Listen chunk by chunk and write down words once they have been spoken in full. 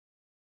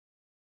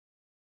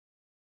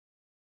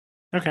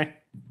Okay.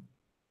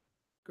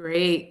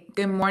 Great.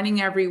 Good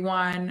morning,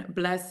 everyone.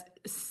 Blessed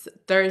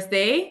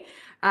Thursday.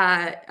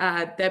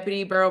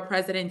 Deputy Borough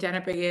President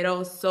Jenna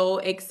Peguero, so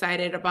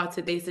excited about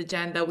today's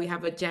agenda. We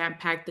have a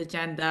jam-packed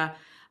agenda,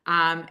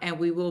 and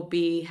we will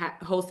be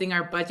hosting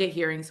our budget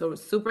hearing. So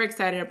super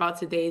excited about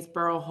today's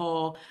Borough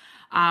Hall.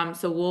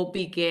 So we'll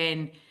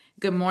begin.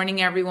 Good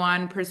morning,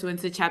 everyone. Pursuant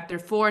to Chapter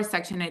 4,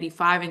 Section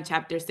 85, and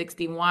Chapter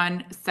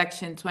 61,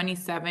 Section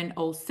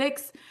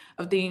 2706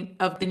 of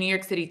the New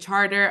York City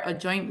Charter, a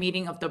joint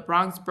meeting of the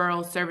Bronx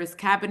Borough Service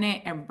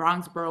Cabinet and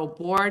Bronx Borough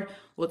Board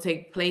will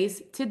take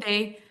place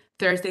today,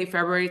 Thursday,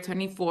 February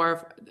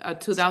 24th,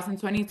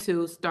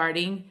 2022,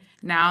 starting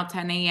now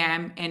 10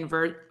 a.m. and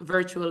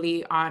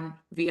virtually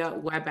via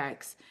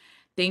WebEx.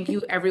 Thank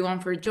you, everyone,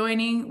 for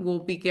joining. We'll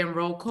begin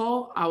roll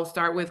call. I'll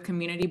start with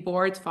community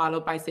boards,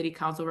 followed by city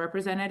council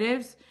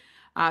representatives,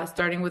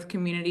 starting with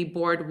community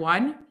board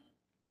 1.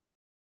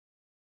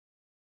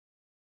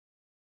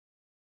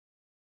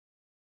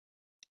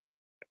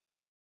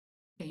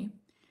 Okay.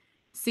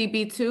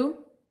 CB2.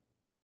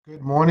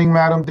 Good morning,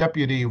 Madam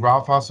Deputy.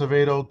 Ralph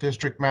Acevedo,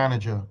 District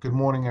Manager. Good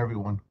morning,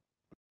 everyone.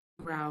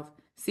 Ralph.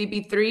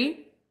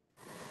 CB3.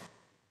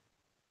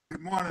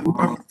 Good morning,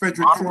 Dr.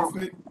 Frederick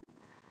Crawford,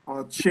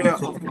 Chair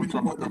of Community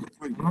Board number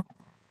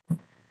 3.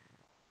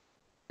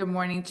 Good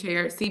morning,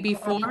 Chair.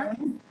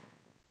 CB4.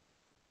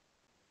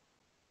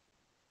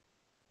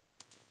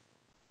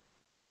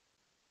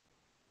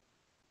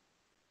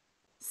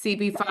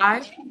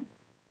 CB5.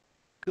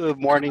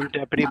 Good morning,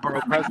 Deputy Borough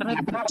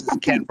President. This is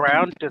Ken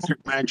Brown,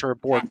 District Manager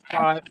of Board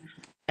 5.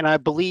 And I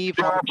believe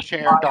our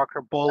Chair,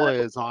 Dr. Bola,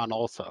 is on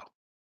also.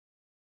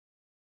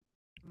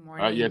 Good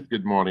morning. Yes,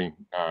 good morning,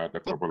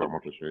 Dr. Bola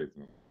Motoshe.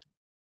 Good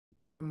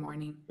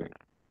morning.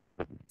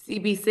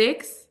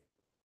 CB6.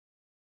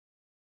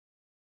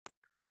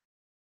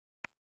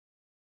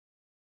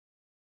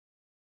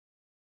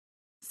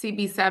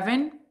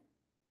 CB7.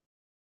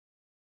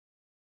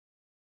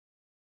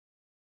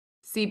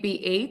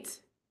 CB8.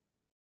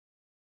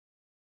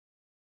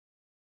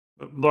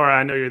 Laura,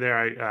 I know you're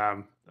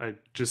there. I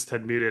just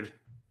had muted.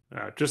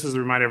 Just as a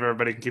reminder,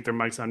 everybody can keep their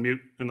mics on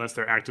mute unless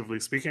they're actively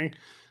speaking.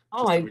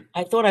 Oh,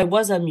 I thought I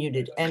was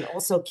unmuted. And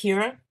also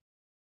Kira.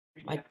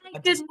 Hi,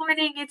 good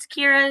morning. It's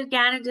Kira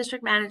Gannon,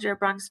 District Manager,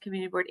 Bronx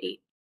Community Board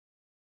 8.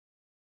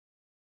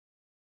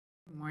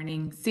 Good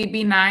morning.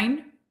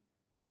 CB9.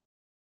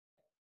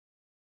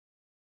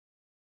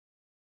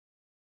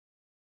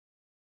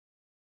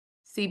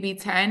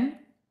 CB10.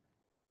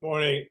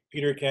 Morning,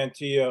 Peter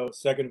Cantillo,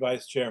 Second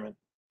Vice Chairman.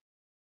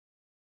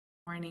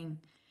 Morning.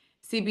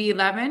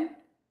 CB11.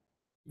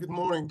 Good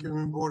morning,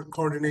 Community Board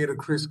Coordinator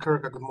Chris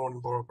Kirk. Good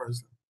morning, Borough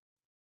President.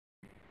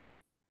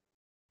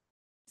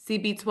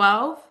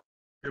 CB12.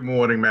 Good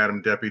morning,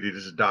 Madam Deputy.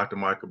 This is Dr.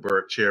 Michael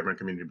Burke, Chairman,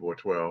 Community Board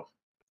 12.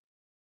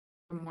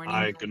 Good morning.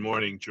 Hi, good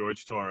morning.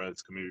 George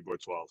Torres, Community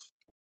Board 12.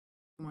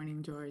 Good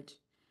morning, George.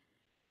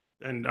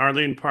 And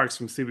Arlene Parks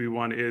from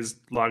CB1 is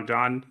logged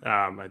on.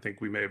 I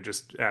think we may have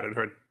just added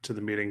her to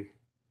the meeting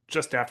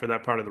just after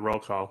that part of the roll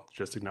call,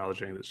 just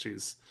acknowledging that she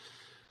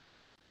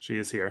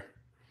is here.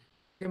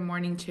 Good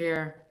morning,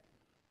 Chair.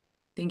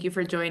 Thank you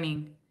for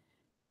joining.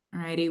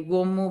 All righty,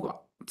 we'll move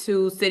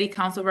to City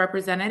Council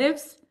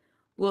representatives.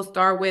 We'll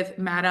start with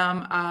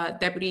Madam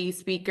Deputy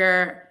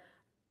Speaker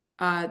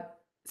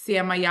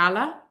CM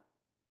Ayala.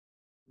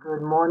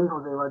 Good morning,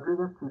 Jose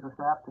Rodriguez, Chief of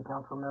Staff to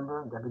Council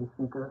Member, Deputy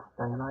Speaker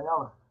Diana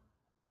Ayala.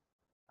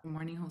 Good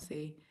morning,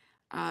 Jose.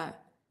 CM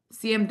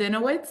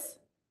Dinowitz.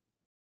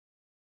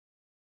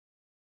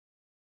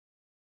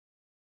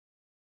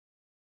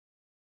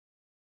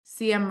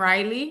 CM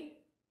Riley.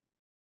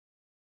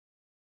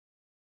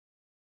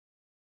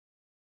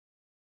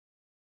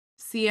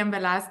 CM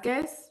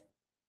Velasquez.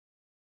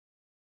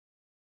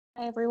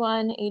 Hi,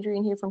 everyone.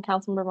 Adrienne here from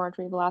Councilmember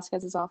Marjorie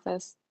Velasquez's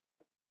office.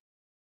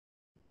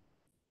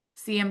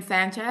 CM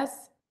Sanchez.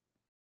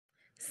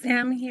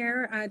 Sam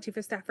here, Chief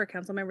of Staff for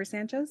Councilmember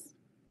Sanchez.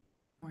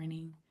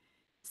 Morning.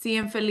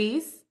 CM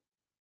Feliz.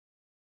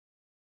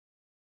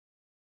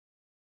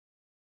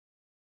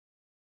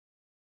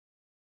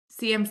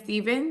 CM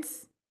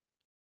Stevens.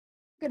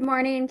 Good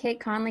morning, Kate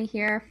Conley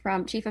here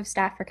from Chief of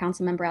Staff for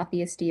Councilmember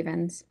Althea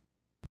Stevens.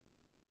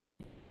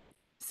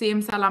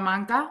 CM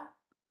Salamanca.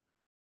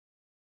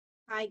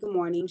 Hi, good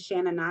morning.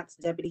 Shannon Knotts,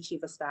 Deputy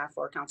Chief of Staff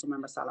for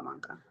Councilmember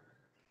Salamanca.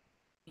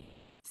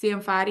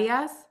 CM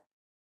Farias.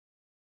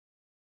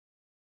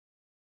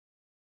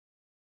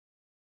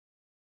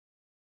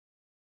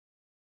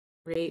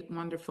 Great,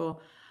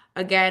 wonderful.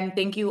 Again,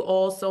 thank you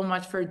all so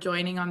much for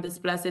joining on this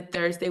blessed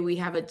Thursday. We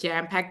have a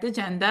jam-packed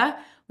agenda.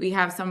 We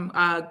have some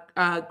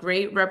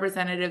great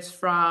representatives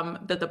from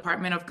the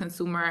Department of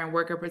Consumer and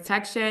Worker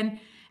Protection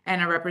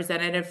and a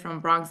representative from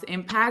Bronx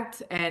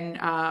Impact. And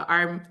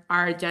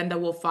our agenda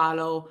will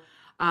follow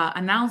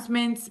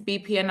announcements,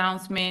 BP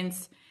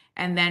announcements,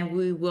 and then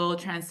we will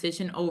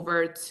transition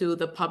over to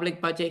the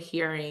public budget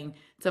hearing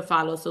to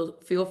follow. So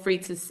feel free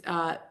to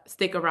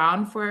stick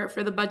around for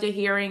the budget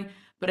hearing.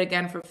 But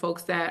again, for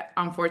folks that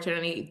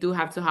unfortunately do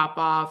have to hop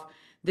off,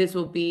 This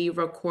will be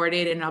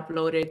recorded and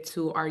uploaded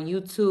to our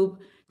YouTube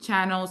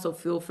channel, so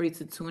feel free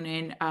to tune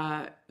in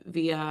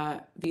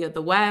via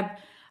the web.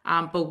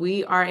 But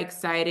we are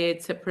excited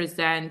to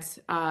present.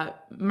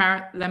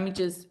 Let me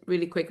just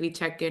really quickly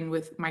check in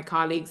with my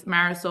colleagues.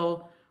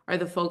 Marisol, are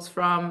the folks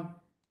from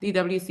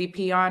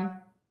DWCP on?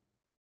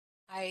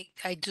 I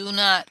do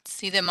not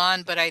see them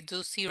on, but I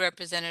do see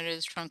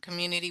representatives from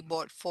Community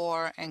Board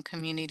 4 and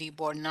Community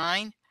Board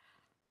 9.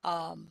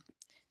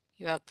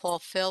 You have Paul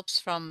Phillips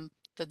from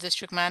the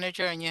district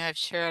manager, and you have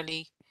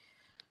Shirley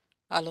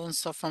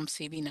Alonso from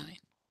CB9.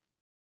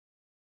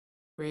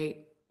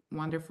 Great,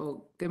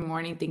 wonderful. Good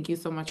morning. Thank you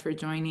so much for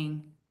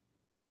joining.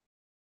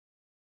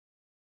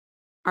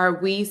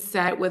 Are we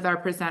set with our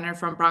presenter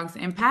from Bronx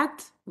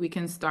Impact? We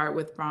can start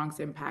with Bronx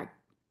Impact.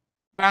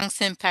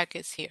 Bronx Impact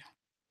is here.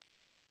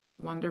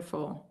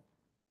 Wonderful.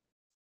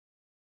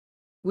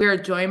 We are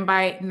joined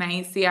by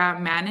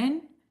Naisia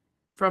Manin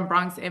from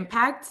Bronx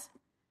Impact,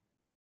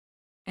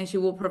 and she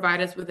will provide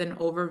us with an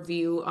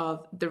overview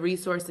of the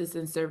resources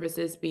and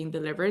services being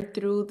delivered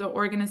through the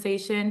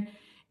organization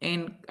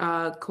in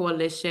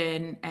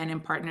coalition and in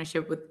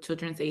partnership with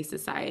Children's Aid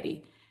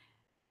Society.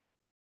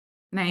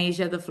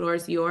 Naisia, the floor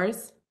is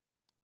yours.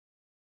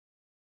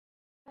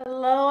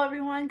 Hello,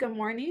 everyone. Good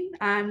morning.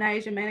 I'm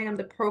Naisia Manning. I'm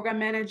the program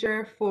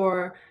manager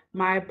for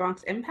My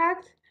Bronx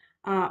Impact.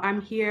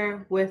 I'm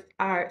here with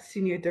our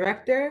senior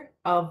director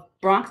of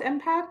Bronx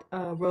Impact,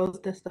 Rose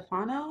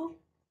DeStefano.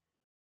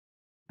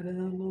 I don't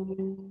know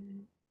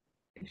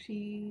if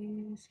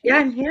she's here. Yeah,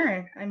 I'm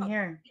here. I'm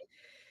here.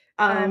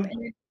 Um,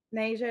 And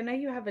Naisia, I know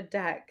you have a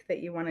deck that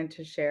you wanted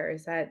to share.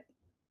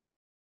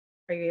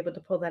 Are you able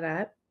to pull that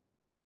up?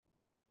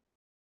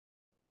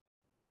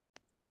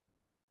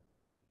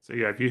 So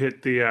yeah, if you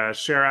hit the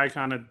share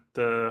icon at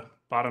the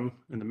bottom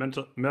in the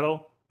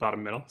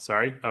bottom middle,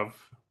 sorry, of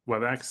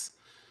WebEx,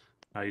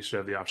 you should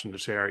have the option to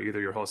share either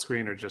your whole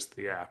screen or just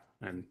the app,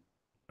 and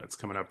that's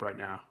coming up right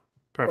now.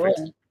 Perfect.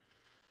 Cool.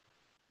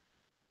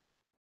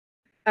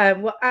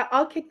 Well,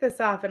 I'll kick this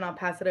off and I'll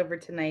pass it over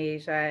to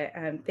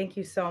Naisia. Thank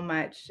you so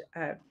much,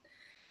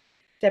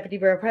 Deputy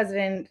Borough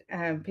President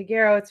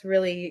Piguero. It's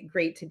really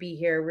great to be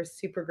here. We're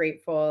super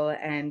grateful,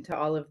 and to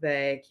all of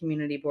the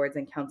community boards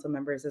and council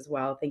members as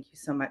well. Thank you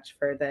so much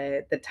for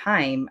the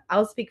time.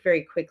 I'll speak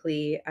very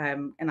quickly,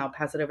 and I'll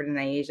pass it over to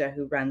Naisia,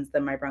 who runs the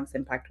My Bronx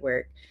Impact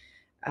work.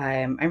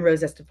 I'm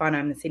Rose Estefano.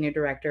 I'm the Senior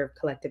Director of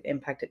Collective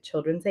Impact at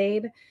Children's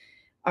Aid.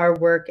 Our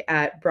work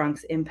at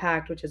Bronx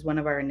Impact, which is one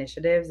of our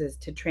initiatives, is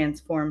to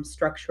transform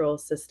structural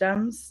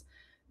systems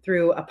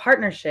through a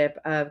partnership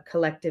of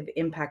collective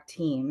impact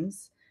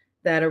teams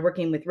that are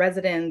working with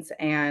residents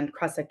and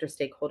cross-sector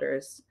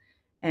stakeholders.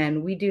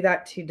 And we do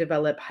that to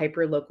develop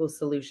hyper-local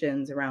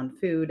solutions around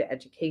food,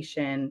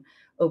 education,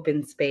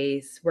 open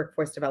space,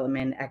 workforce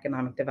development,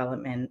 economic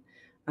development,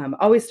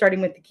 always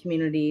starting with the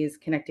communities,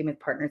 connecting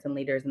with partners and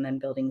leaders, and then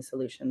building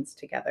solutions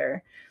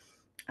together.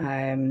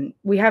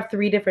 We have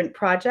 3 different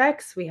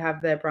projects. We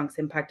have the Bronx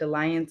Impact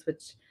Alliance,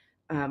 which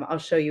I'll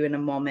show you in a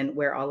moment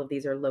where all of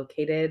these are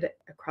located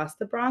across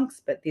the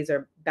Bronx, but these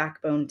are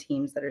backbone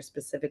teams that are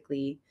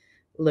specifically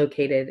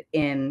located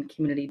in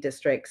community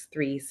districts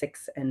 3,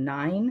 6, and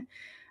 9,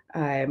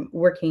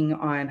 working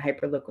on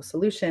hyperlocal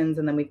solutions.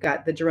 And then we've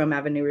got the Jerome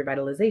Avenue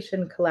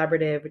Revitalization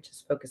Collaborative, which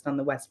is focused on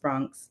the West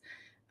Bronx,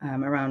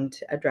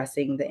 around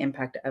addressing the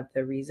impact of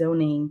the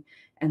rezoning.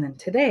 And then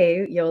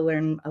today you'll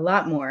learn a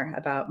lot more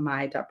about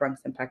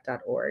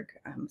my.bronximpact.org.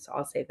 So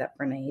I'll save that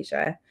for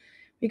Naisia.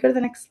 We go to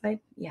the next slide.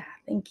 Yeah,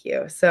 thank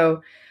you.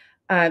 So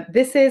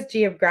this is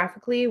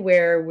geographically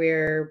where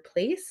we're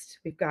placed.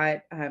 We've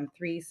got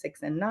 3,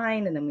 6, and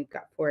 9, and then we've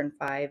got 4 and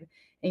 5.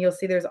 And you'll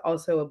see there's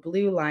also a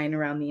blue line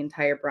around the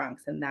entire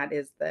Bronx, and that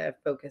is the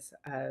focus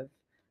of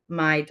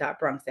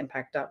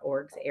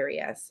my.bronximpact.org's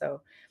area.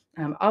 So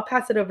I'll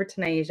pass it over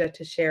to Naisia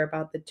to share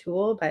about the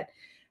tool, but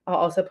I'll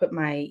also put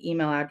my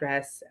email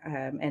address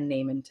and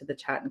name into the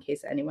chat in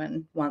case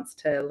anyone wants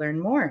to learn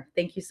more.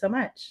 Thank you so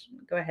much.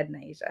 Go ahead,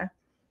 Naisia.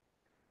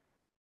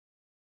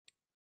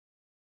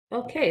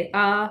 Okay.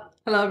 Hello,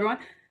 everyone.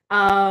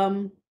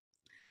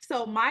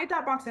 So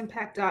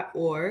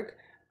my.bronximpact.org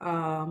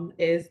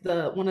is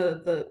one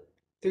of the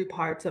 3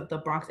 parts of the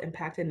Bronx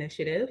Impact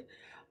Initiative.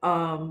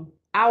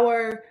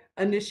 Our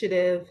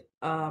initiative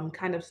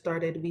kind of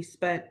started, we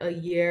spent a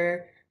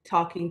year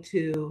talking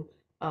to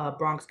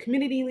Bronx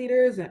community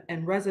leaders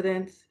and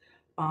residents,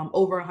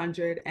 over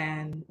 100.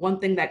 And one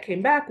thing that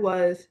came back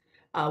was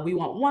we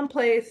want one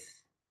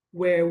place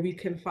where we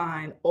can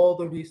find all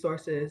the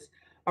resources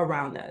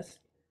around us.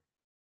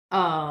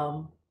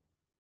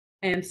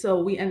 And so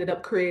we ended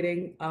up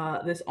creating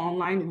this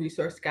online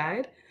resource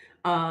guide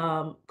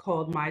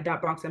called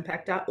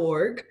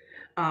my.bronximpact.org.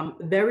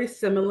 Very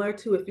similar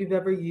to if you've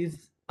ever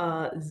used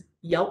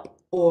Yelp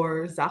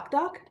or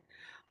ZocDoc,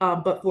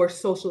 but for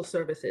social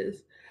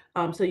services.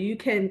 So you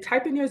can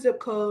type in your zip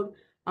code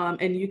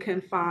and you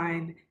can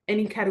find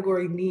any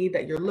category need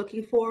that you're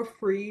looking for,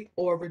 free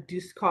or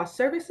reduced cost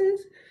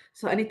services.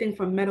 So anything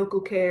from medical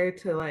care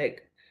to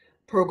like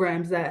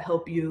programs that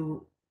help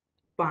you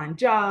find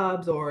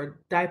jobs or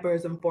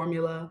diapers and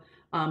formula,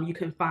 you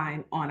can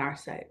find on our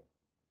site.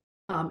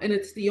 And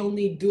it's the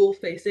only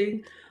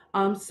dual-facing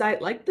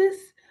site like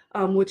this,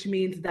 which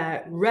means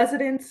that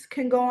residents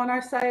can go on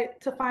our site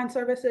to find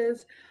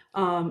services,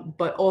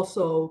 but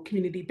also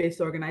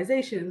community-based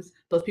organizations,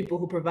 those people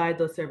who provide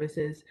those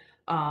services,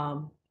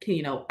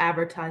 can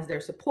advertise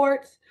their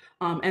supports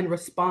and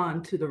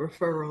respond to the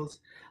referrals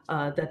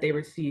that they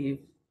receive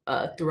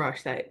through our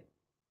site.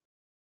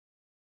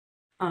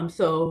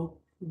 So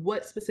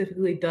what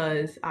specifically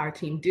does our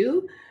team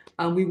do?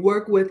 We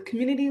work with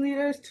community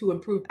leaders to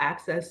improve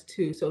access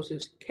to social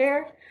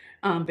care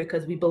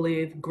because we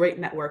believe great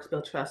networks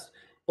build trust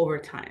over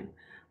time.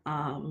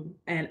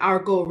 And our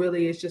goal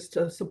really is just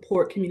to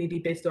support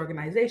community-based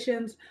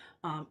organizations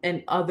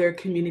and other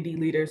community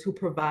leaders who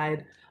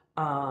provide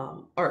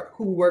or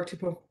who work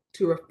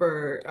to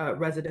refer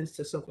residents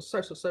to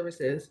social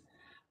services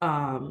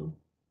and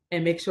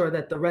make sure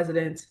that the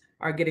residents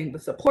are getting the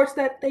supports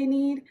that they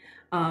need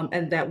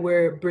and that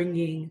we're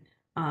bringing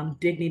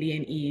dignity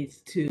and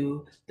ease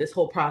to this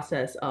whole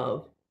process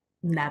of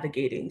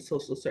navigating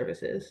social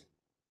services.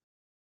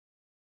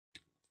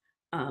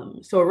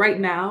 So right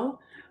now,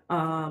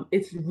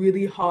 it's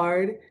really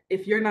hard.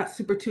 If you're not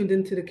super tuned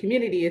into the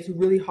community, it's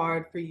really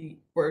hard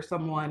for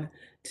someone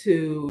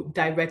to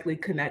directly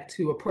connect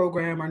to a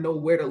program or know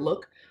where to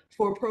look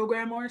for a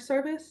program or a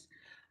service.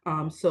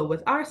 So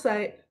with our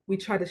site, we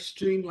try to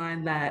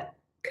streamline that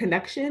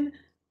connection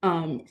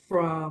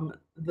from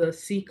the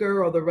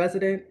seeker or the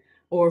resident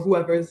or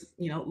whoever's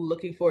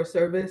looking for a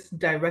service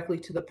directly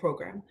to the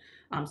program.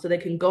 So they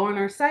can go on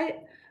our site,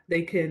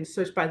 they can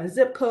search by the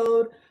zip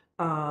code,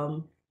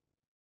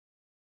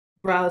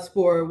 browse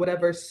for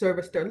whatever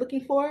service they're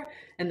looking for,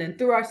 and then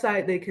through our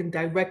site, they can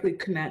directly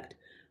connect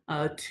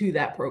to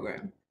that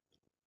program.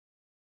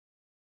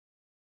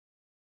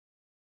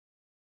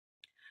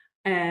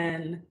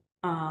 And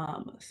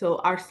so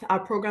our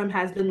program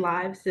has been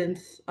live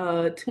since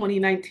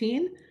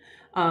 2019,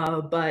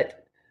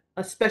 but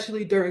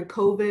especially during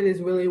COVID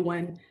is really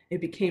when it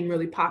became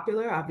really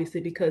popular, obviously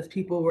because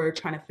people were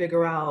trying to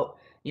figure out,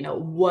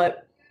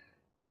 what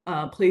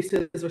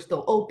places are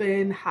still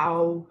open,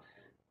 how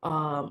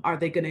are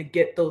they going to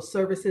get those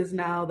services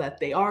now that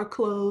they are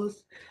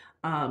closed?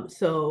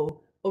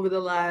 So over the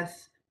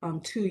last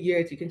 2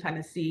 years, you can kind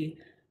of see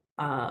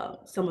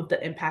some of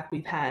the impact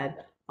we've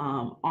had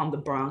on the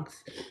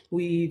Bronx.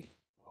 We've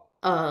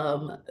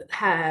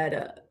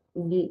had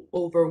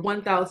over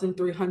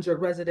 1,300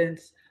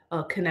 residents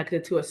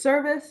connected to a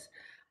service.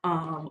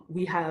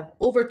 We have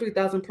over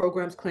 3,000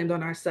 programs claimed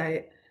on our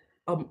site.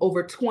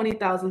 Over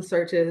 20,000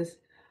 searches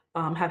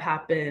have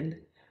happened.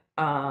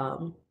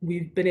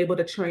 We've been able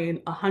to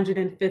train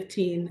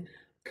 115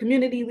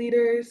 community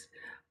leaders.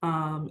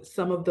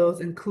 Some of those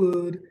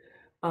include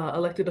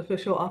elected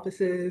official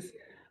offices.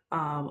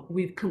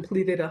 We've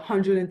completed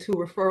 102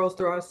 referrals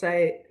through our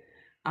site.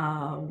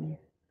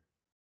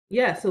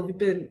 Yeah, so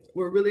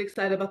we're really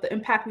excited about the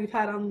impact we've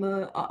had on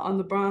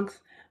the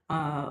Bronx.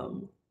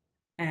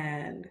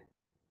 And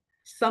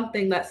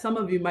something that some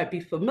of you might be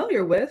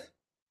familiar with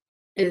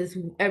is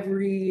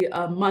every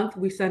month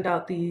we send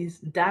out these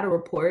data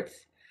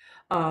reports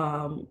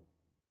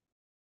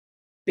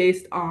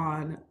based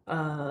on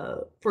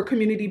for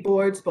community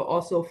boards, but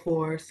also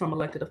for some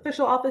elected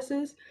official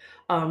offices.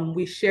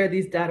 We share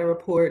these data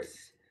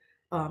reports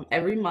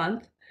every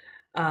month,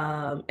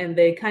 and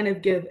they kind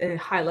of give a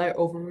highlight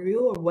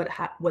overview of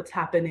what's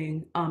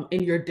happening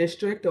in your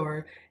district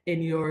or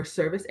in your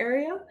service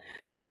area.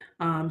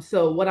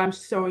 So what I'm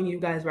showing you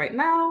guys right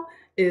now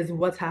is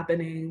what's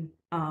happening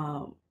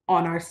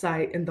on our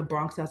site in the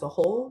Bronx as a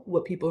whole,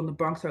 what people in the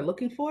Bronx are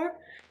looking for.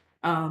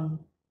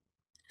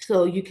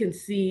 So you can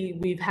see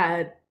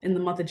in the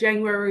month of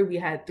January, we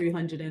had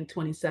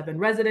 327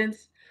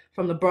 residents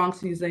from the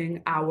Bronx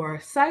using our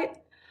site.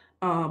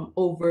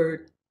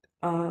 Over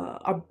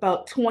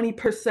about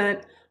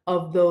 20%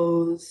 of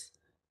those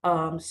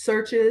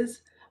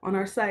searches on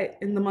our site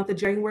in the month of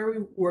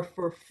January were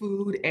for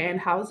food and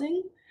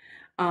housing.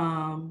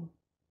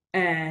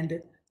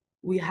 And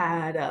we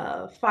had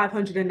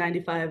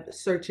 595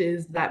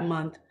 searches that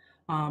month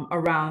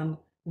around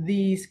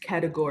these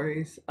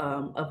categories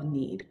of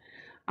need.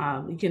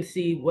 You can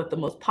see what the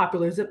most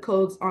popular zip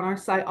codes on our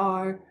site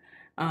are,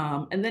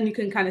 and then you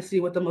can kind of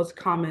see what the most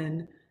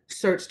common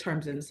search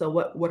terms is. So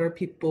what are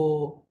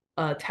people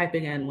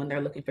typing in when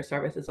they're looking for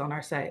services on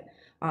our site?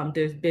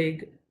 There's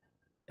the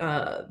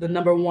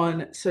number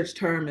one search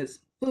term is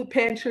food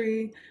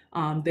pantry.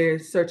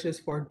 There's searches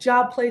for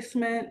job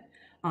placement,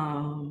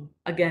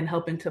 again,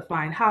 helping to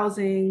find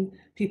housing,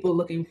 people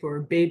looking for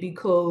baby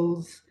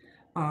clothes,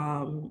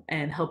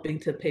 and helping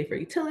to pay for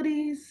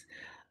utilities.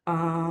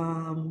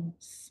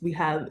 We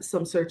have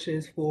some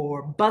searches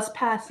for bus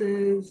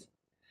passes,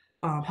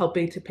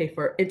 helping to pay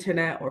for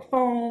internet or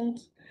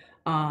phones,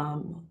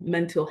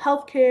 mental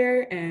health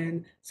care,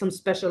 and some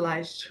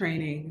specialized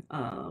training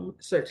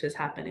searches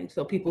happening.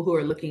 So people who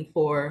are looking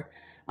for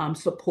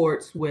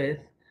supports with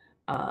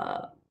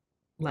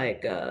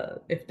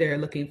if they're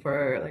looking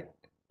for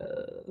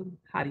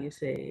how do you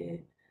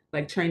say,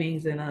 like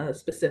trainings in a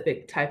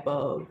specific type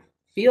of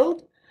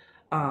field,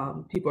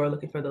 people are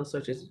looking for those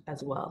searches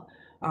as well.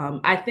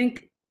 I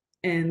think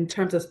in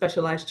terms of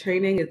specialized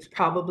training, it's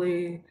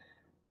probably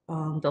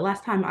the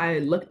last time I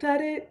looked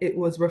at it, it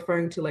was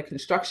referring to like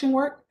construction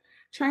work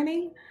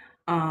training.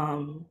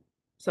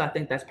 So I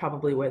think that's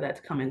probably where that's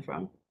coming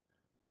from.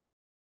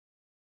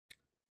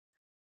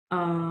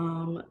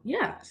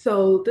 Yeah,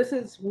 so this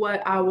is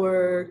what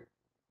I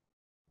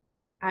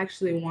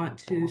actually want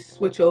to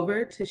switch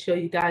over to show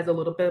you guys a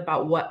little bit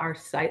about what our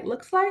site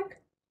looks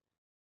like.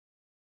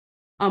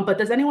 But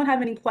does anyone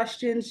have any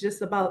questions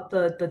just about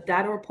the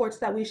data reports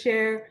that we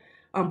share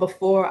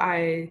before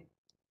I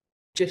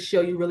just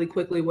show you really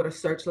quickly what a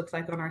search looks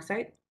like on our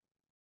site?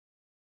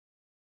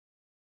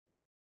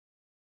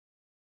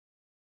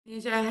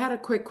 Nisha, I had a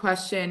quick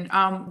question.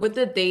 With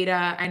the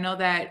data, I know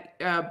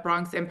that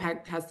Bronx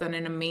Impact has done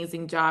an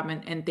amazing job,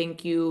 and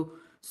thank you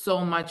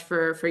so much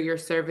for your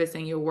service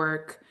and your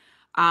work.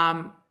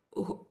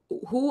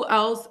 Who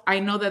else? I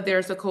know that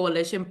there's a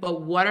coalition,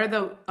 but what are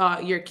the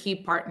your key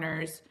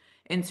partners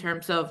in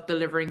terms of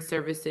delivering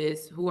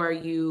services? Who are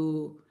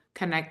you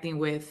connecting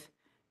with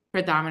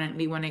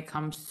predominantly when it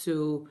comes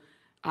to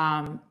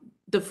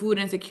the food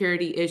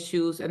insecurity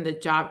issues and the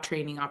job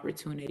training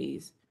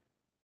opportunities?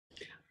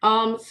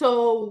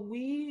 So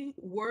we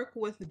work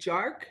with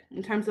JARC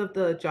in terms of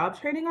the job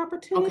training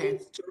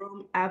opportunities,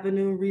 Jerome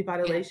Avenue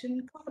Revitalization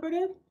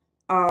Collaborative.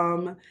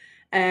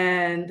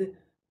 And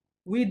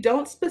we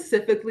don't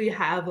specifically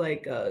have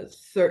like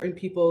certain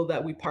people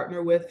that we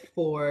partner with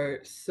for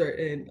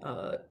certain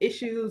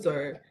issues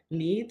or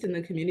needs in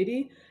the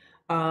community.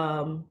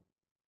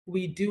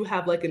 We do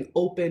have like an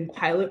open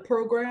pilot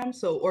program,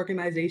 so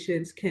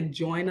organizations can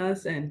join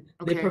us and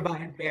they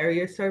provide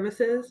various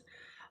services.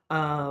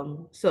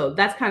 So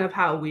that's kind of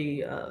how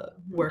we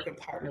work and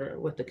partner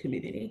with the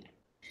community.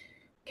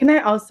 Can I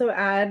also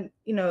add,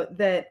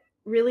 that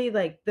really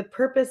like the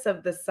purpose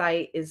of the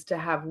site is to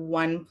have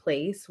one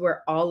place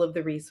where all of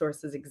the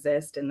resources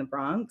exist in the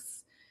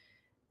Bronx.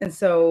 And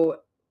so,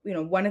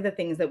 one of the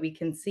things that we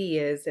can see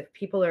is if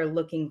people are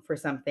looking for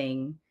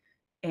something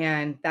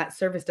and that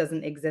service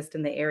doesn't exist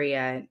in the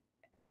area,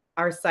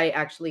 our site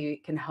actually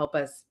can help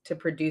us to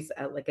produce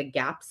like a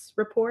gaps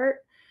report.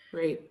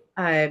 Great.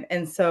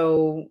 And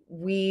so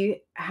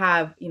we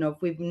have,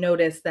 if we've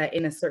noticed that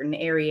in a certain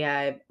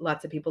area,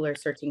 lots of people are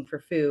searching for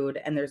food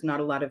and there's not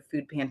a lot of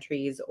food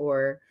pantries,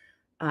 or,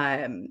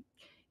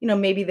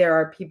 maybe there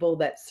are people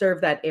that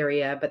serve that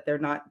area, but they're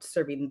not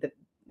serving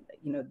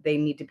they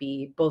need to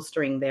be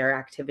bolstering their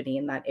activity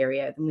in that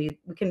area. Then we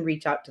can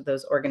reach out to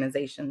those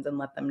organizations and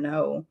let them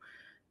know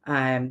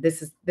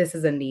this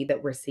is a need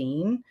that we're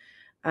seeing.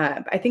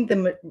 I think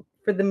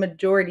for the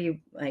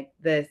majority, like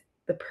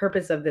the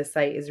purpose of this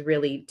site is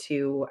really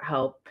to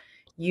help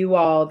you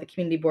all, the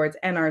community boards,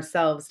 and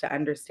ourselves to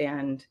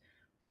understand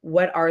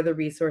what are the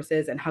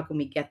resources and how can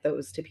we get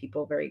those to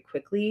people very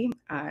quickly.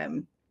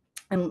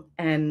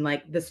 And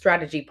like the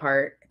strategy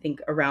part, I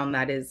think around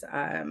that is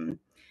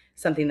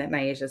something that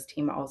Nyasha's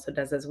team also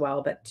does as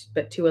well,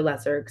 but to a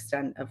lesser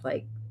extent of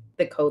like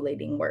the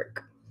collating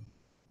work.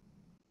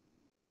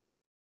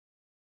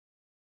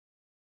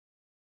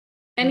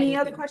 Any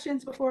other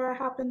questions before I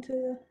hop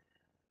into?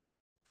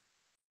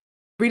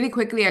 Really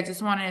quickly, I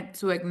just wanted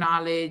to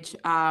acknowledge,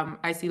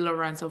 I see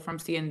Lorenzo from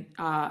CM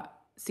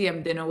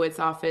Dinowitz's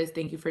office.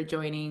 Thank you for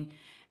joining.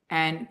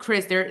 And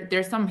Chris,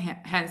 there's some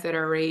hands that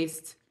are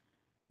raised.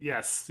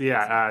 Yes,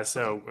 yeah.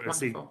 So I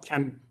see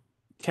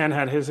Ken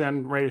had his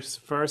hand raised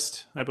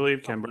first, I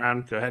believe. Ken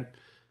Brown, go ahead.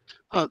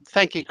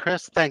 Thank you,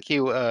 Chris. Thank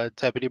you,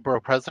 Deputy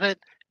Borough President.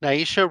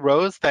 Naisha,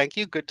 Rose, thank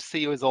you. Good to see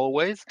you as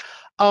always.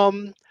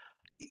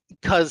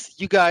 Because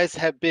you guys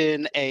have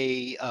been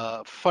a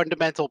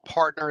fundamental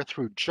partner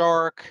through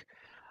JARC.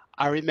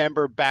 I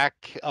remember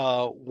back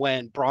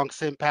when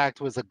Bronx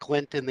Impact was a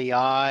glint in the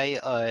eye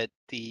at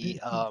the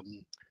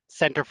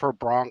Center for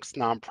Bronx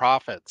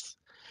Nonprofits.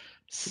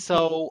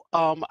 So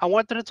I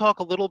wanted to talk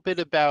a little bit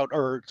about,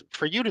 or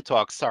for you to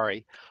talk,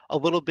 sorry, a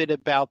little bit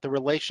about the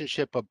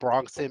relationship of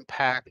Bronx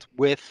Impact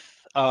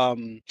with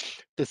the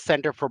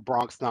Center for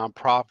Bronx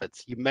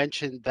Nonprofits. You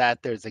mentioned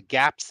that there's a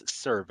gaps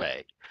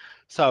survey.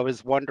 So I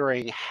was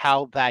wondering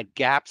how that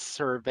gaps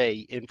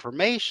survey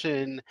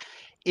information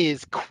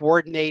is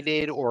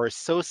coordinated or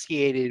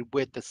associated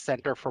with the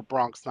Center for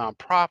Bronx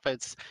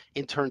Nonprofits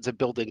in terms of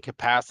building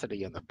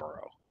capacity in the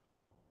borough.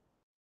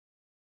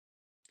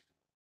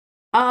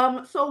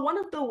 So one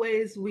of the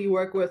ways we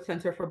work with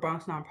Center for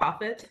Bronx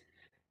Nonprofits,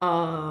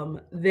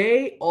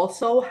 they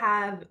also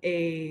have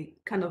a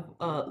kind of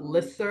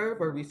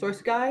listserv or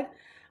resource guide.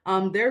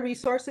 Their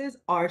resources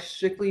are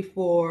strictly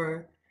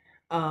for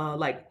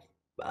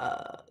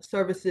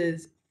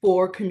services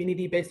for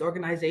community-based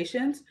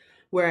organizations,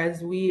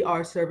 whereas we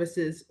are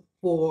services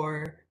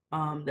for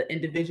the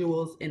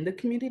individuals in the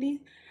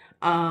community.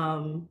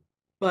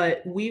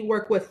 But we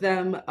work with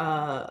them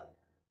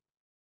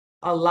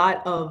a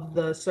lot of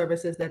the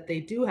services that they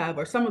do have,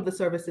 or some of the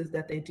services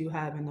that they do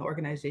have, and the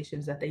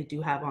organizations that they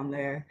do have on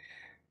their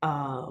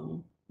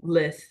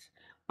list,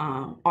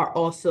 are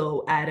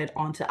also added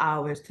onto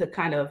ours to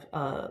kind of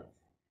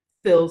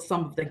fill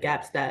some of the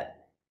gaps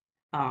that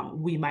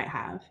we might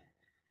have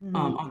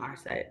on our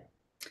site.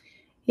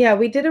 Yeah,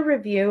 we did a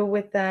review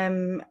with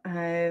them.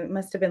 It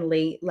must have been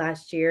late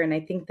last year, and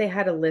I think they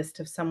had a list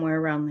of somewhere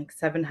around like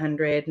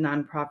 700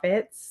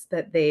 nonprofits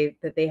that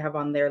they have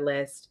on their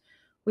list.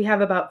 We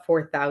have about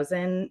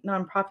 4,000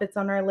 nonprofits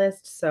on our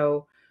list,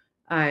 so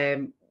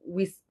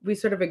we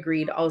sort of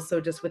agreed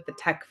also just with the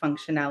tech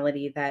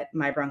functionality that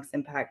My Bronx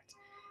Impact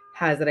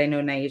has that I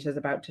know Naisha is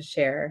about to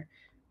share,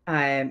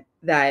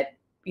 that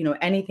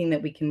anything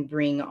that we can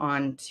bring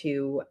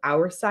onto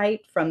our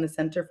site from the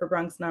Center for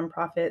Bronx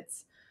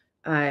Nonprofits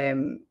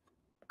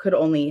could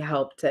only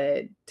help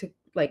to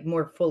like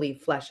more fully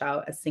flesh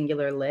out a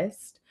singular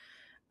list.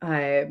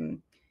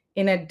 In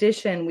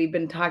addition, we've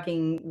been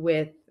talking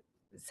with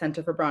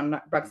Center for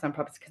Bronx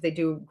Nonprofits because they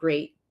do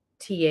great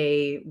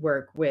TA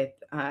work with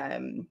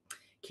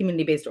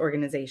community-based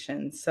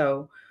organizations.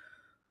 So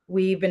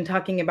we've been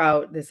talking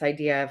about this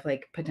idea of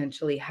like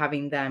potentially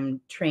having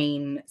them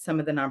train some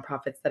of the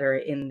nonprofits that are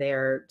in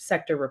their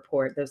sector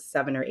report, those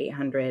 700 or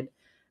 800,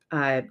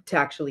 to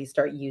actually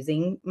start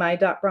using My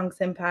Bronx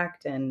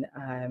Impact. And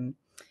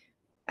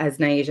as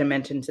Naisha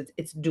mentioned,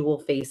 it's dual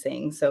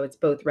facing. So it's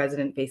both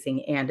resident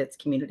facing and it's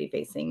community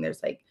facing.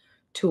 There's like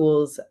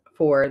tools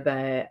for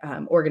the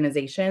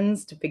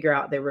organizations to figure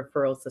out their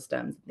referral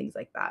systems and things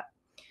like that.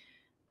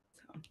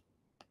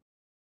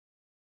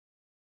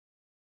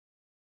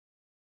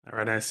 All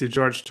right, I see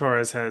George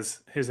Torres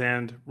has his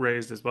hand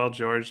raised as well.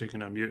 George, you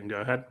can unmute and go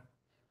ahead.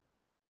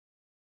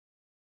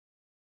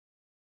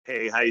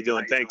 Hey, how you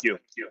doing? Thank you.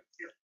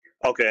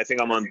 Okay, I think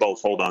I'm on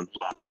both. Hold on.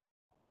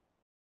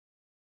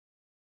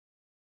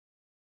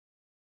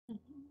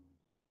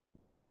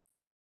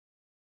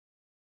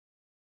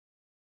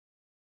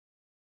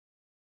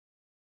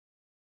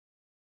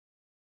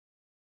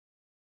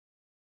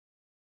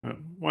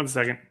 One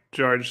second,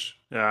 George.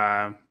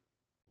 You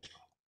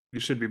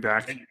should be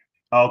back.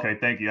 Okay,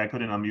 thank you. I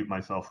couldn't unmute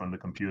myself from the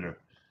computer.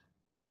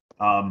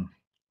 Oh,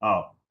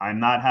 I'm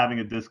not having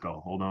a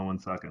disco. Hold on one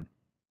second.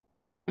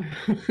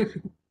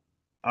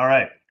 All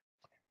right.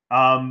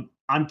 I'm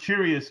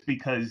curious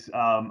because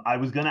I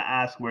was going to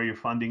ask where your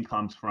funding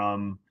comes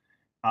from.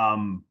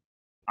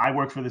 I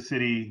work for the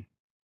city.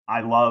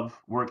 I love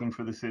working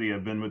for the city.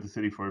 I've been with the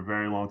city for a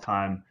very long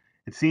time.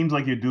 It seems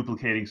like you're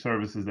duplicating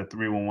services that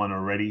 311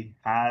 already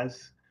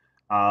has.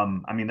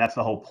 I mean, that's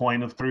the whole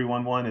point of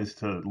 311 is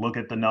to look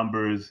at the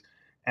numbers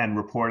and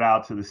report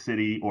out to the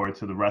city or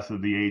to the rest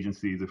of the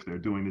agencies if they're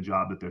doing the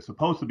job that they're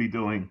supposed to be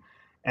doing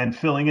and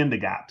filling in the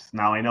gaps.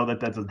 Now, I know that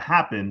doesn't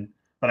happen,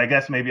 but I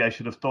guess maybe I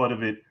should have thought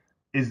of it.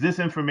 Is this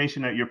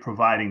information that you're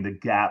providing, the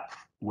gap,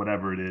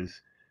 whatever it is,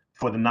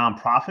 for the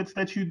nonprofits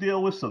that you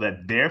deal with so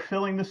that they're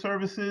filling the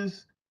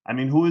services? I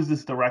mean, who is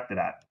this directed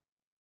at?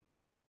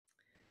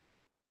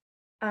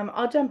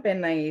 I'll jump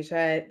in,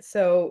 Naisha.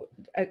 So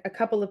a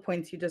couple of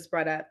points you just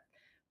brought up.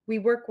 We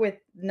work with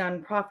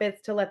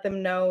nonprofits to let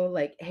them know,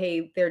 like,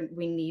 hey,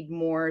 we need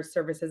more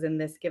services in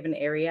this given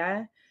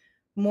area.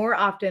 More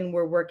often,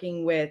 we're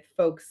working with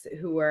folks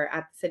who are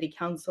at the city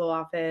council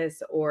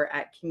office or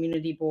at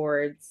community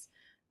boards,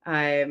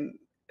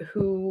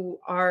 who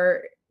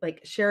are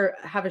like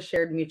have a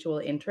shared mutual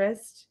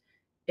interest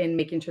in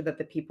making sure that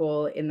the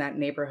people in that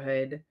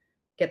neighborhood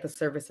get the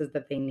services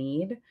that they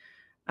need.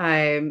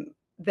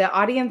 The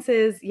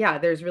audiences, yeah,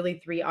 there's really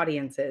three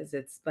audiences.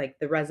 It's like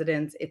the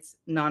residents, it's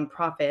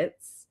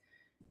nonprofits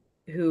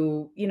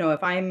who,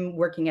 if I'm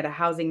working at a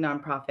housing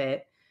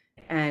nonprofit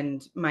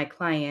and my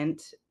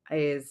client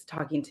is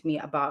talking to me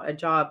about a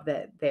job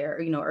that they're,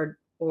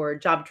 or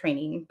job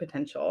training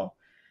potential,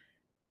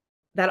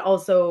 that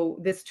also,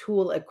 this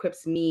tool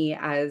equips me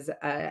as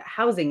a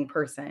housing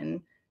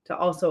person to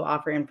also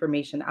offer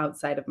information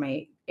outside of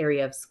my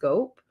area of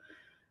scope.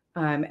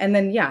 And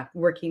then, yeah,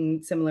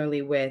 working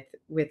similarly with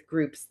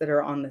groups that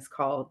are on this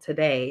call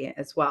today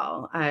as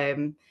well.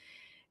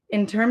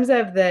 In terms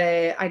of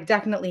I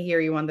definitely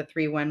hear you on the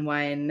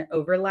 311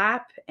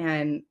 overlap.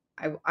 And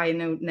I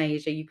know,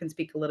 Naisha, you can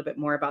speak a little bit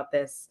more about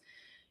this.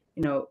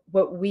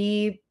 What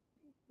we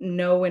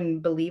know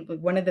and believe,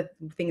 one of the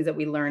things that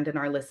we learned in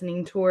our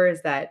listening tour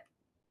is that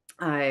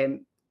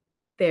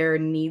there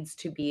needs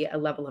to be a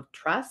level of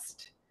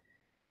trust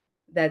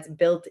that's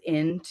built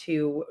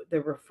into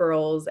the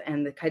referrals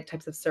and the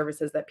types of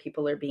services that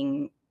people are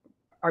being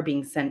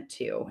sent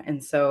to.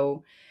 And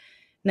so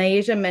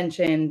Naisha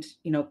mentioned,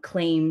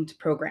 claimed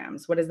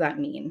programs. What does that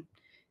mean?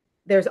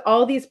 There's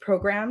all these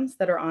programs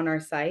that are on our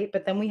site,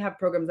 but then we have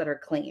programs that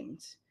are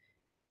claimed.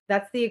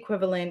 That's the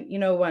equivalent,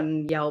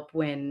 on Yelp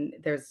when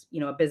there's,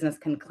 a business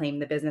can claim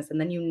the business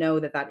and then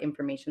that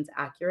information's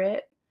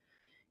accurate.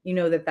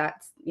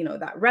 That's,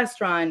 that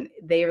restaurant,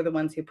 they are the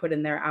ones who put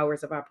in their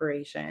hours of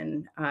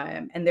operation.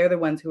 And they're the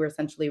ones who are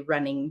essentially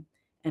running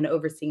and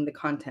overseeing the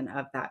content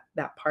of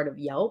that part of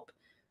Yelp.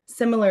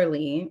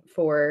 Similarly,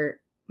 for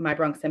My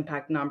Bronx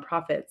Impact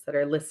nonprofits that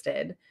are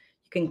listed,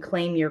 you can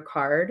claim your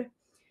card,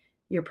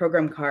 your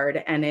program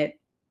card, and it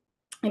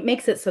it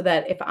makes it so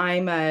that if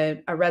I'm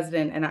a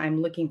resident and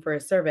I'm looking for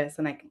a service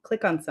and I can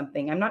click on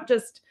something, I'm not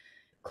just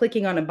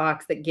clicking on a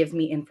box that gives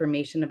me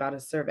information about a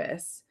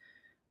service.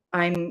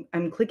 I'm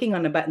clicking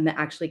on a button that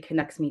actually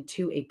connects me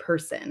to a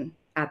person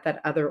at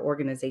that other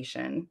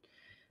organization.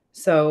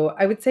 So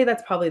I would say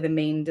that's probably the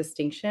main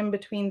distinction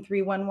between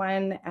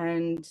 311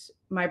 and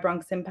My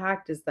Bronx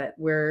Impact, is that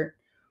we're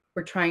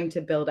trying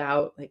to build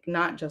out like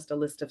not just a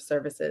list of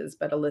services,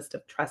 but a list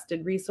of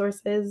trusted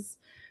resources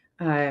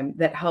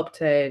that help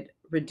to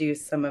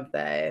reduce some of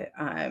the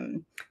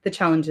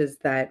challenges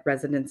that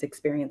residents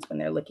experience when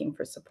they're looking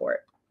for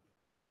support.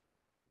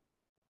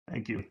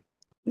 Thank you.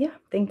 Yeah,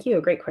 thank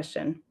you. Great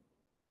question.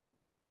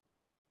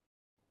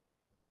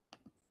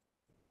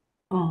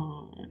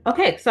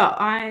 Okay, so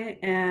I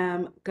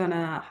am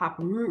gonna hop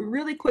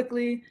really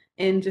quickly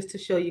in just to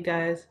show you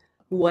guys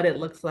what it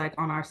looks like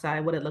on our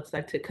side, what it looks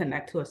like to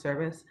connect to a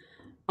service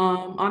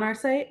on our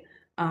site.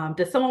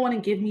 Does someone want to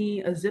give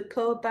me a zip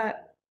code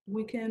that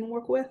we can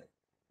work with?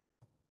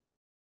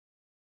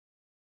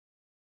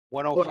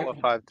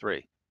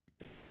 10453.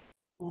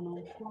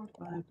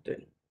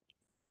 10453.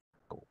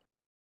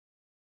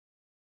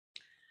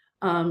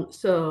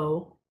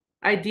 So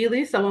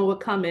ideally someone would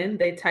come in,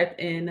 they type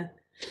in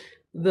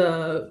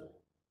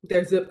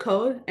their zip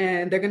code,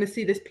 and they're going to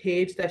see this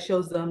page that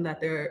shows them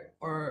that there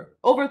are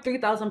over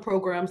 3,000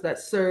 programs that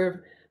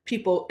serve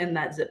people in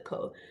that zip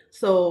code.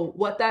 So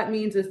what that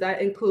means is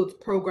that includes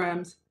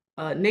programs,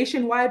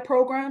 nationwide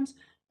programs,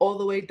 all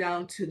the way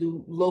down to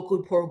the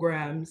local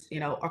programs, you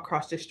know,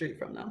 across the street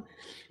from them.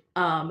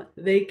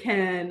 They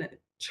can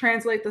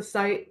translate the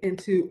site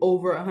into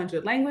over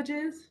 100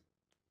 languages.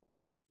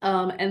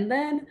 And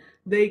then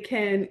they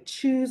can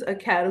choose a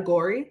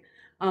category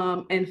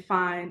and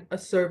find a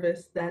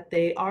service that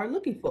they are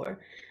looking for.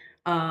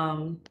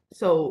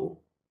 So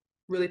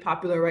really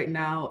popular right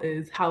now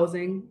is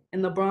housing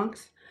in the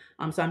Bronx.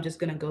 So I'm just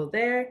gonna go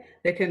there.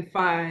 They can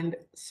find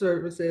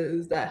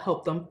services that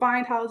help them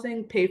find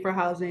housing, pay for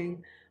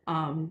housing.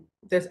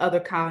 There's other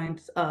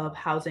kinds of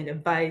housing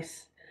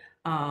advice,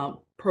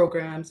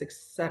 programs,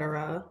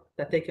 etc.,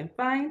 that they can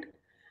find.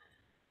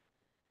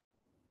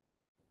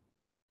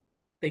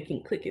 They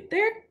can click it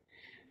there.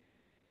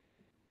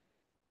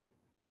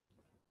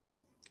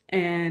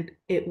 And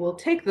it will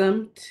take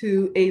them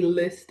to a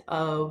list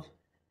of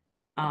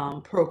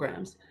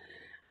programs.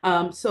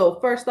 So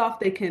first off,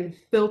 they can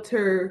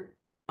filter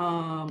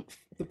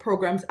the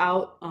programs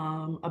out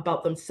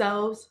about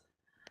themselves,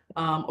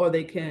 or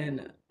they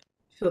can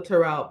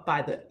filter out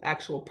by the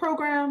actual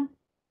program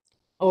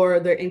or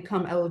their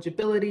income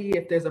eligibility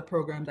if there's a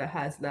program that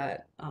has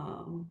that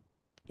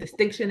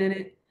distinction in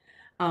it.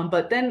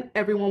 But then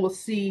everyone will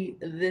see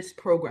this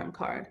program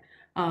card.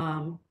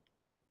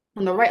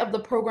 On the right of the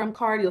program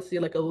card, you'll see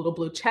like a little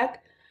blue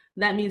check.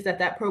 That means that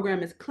that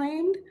program is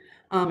claimed.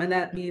 And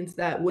that means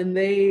that when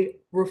they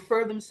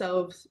refer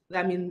themselves,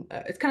 that means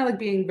it's kind of like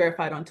being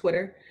verified on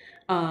Twitter.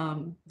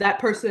 That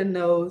person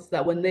knows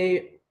that when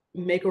they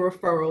make a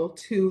referral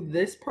to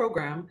this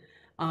program,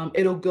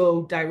 it'll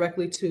go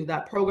directly to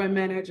that program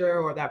manager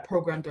or that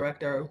program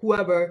director, or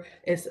whoever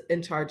is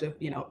in charge of,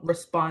 you know,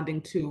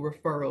 responding to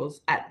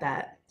referrals at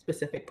that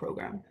specific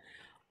program.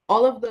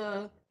 All of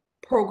the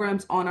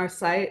programs on our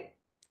site,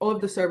 all of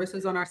the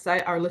services on our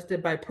site are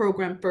listed by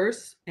program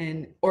first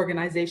and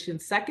organization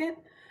second.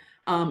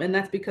 And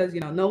that's because, you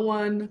know, no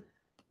one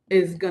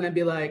is going to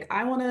be like,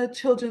 I want a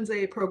children's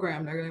aid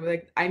program. They're going to be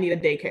like, I need a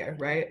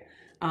daycare, right?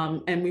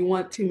 And we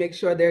want to make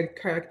sure they're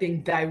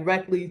connecting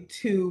directly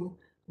to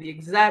the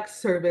exact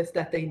service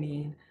that they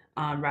need,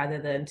 rather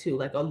than to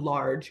like a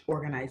large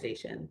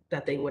organization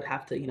that they would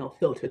have to, you know,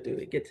 filter through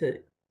to get to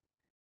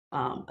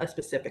a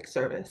specific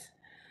service.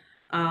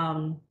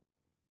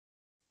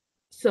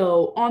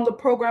 So on the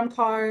program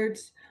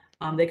cards,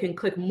 they can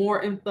click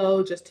more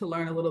info just to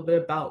learn a little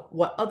bit about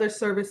what other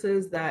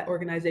services that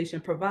organization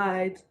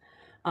provides,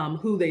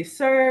 who they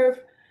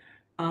serve.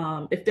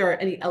 If there are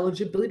any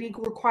eligibility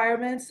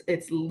requirements,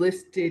 it's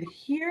listed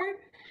here.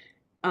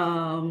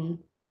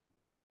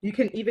 You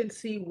can even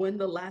see when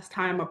the last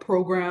time a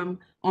program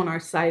on our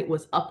site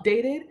was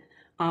updated.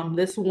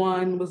 This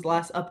one was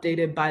last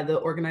updated by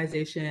the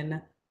organization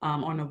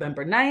on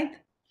November 9th,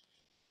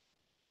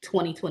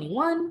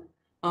 2021.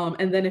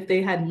 And then if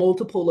they had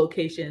multiple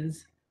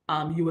locations,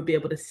 you would be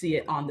able to see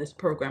it on this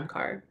program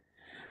card.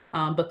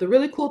 But the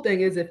really cool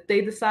thing is if they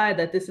decide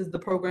that this is the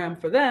program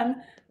for them,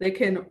 they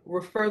can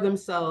refer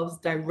themselves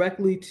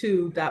directly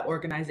to that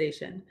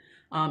organization.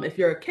 If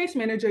you're a case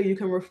manager, you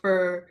can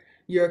refer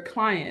your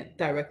client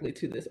directly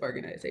to this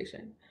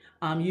organization.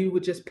 You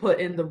would just put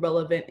in the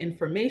relevant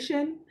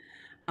information.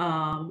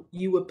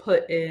 You would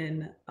put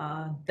in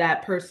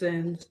that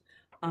person's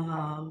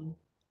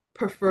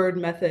preferred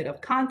method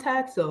of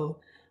contact. So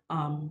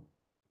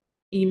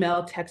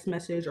email, text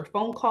message, or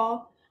phone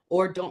call,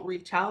 or don't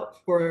reach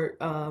out for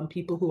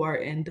people who are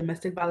in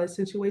domestic violence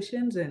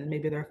situations and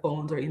maybe their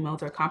phones or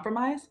emails are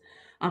compromised.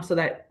 So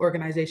that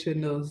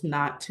organization knows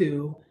not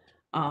to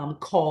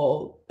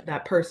call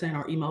that person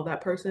or email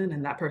that person,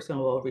 and that person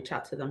will reach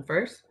out to them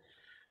first.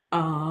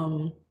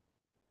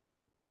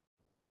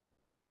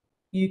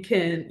 you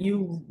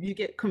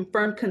get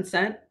confirmed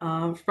consent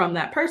from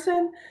that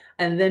person,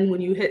 and then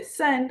when you hit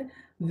send,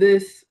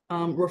 this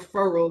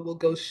referral will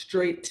go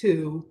straight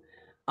to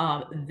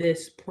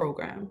this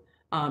program,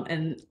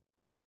 and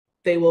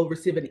they will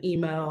receive an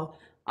email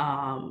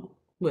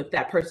with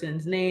that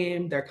person's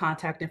name, their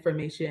contact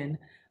information,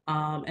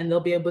 and they'll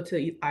be able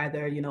to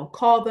either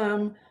call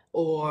them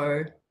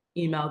or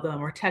email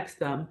them or text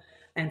them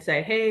and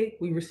say, hey,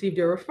 we received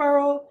your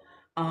referral.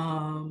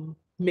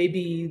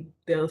 Maybe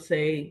they'll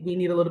say, we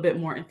need a little bit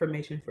more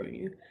information from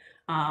you.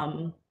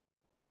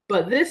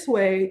 But this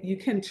way, you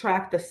can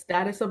track the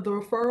status of the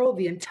referral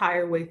the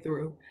entire way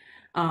through.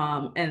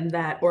 And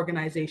that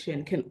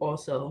organization can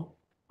also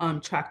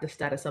track the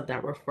status of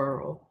that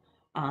referral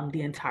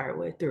the entire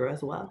way through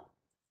as well.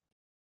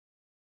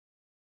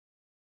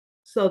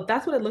 So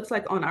that's what it looks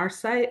like on our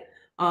site.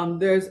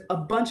 There's a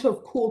bunch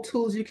of cool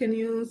tools you can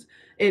use.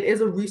 It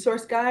is a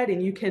resource guide,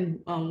 and you can,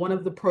 one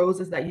of the pros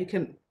is that you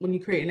can, when you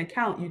create an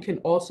account, you can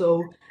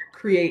also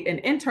create an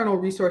internal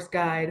resource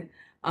guide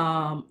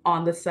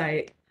on the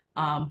site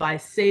by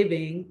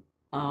saving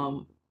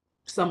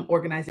some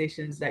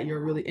organizations that you're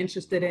really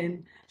interested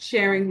in,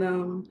 sharing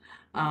them,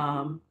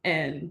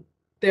 and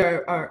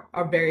there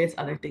are various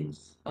other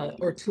things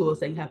or tools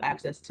that you have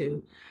access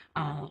to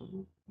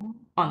on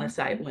the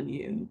site when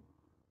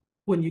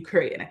you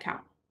create an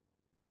account.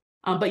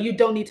 But you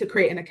don't need to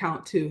create an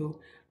account to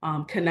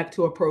connect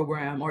to a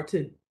program or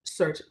to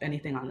search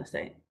anything on the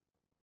site.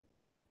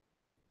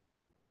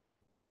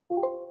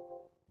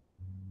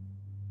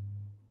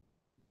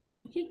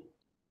 Okay.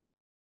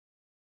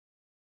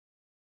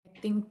 I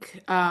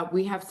think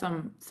we have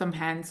some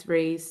hands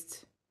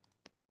raised.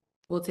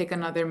 We'll take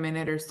another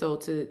minute or so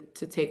to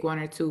take one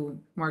or two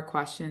more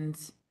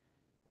questions.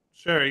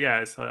 Sure, yeah.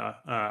 I saw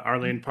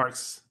Arlene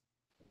Parks,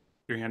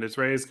 your hand is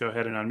raised. Go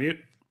ahead and unmute.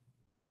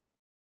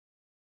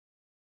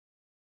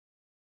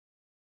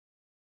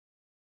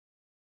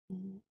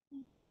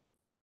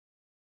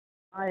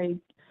 Hi,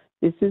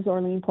 this is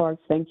Arlene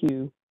Parks. Thank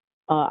you.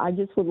 I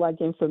just would like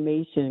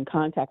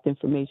contact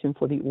information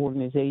for the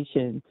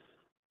organization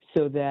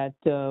so that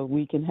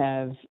we can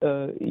have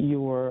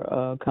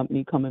your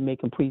company come and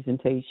make a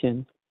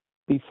presentation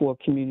before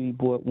Community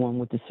Board 1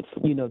 with this,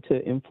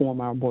 to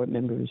inform our board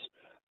members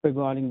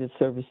regarding the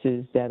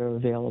services that are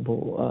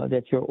available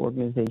that your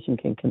organization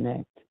can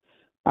connect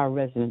our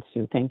residents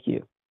to. Thank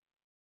you.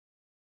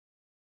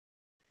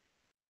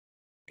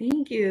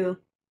 Thank you.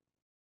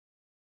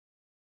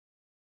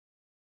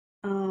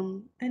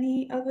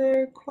 Any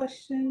other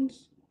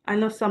questions? I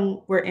know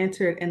some were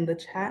answered in the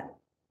chat.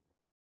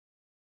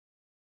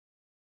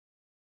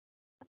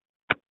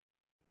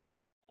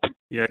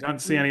 Yeah, I don't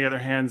see any other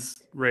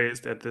hands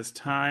raised at this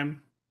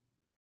time.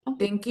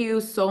 Thank you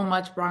so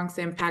much, Bronx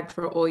Impact,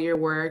 for all your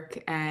work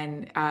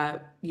and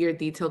your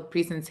detailed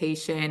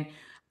presentation.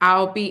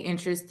 I'll be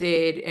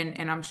interested,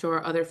 and I'm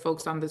sure other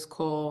folks on this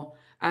call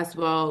as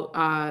well,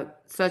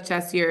 such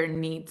as your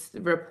needs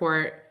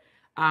report,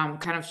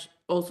 kind of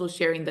also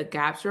sharing the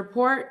gaps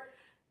report.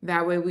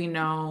 That way we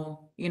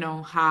know,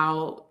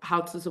 how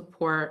to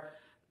support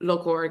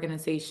local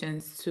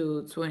organizations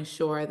to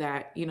ensure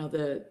that,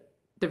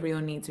 the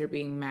real needs are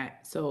being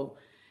met. So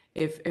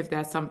if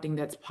that's something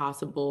that's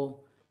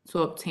possible to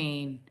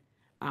obtain,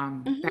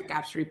 that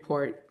gaps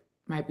report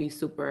might be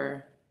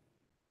super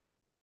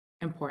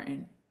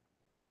important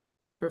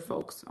for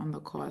folks on the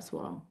call as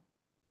well.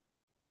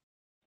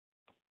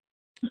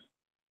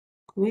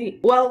 Great.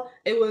 Well,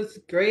 it was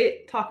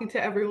great talking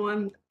to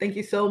everyone. Thank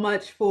you so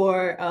much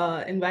for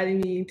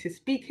inviting me to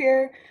speak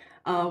here.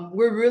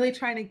 We're really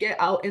trying to get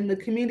out in the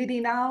community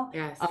now.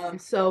 Yes.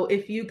 So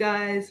if you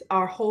guys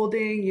are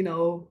holding,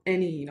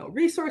 any,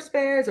 resource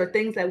fairs or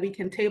things that we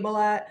can table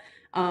at,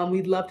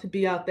 we'd love to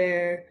be out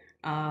there,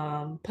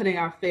 putting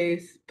a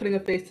face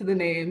to the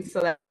name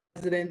so that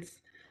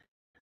residents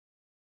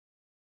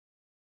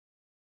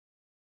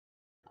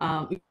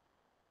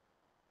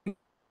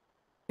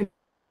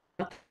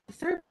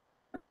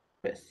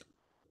service.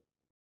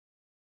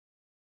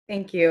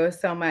 Thank you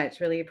so much.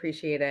 Really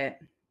appreciate it.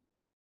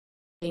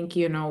 Thank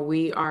you. No,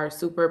 we are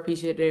super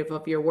appreciative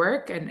of your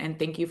work and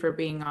thank you for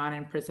being on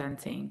and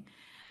presenting.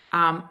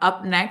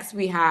 Up next,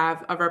 we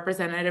have a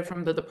representative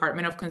from the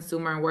Department of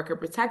Consumer and Worker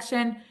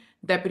Protection,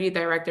 Deputy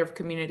Director of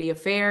Community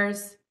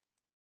Affairs.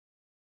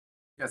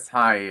 Yes,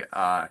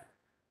 hi.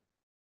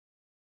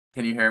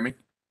 Can you hear me?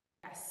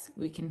 Yes,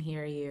 we can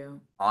hear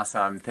you.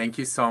 Awesome. Thank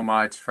you so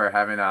much for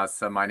having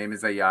us. My name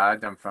is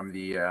Ayad. I'm from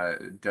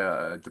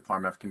the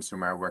Department of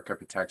Consumer and Worker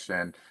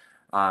Protection.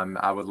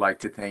 I would like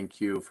to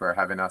thank you for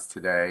having us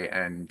today.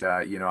 And,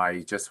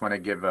 I just want to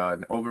give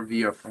an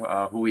overview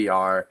of who we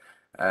are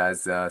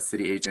as a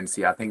city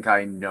agency. I think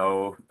I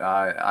know,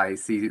 I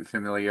see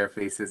familiar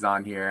faces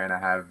on here, and I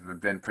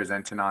have been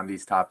presenting on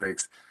these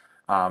topics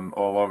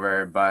all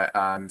over. But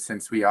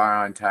since we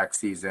are on tax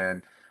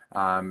season,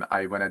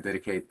 I want to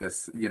dedicate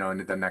this,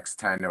 in the next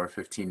 10 or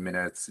 15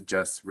 minutes,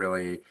 just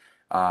really,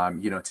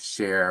 to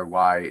share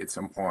why it's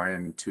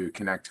important to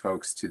connect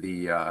folks to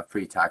the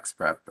free tax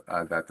prep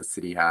that the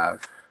city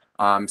have.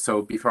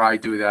 So before I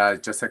do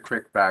that, just a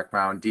quick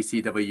background.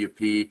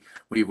 DCWP,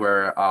 we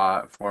were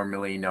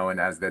formerly known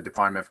as the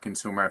Department of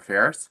Consumer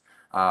Affairs.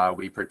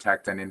 We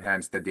protect and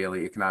enhance the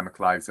daily economic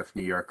lives of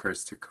New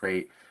Yorkers to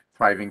create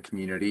thriving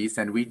communities.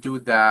 And we do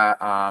that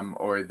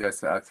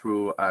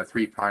through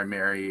three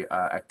primary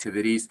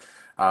activities.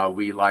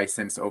 We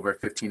license over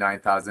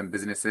 59,000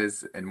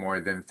 businesses in more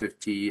than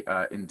 50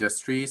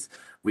 industries.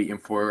 We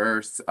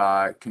enforce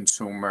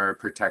consumer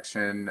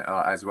protection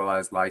as well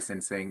as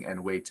licensing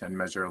and weight and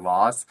measure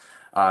laws,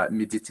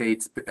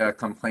 mediates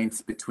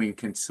complaints between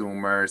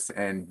consumers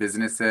and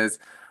businesses.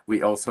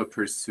 We also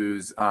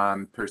pursue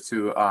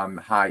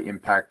high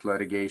impact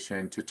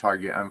litigation to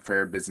target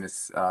unfair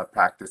business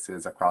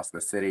practices across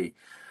the city.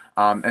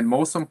 And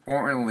most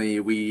importantly,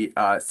 we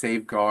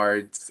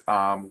safeguard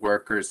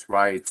workers'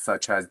 rights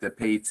such as the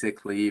paid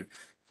sick leave,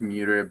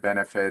 commuter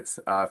benefits,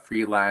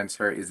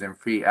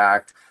 Freelancer-isn't-free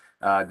Act,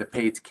 the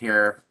paid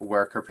care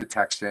worker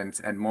protections,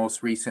 and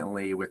most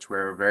recently, which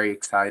we're very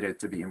excited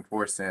to be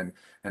enforcing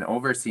and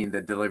overseeing,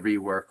 the delivery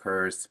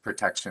workers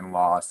protection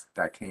laws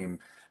that came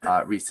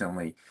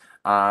recently.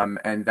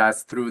 And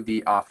that's through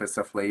the Office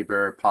of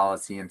Labor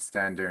Policy and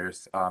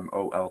Standards,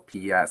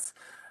 OLPS.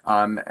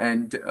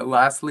 And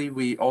lastly,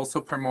 we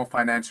also promote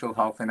financial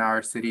health in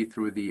our city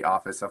through the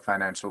Office of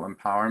Financial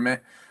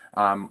Empowerment,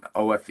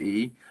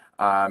 OFE.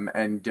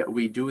 And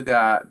we do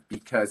that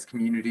because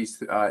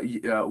communities,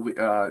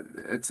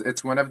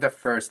 it's one of the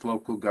first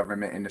local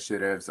government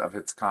initiatives of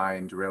its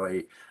kind,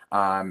 really.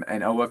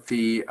 And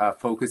OFE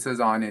focuses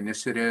on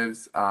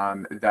initiatives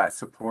that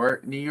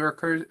support New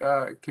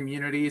Yorker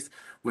communities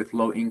with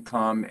low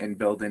income and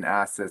building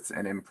assets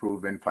and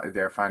improving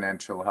their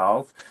financial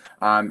health.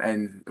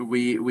 And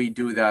we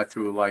do that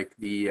through like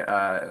the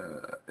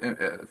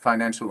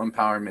financial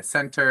empowerment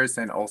centers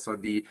and also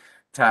the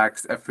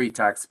free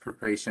tax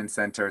preparation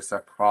centers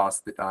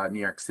across New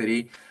York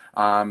City.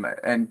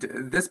 And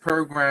this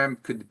program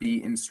could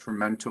be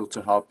instrumental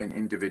to helping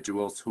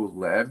individuals who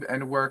live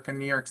and work in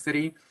New York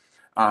City.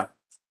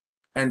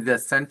 And the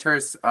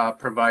centers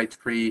provide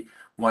free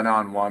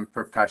one-on-one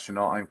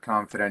professional and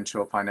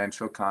confidential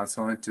financial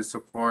counseling to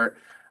support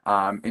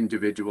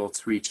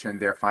individuals reaching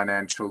their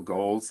financial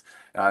goals.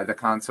 The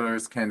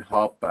counselors can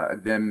help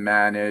them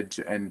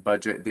manage and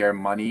budget their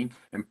money,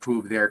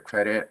 improve their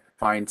credit,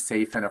 find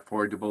safe and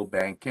affordable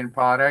banking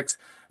products,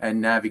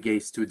 and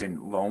navigate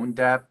student loan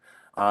debt,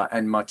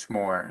 and much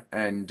more.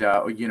 And,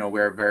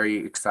 we're very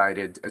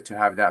excited to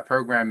have that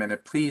program. And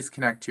please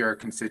connect your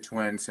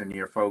constituents and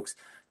your folks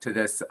to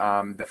this,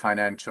 the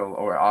financial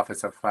or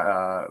Office of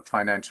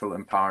Financial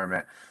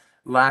Empowerment.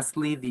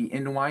 Lastly, the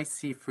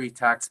NYC Free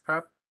Tax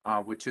Prep,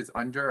 which is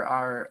under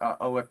our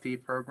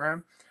OFE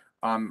program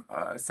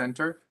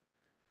center.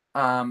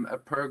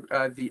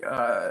 The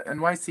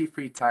NYC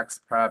Free Tax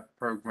Prep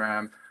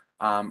program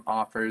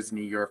offers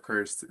New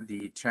Yorkers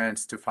the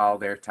chance to file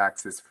their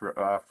taxes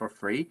for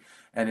free,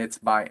 and it's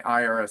by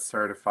IRS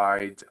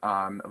certified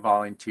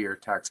volunteer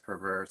tax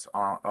preparers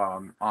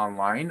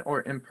online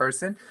or in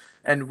person,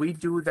 and we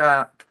do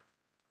that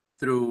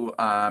through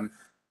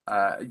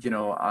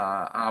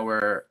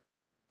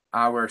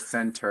our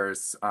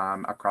centers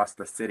across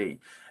the city.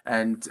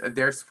 And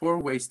there's 4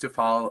 ways to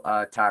file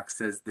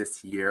taxes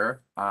this year.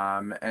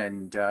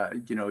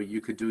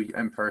 You could do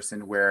in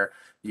person, where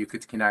you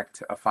could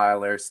connect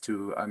filers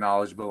to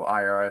knowledgeable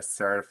IRS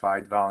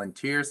certified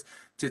volunteers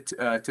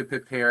to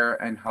prepare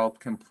and help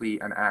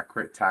complete an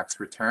accurate tax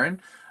return.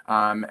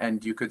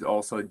 And you could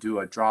also do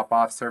a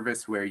drop-off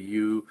service where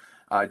you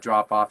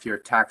drop off your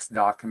tax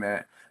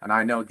document. And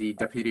I know the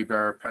Deputy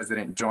Borough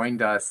President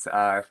joined us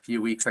a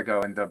few weeks ago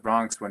in the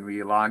Bronx when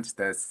we launched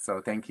this. So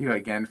thank you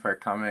again for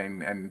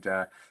coming and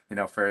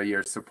for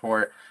your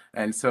support.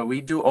 And so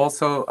we do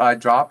also a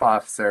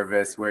drop-off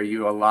service where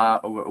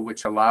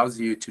which allows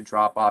you to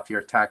drop off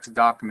your tax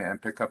document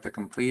and pick up the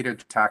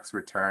completed tax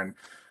return.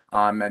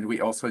 And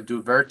we also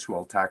do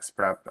virtual tax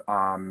prep,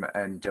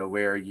 and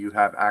where you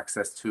have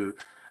access to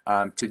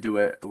do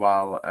it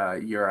while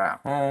you're at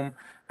home.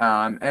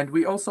 And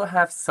we also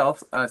have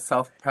self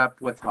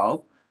prep with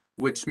help,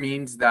 which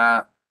means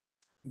that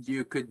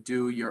you could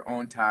do your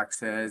own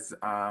taxes,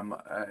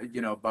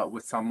 but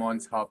with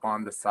someone's help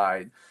on the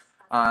side.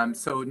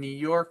 So New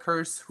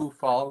Yorkers who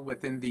fall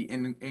within the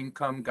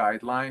income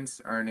guidelines,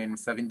 earning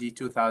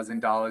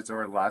 $72,000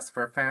 or less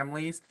for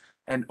families,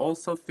 and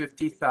also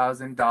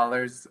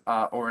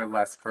 $50,000 or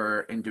less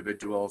for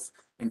individuals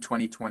in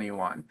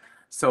 2021.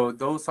 So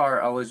those are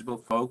eligible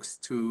folks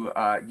to,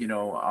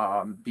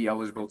 be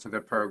eligible to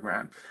the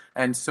program.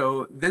 And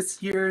so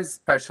this year,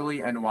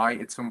 especially, and why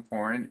it's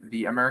important,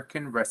 the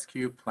American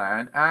Rescue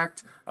Plan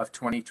Act of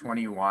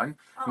 2021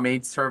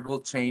 made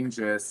several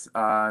changes,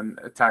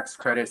 tax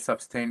credit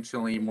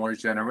substantially more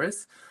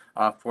generous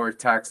for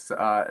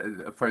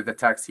the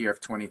tax year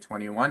of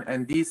 2021.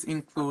 And these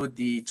include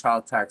the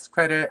child tax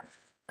credit,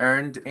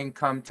 earned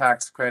income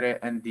tax credit,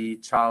 and the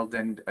child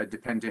and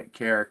dependent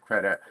care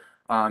credit.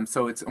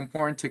 So it's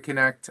important to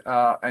connect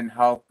and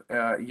help,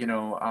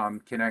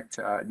 connect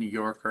New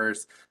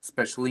Yorkers,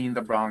 especially in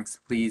the Bronx,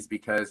 please,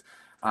 because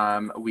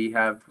We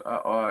have,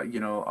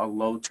 a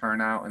low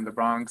turnout in the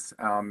Bronx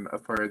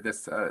for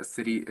this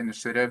city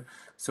initiative.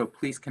 So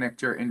please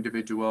connect your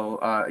individual,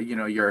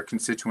 your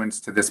constituents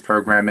to this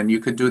program. And you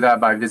could do that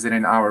by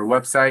visiting our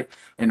website,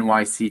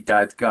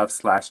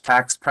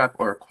 nyc.gov/tax prep,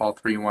 or call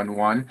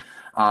 311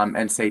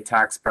 and say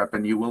tax prep,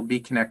 and you will be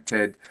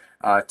connected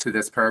to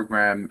this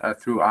program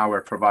through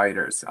our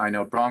providers. I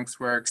know Bronx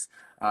Works,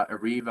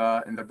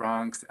 Arriva in the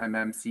Bronx,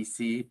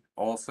 MMCC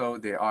also,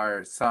 they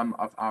are some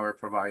of our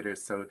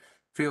providers. So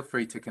feel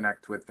free to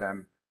connect with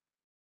them.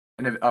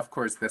 And of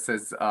course, this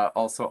is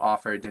also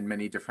offered in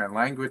many different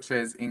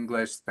languages: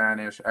 English,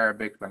 Spanish,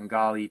 Arabic,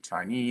 Bengali,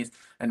 Chinese,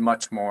 and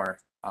much more.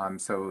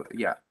 So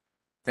yeah,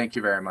 thank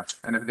you very much.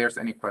 And if there's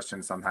any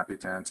questions, I'm happy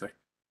to answer.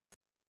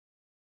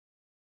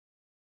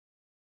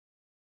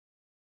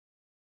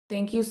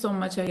 Thank you so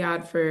much,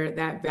 Ayad, for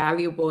that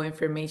valuable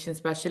information,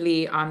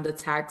 especially on the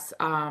tax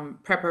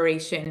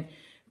preparation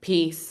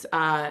piece.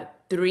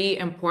 3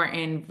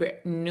 important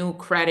new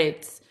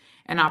credits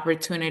and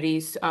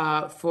opportunities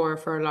for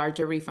a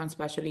larger refund,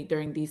 especially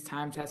during these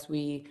times as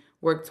we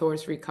work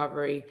towards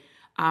recovery.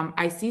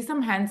 I see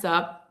some hands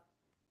up.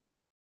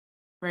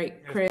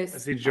 Right, Chris? I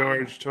see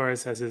George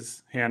Torres has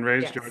his hand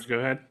raised. Yes. George, go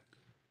ahead.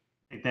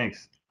 Hey,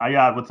 thanks.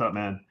 Ayad, what's up,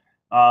 man?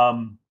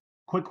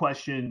 Quick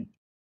question.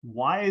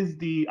 Why is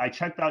I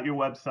checked out your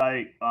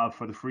website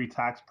for the free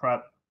tax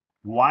prep.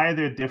 Why are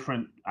there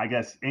different, I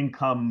guess,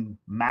 income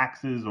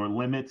maxes or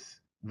limits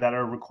that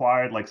are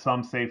required? Like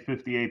some say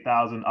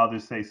 58,000,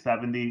 others say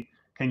 70.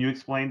 Can you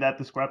explain that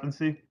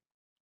discrepancy?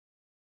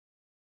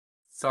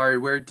 Sorry,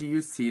 where do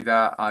you see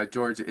that,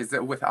 George? Is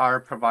it with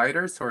our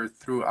providers or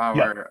through our?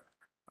 Yeah.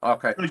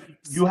 Okay. So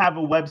you have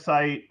a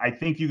website. I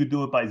think you could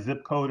do it by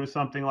zip code or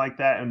something like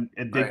that, and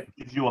it Right.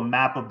 gives you a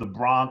map of the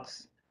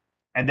Bronx,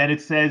 and then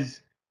it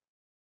says,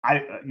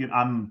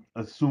 I'm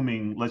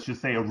assuming, let's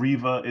just say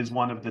Arriva is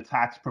one of the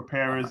tax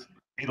preparers.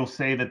 It'll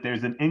say that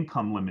there's an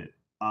income limit.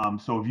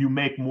 So if you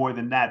make more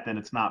than that, then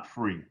it's not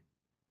free.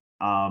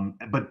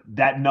 But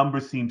that number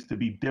seems to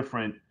be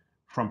different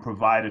from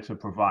provider to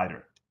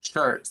provider.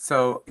 Sure.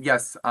 So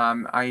yes,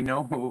 I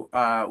know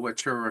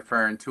what you're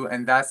referring to,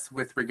 and that's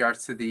with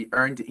regards to the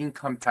earned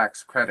income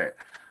tax credit,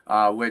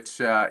 which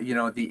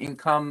the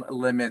income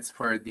limits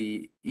for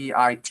the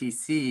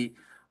EITC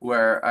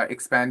were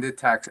expanded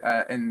tax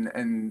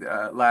in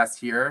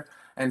last year,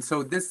 and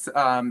so this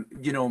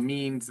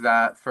means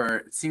that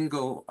for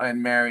single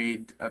and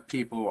married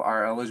people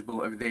are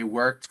eligible if they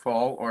worked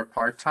full or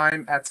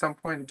part-time at some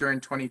point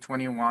during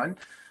 2021.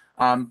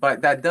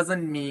 But that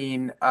doesn't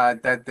mean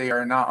that they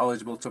are not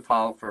eligible to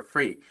file for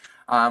free.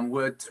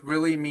 What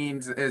really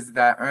means is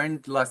that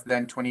earned less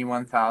than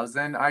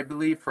 21,000, I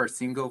believe, for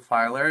single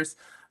filers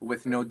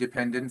with no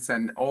dependents,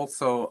 and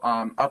also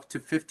up to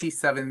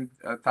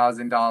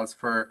 $57,000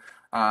 for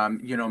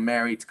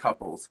married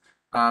couples.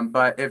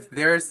 But if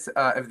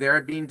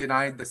they're being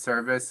denied the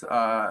service,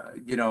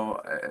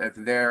 if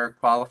they're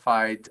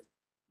qualified,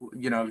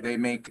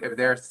 if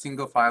they're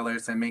single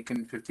filers and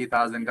making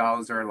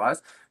 $50,000 or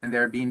less, and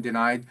they're being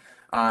denied,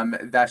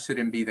 that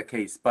shouldn't be the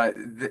case. But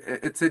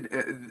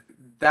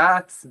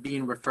that's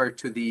being referred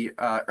to the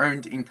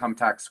earned income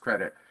tax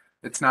credit.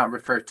 It's not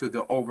referred to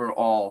the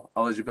overall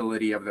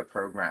eligibility of the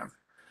program.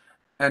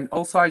 And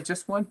also, I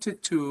just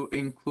wanted to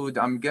include,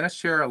 I'm going to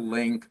share a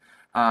link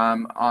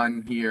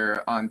on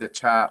here on the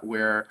chat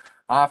where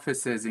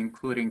offices,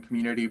 including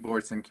community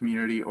boards and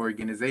community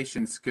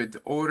organizations, could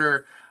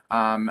order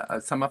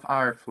some of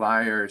our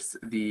flyers,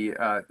 the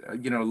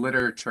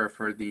literature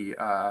for the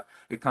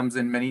it comes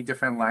in many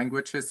different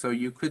languages, so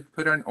you could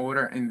put an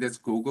order in this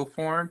Google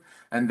form,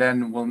 and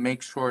then we'll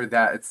make sure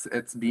that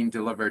it's being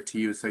delivered to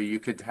you, so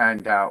you could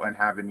hand out and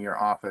have in your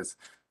office,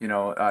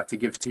 to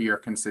give to your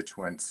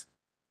constituents.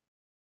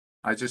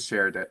 I just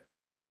shared it.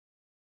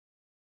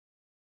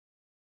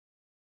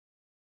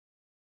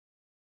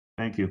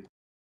 Thank you.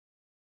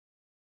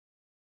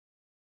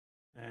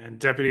 And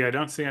Deputy, I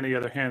don't see any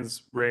other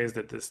hands raised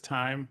at this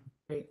time.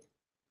 Great.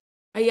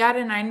 Ayad,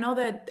 and I know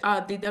that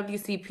the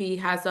WCP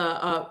has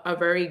a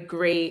very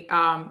great,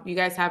 you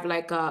guys have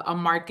like a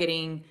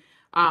marketing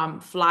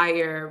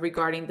flyer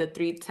regarding the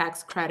 3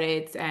 tax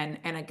credits and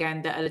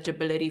again, the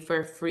eligibility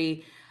for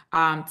free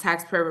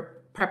tax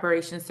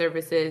preparation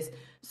services.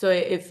 So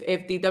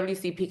if the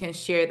WCP can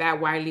share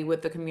that widely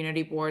with the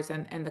community boards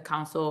and the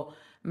council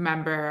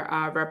member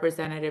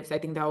representatives, I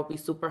think that would be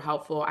super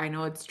helpful. I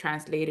know it's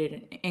translated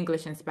in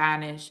English and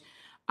Spanish.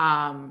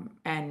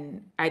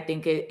 And I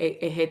think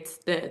it hits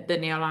the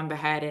nail on the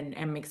head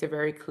and makes it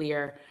very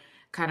clear,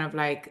 kind of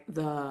like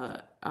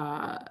the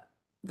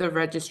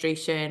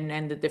registration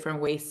and the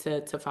different ways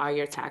to file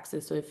your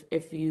taxes. So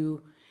if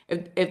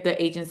the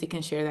agency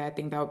can share that, I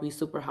think that would be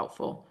super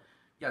helpful.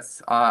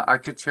 Yes, I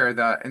could share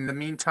that. In the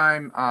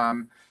meantime,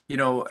 we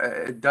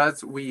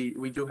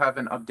do have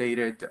an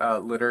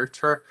updated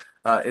literature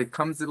It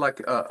comes like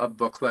a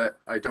booklet.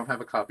 I don't have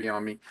a copy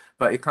on me,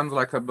 but it comes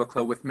like a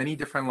booklet with many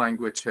different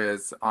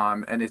languages,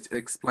 and it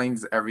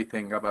explains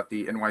everything about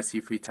the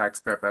NYC free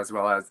tax prep, as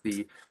well as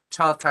the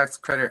child tax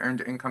credit,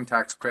 earned income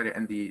tax credit,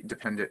 and the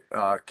dependent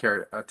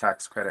care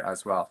tax credit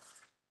as well.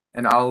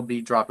 And I'll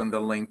be dropping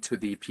the link to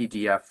the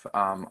PDF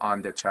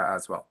on the chat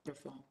as well.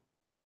 Wonderful.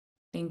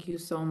 Thank you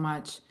so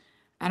much.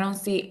 I don't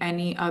see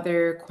any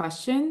other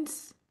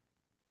questions.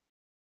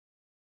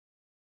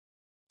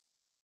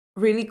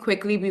 Really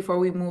quickly, before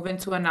we move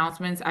into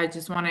announcements, I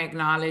just want to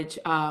acknowledge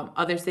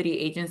other city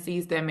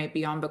agencies that may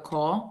be on the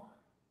call.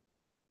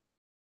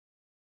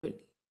 Hey,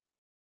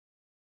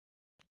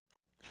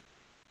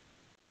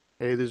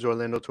 this is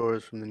Orlando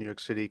Torres from the New York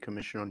City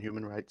Commission on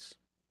Human Rights.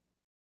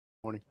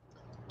 Morning.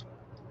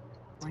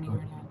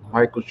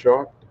 Michael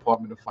Sharp,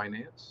 Department of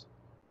Finance.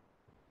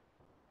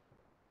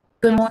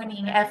 Good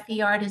morning,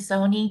 FDR to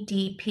Zoni,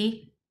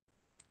 DP.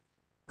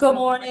 Good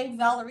morning,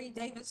 Valerie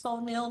Davis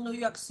O'Neill, New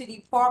York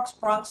City Parks,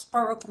 Bronx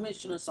Borough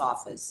Commissioner's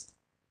Office.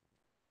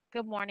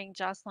 Good morning,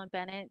 Jocelyn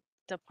Bennett,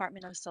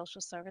 Department of Social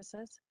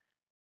Services.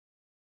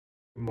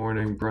 Good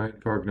morning, Brian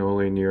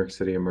Cargnoli, New York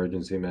City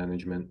Emergency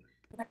Management.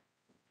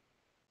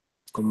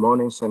 Good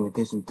morning,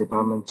 Sanitation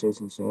Department,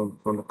 Jason Shane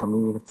from the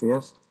Community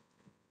Affairs.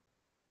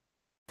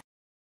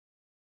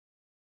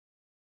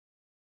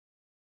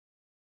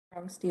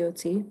 Bronx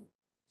DOT.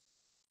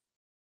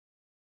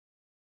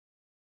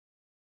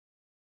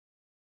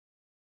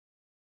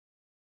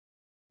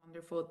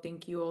 Wonderful.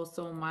 Thank you all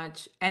so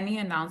much. Any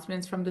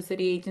announcements from the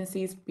city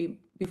agencies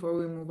before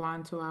we move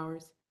on to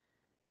ours?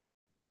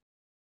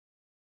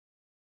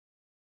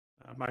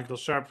 Michael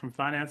Sharp from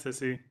Finance, I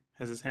see,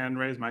 has his hand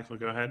raised. Michael,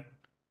 go ahead.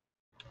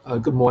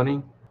 Good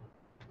morning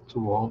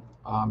to all.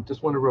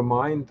 Just want to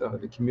remind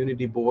the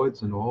community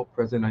boards and all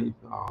present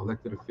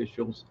elected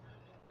officials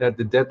that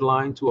the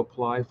deadline to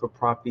apply for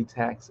property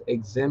tax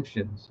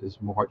exemptions is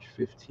March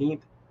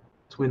 15th,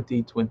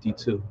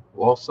 2022.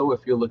 Also, if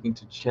you're looking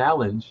to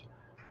challenge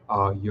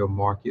your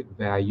market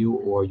value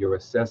or your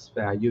assessed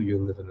value, you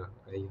live in a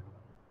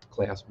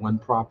class 1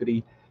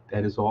 property,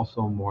 that is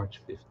also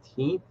March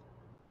 15th.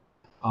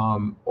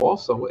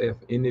 Also, if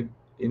any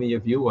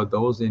of you or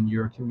those in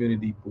your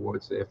community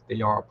boards, if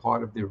they are a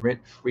part of the rent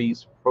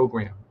freeze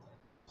program,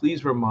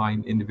 please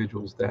remind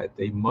individuals that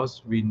they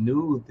must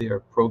renew their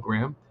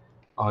program,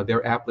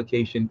 their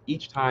application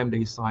each time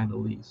they sign a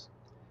lease.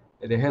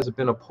 And there has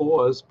been a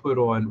pause put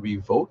on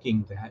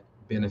revoking that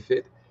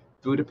benefit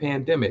through the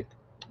pandemic,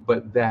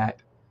 but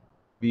that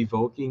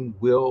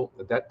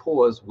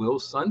pause will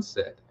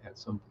sunset at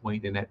some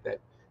point, and that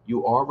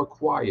you are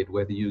required,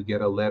 whether you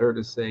get a letter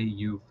to say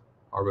you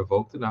are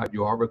revoked or not,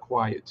 you are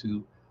required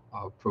to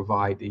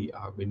provide the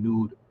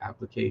renewed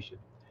application.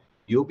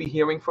 You'll be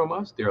hearing from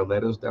us. There are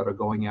letters that are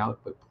going out,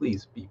 but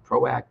please be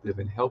proactive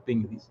in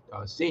helping these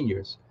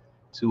seniors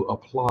to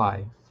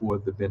apply for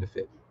the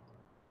benefit.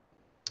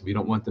 We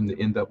don't want them to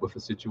end up with a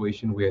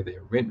situation where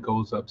their rent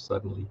goes up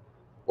suddenly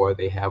or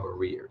they have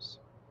arrears.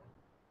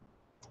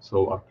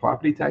 So our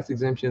property tax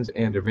exemptions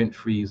and the rent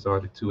freeze are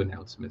the two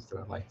announcements that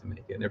I'd like to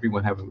make. And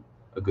everyone have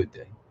a good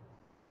day.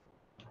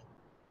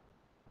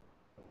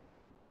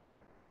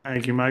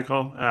 Thank you,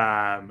 Michael.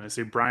 I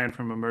see Brian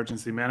from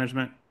Emergency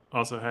Management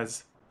also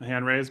has a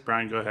hand raised.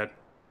 Brian, go ahead.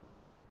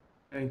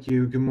 Thank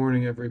you. Good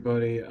morning,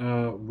 everybody.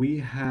 We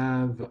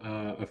have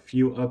a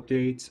few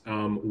updates.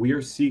 We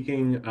are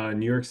seeking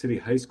New York City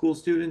high school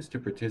students to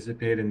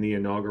participate in the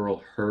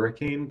inaugural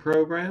Hurricane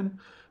program.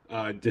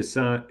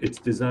 It's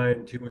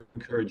designed to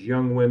encourage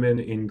young women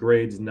in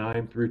grades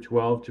 9 through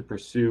 12 to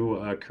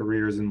pursue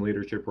careers in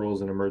leadership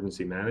roles in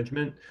emergency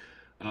management.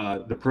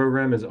 The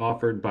program is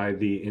offered by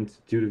the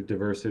Institute of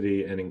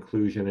Diversity and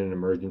Inclusion in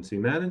Emergency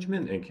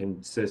Management and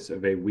consists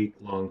of a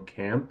week-long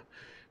camp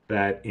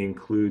that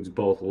includes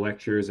both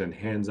lectures and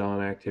hands-on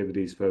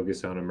activities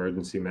focused on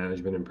emergency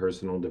management and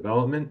personal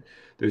development.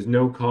 There's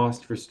no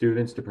cost for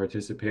students to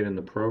participate in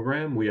the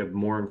program. We have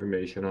more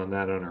information on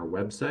that on our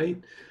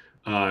website.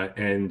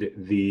 And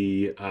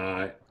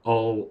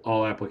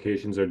all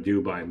applications are due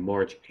by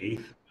March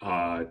 8th,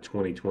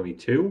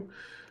 2022.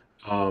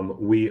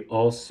 We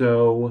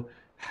also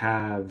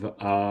have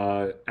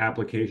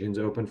applications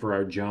open for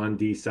our John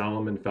D.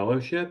 Solomon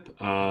Fellowship.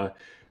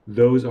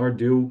 Those are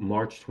due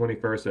March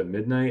 21st at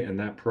midnight, and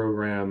that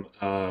program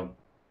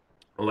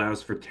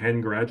allows for 10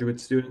 graduate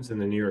students in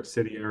the New York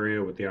City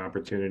area with the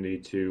opportunity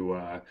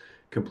to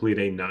complete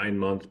a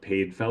 9-month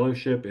paid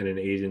fellowship in an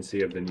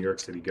agency of the New York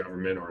City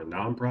government or a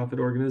nonprofit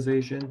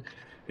organization.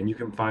 And you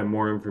can find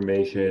more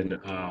information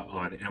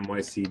on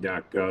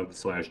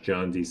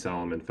nyc.gov/John D.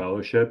 Solomon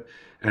Fellowship.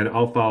 And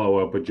I'll follow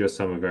up with just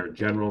some of our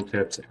general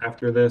tips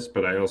after this,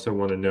 but I also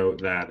want to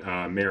note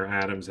that Mayor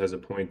Adams has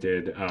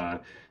appointed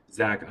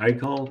Zach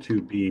Eichel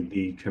to be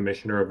the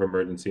Commissioner of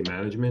Emergency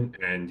Management,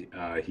 and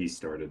he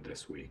started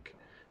this week.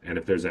 And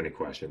if there's any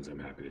questions, I'm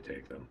happy to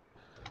take them.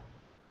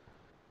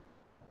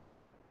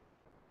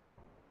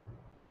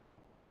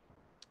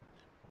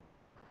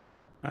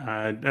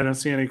 I don't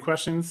see any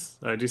questions.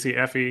 I do see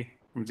Effie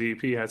from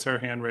DEP has her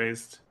hand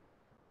raised.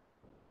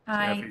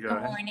 Hi, Effie, go good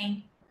ahead.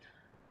 morning.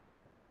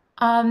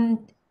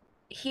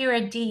 Here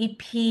at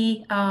DEP,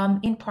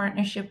 in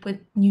partnership with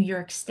New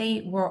York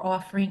State, we're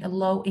offering a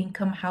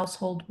low-income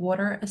household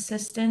water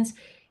assistance.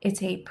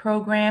 It's a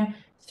program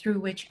through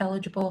which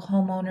eligible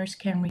homeowners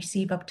can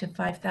receive up to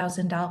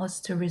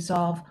 $5,000 to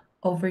resolve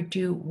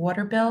overdue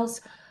water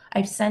bills.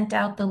 I've sent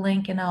out the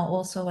link and I'll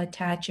also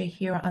attach it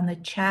here on the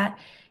chat.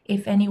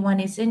 If anyone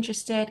is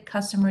interested,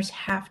 customers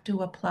have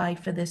to apply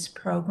for this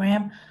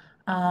program.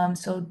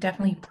 So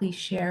definitely please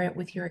share it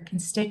with your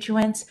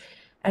constituents.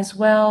 As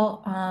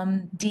well,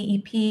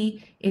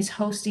 DEP is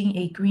hosting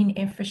a Green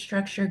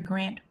Infrastructure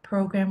Grant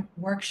Program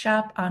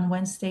workshop on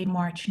Wednesday,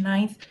 March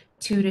 9th,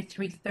 2 to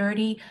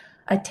 3:30.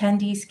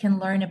 Attendees can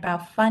learn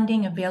about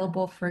funding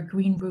available for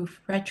green roof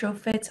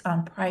retrofits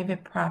on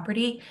private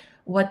property,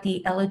 what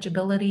the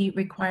eligibility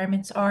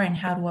requirements are, and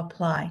how to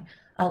apply.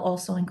 I'll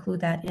also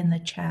include that in the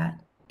chat.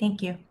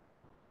 Thank you.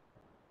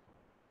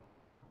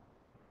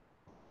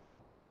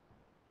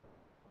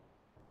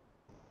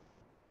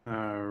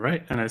 All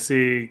right, and I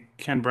see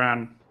Ken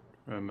Brown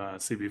from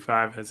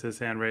CB5 has his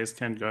hand raised.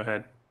 Ken, go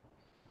ahead.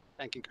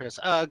 Thank you, Chris.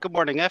 Good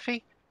morning,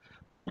 Effie.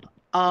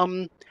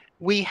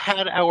 We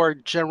had our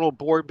general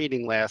board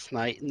meeting last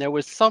night, and there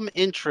was some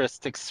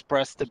interest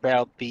expressed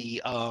about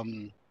the,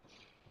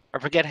 I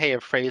forget how you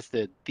phrased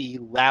it, the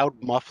loud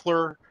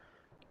muffler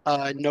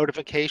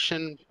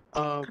notification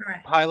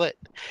pilot.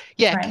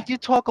 Yeah, Right. could you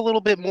talk a little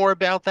bit more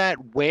about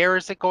that? Where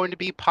is it going to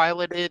be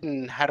piloted,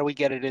 and how do we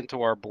get it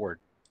into our board?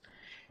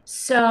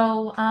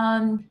 So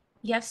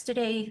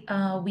yesterday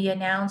we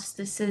announced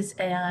this is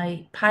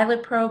a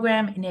pilot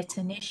program in its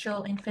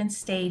initial infant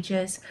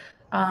stages,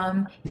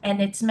 and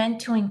it's meant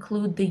to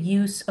include the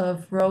use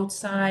of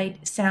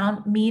roadside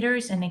sound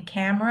meters and a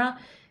camera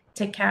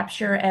to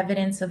capture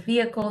evidence of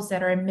vehicles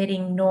that are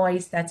emitting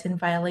noise that's in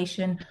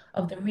violation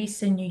of the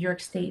recent New York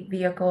State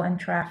vehicle and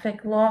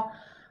traffic law.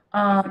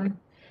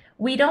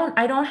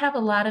 I don't have a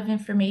lot of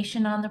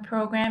information on the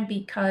program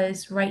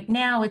because right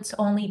now it's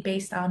only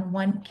based on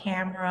one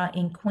camera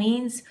in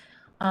Queens.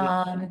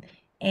 And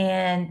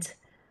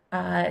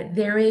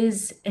there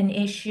is an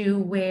issue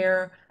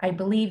where I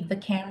believe the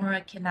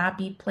camera cannot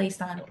be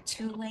placed on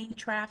two-lane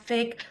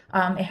traffic.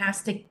 It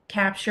has to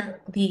capture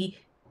the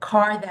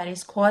car that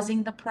is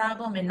causing the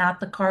problem and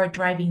not the car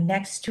driving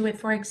next to it,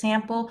 for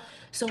example.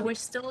 So we're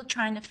still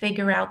trying to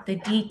figure out the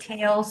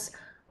details.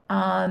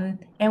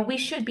 And we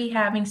should be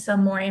having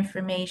some more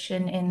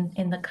information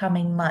in the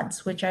coming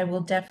months, which I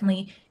will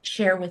definitely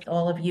share with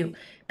all of you.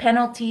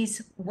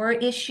 Penalties were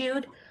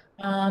issued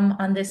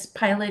on this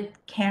pilot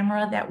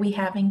camera that we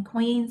have in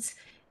Queens,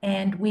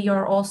 and we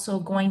are also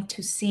going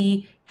to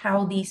see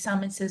how the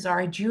summonses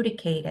are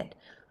adjudicated.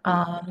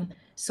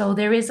 So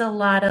there is a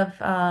lot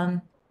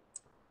of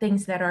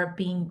things that are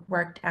being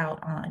worked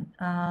out on.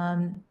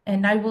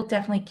 And I will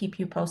definitely keep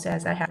you posted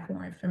as I have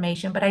more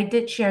information, but I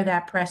did share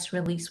that press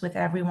release with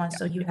everyone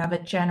so you have a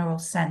general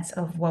sense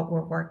of what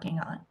we're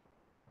working on.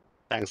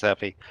 Thanks,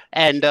 Effie.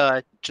 And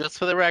just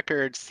for the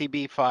record,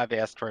 CB5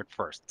 asked for it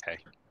first, okay?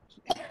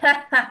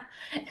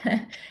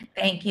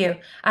 Thank you.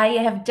 I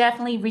have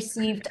definitely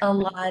received a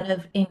lot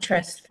of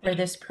interest for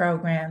this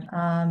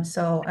program.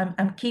 So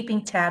I'm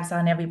keeping tabs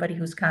on everybody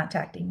who's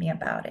contacting me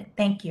about it.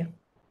 Thank you.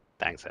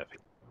 Thanks, Effie.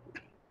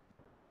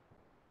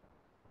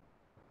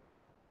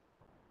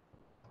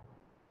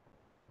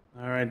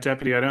 All right,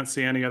 Deputy, I don't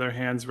see any other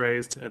hands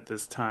raised at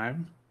this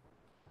time.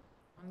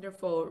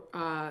 Wonderful.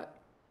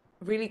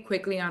 Really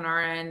quickly on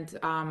our end,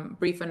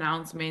 brief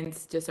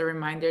announcements. Just a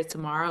reminder,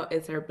 tomorrow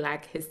is our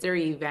Black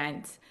History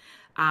event.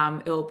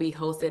 It will be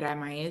hosted at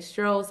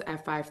Maestro's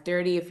at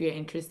 5:30. If you're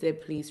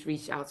interested, please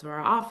reach out to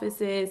our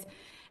offices.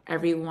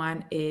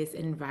 Everyone is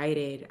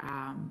invited,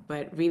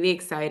 but really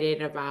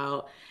excited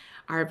about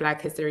our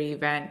Black History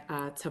event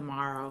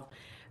tomorrow.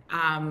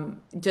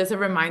 Just a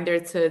reminder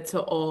to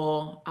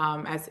all,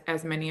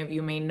 as many of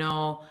you may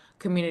know,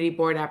 community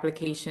board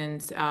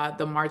applications,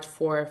 the March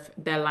 4th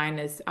deadline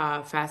is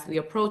fastly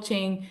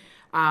approaching.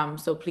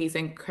 So please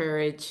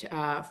encourage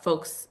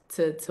folks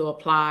to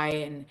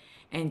apply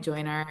and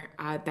join our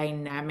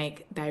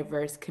dynamic,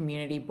 diverse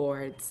community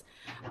boards.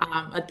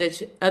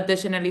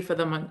 Additionally, for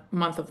the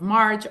month of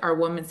March, our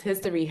Women's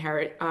History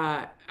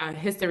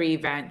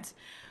event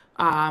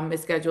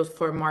is scheduled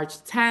for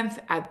March 10th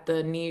at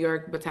the New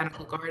York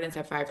Botanical Gardens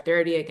at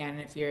 5:30. Again,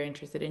 if you're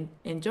interested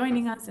in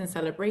joining us in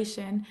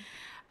celebration,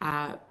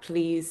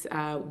 please,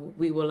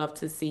 we would love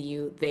to see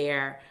you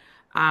there.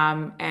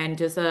 And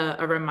just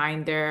a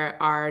reminder,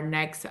 our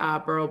next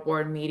Borough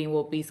Board meeting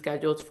will be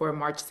scheduled for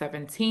March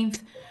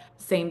 17th.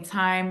 Same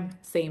time,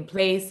 same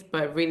place,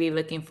 but really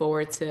looking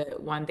forward to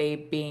one day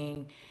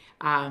being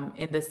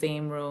in the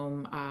same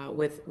room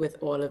with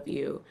all of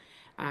you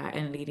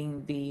and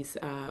leading these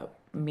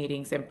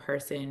meetings in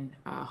person,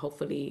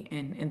 hopefully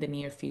in the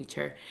near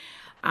future.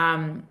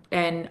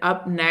 And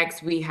up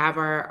next, we have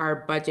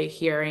our budget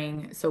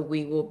hearing. So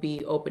we will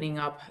be opening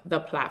up the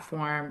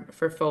platform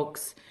for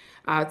folks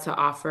to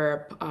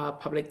offer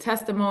public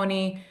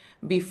testimony.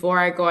 Before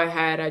I go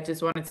ahead, I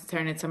just wanted to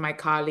turn it to my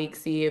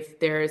colleagues, see if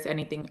there's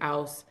anything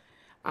else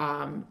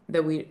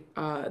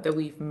that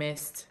we've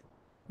missed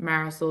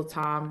Marisol,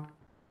 Tom,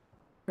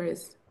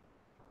 Chris?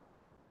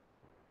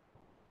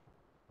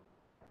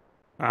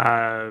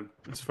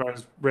 As far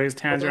as raised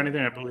hands or Okay.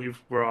 anything, I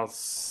believe we're all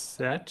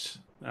set.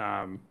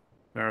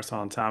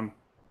 Marisol and Tom,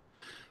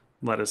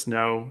 let us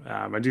know.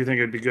 I do think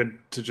it'd be good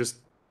to just,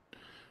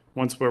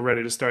 once we're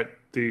ready to start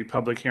the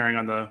public hearing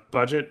on the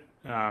budget,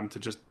 to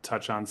just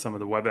touch on some of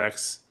the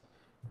WebEx,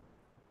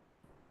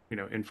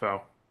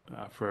 info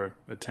for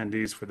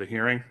attendees for the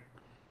hearing.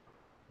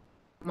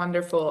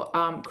 Wonderful.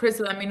 Chris,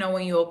 let me know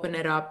when you open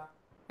it up,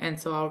 and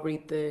so I'll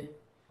read the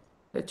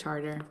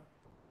charter.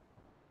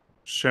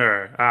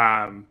 Sure.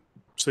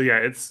 So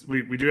yeah,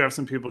 we do have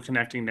some people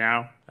connecting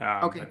now.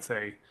 Okay. I'd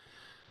say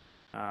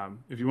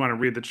if you want to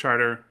read the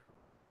charter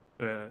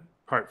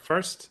part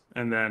first,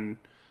 and then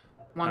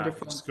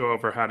Wonderful. just go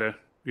over how to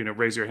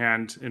raise your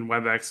hand in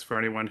WebEx for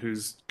anyone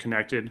who's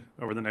connected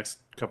over the next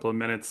couple of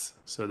minutes,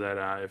 so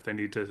that if they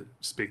need to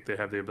speak, they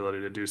have the ability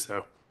to do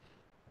so.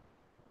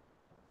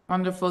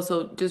 Wonderful.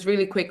 So just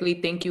really quickly,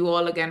 thank you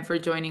all again for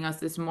joining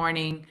us this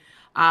morning.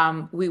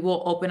 We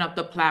will open up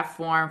the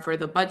platform for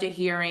the budget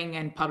hearing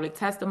and public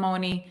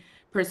testimony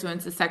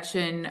pursuant to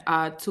Section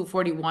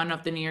 241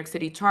 of the New York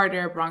City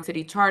Charter, Bronx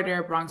City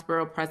Charter. Bronx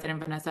Borough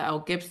President Vanessa L.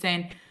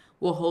 Gibson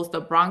will host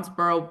the Bronx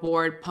Borough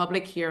Board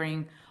public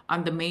hearing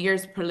on the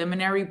mayor's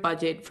preliminary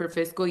budget for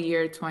fiscal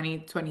year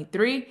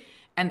 2023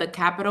 and the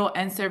capital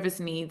and service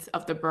needs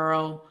of the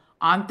borough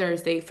on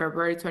Thursday,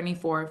 February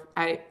 24th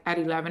at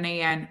 11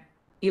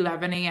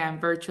 a.m.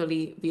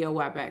 virtually via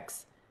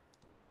WebEx.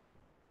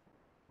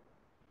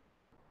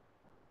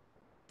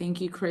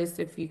 Thank you, Chris.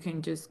 If you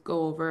can just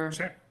go over.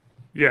 Sure.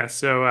 Yeah,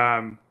 so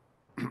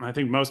I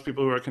think most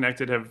people who are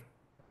connected have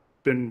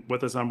been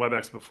with us on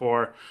WebEx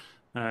before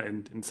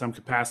in some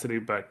capacity,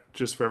 but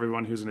just for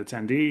everyone who's an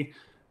attendee,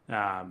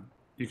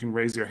 you can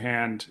raise your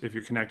hand if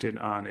you're connected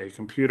on a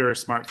computer,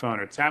 smartphone,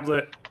 or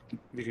tablet.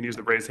 You can use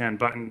the raise hand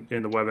button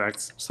in the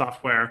WebEx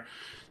software.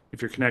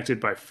 If you're connected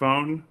by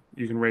phone,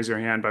 you can raise your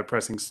hand by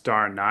pressing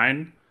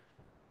 *9.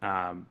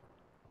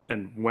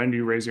 And when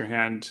you raise your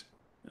hand,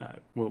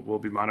 we'll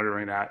be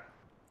monitoring that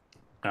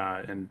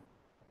and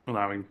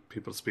allowing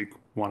people to speak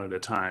one at a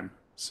time.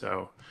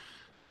 So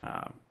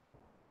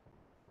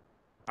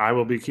I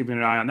will be keeping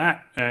an eye on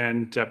that,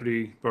 and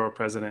Deputy Borough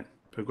President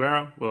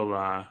Peguero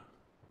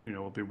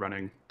will be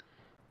running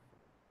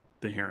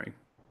the hearing.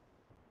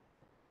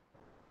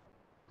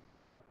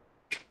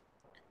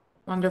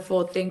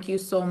 Wonderful. Thank you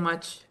so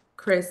much,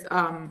 Chris.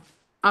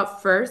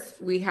 Up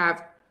first, we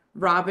have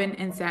Robin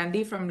and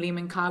Sandy from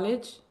Lehman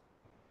College.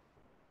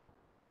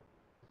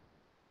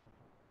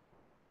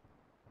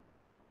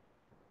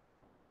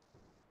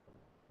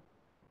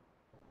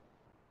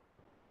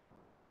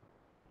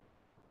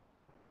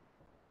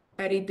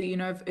 Eddie, do you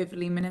know if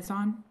Lehman is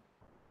on?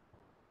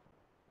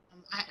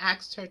 I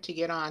asked her to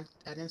get on.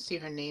 I didn't see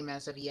her name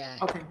as of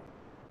yet. Okay.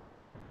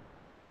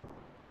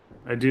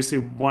 I do see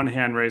one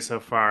hand raised so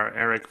far,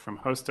 Eric from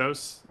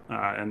Hostos,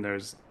 and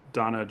there's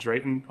Donna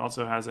Drayton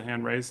also has a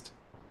hand raised.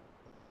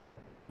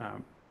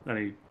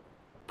 Any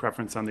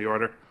preference on the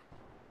order?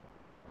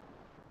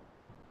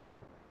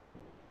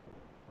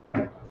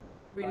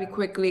 Really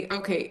quickly.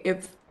 Okay,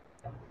 if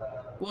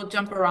we'll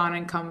jump around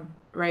and come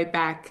right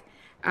back.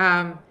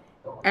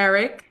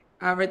 Eric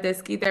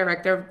Radisky,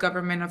 Director of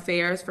Government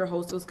Affairs for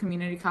Hostos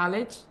Community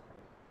College.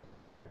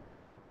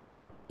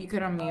 You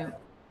could unmute.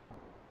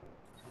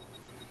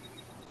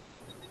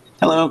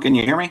 Hello, can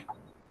you hear me?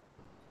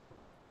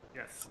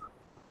 Yes.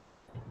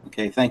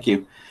 Okay, thank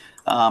you.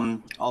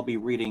 I'll be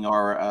reading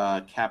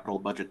our capital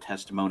budget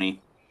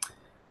testimony.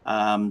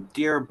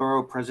 Dear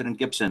Borough President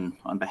Gibson,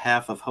 on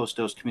behalf of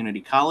Hostos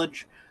Community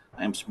College,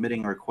 I am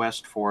submitting a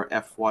request for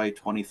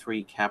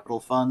FY23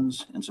 capital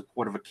funds in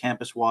support of a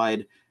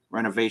campus-wide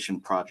renovation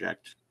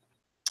project.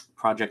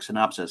 Project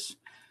synopsis.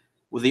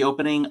 With the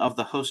opening of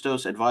the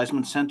Hostos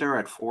Advisement Center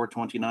at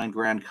 429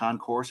 Grand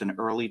Concourse in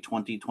early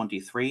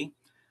 2023,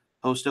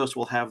 Hostos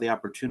will have the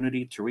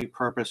opportunity to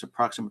repurpose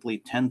approximately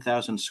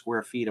 10,000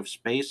 square feet of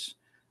space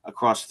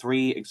across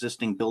 3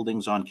 existing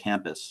buildings on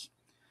campus.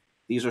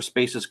 These are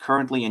spaces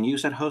currently in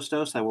use at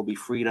Hostos that will be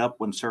freed up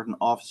when certain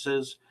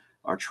offices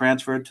are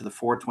transferred to the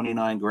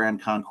 429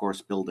 Grand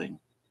Concourse building.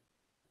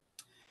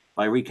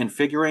 By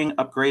reconfiguring,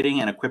 upgrading,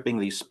 and equipping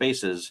these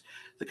spaces,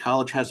 the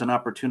college has an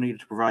opportunity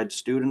to provide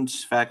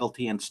students,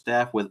 faculty, and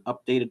staff with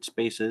updated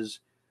spaces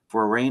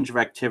for a range of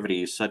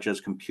activities such as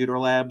computer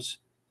labs,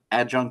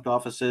 adjunct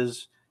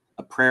offices,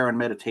 a prayer and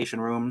meditation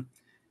room,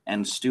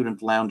 and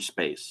student lounge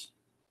space.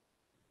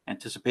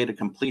 Anticipated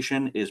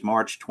completion is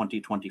March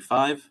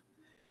 2025.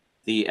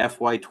 The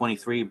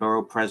FY23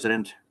 Borough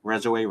President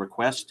resume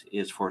request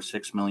is for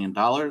 $6 million.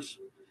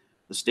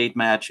 The state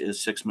match is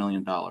 $6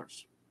 million.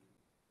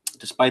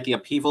 Despite the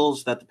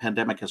upheavals that the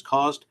pandemic has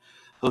caused,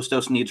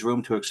 Hostos needs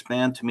room to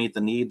expand to meet the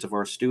needs of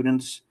our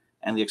students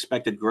and the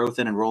expected growth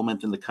in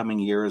enrollment in the coming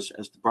years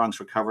as the Bronx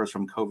recovers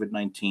from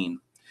COVID-19.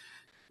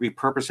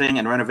 Repurposing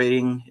and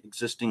renovating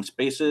existing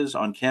spaces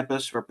on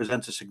campus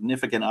represents a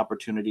significant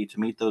opportunity to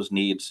meet those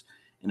needs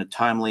in a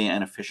timely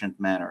and efficient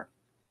manner.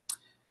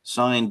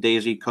 Signed,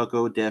 Daisy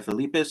Coco de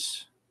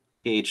Filippis,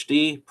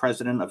 PhD,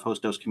 President of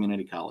Hostos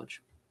Community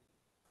College.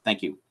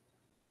 Thank you.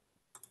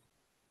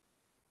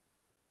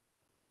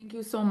 Thank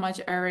you so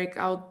much, Eric.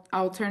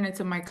 I'll turn it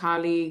to my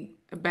colleague,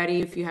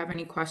 Betty, if you have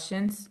any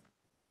questions.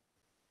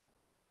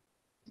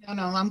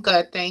 No, I'm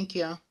good. Thank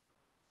you.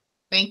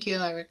 Thank you,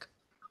 Eric.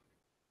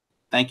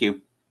 Thank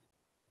you.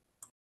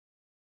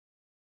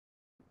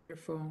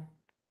 Wonderful.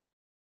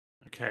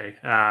 Okay,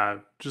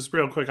 just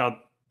real quick, I'll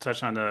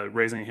touch on the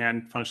raising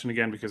hand function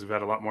again because we've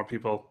had a lot more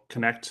people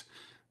connect.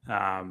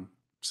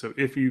 So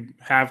if you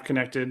have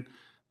connected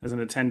as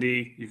an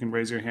attendee, you can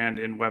raise your hand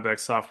in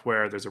WebEx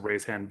software. There's a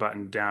raise hand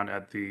button down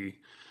at the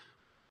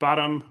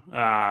bottom.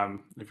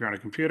 If you're on a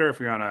computer, if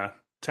you're on a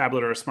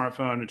tablet or a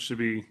smartphone, it should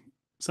be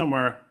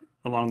somewhere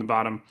along the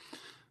bottom.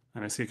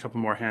 And I see a couple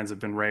more hands have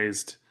been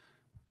raised.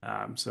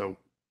 So if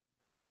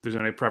there's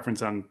any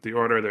preference on the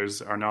order,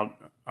 there's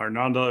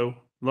Arnaldo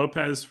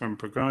Lopez from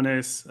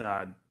Pergones,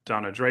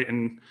 Donna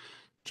Drayton,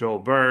 Joel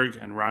Berg,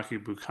 and Rocky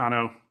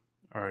Bucano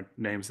are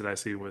names that I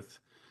see with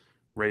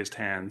raised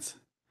hands.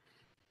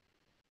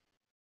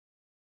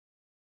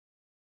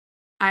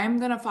 I'm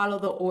going to follow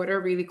the order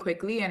really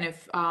quickly, and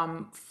if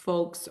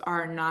folks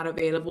are not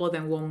available,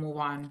 then we'll move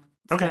on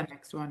to the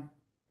next one.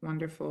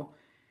 Wonderful.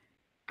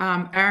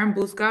 Aaron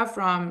Busca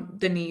from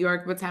the New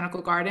York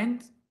Botanical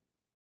Gardens.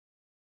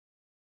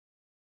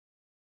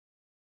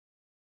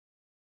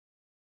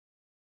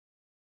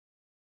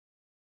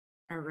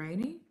 All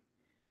righty.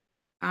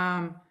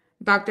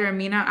 Dr.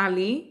 Amina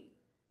Ali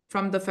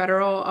from the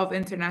Federal of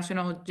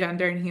International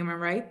Gender and Human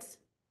Rights.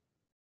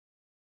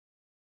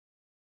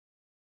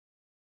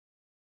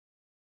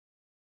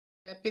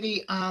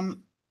 Deputy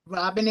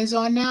Robin is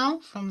on now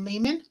from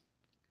Lehman.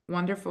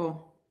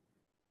 Wonderful.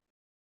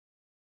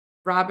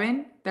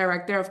 Robin,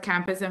 Director of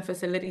Campus and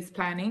Facilities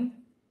Planning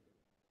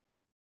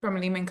from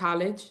Lehman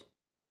College.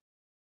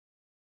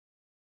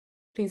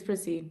 Please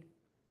proceed.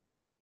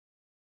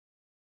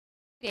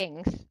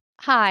 Thanks.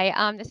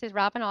 Hi, this is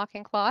Robin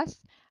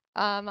Auchincloss.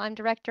 I'm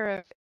Director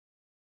of...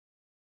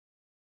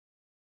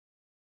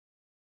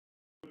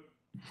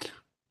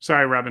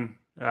 Sorry, Robin.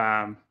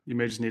 You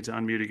may just need to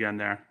unmute again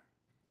there.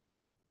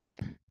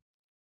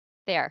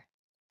 There.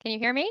 Can you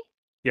hear me?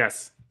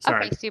 Yes,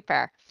 sorry. Okay,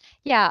 super.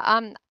 Yeah,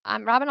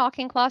 I'm Robin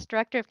Auchincloss,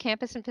 Director of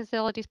Campus and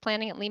Facilities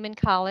Planning at Lehman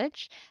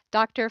College.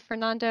 Dr.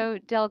 Fernando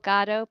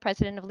Delgado,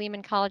 President of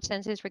Lehman College,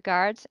 sends his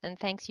regards and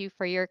thanks you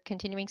for your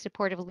continuing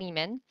support of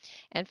Lehman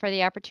and for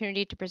the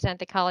opportunity to present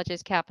the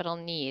college's capital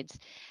needs.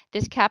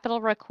 This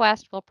capital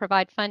request will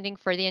provide funding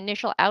for the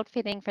initial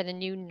outfitting for the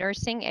new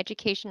Nursing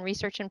Education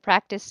Research and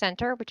Practice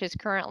Center, which is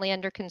currently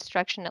under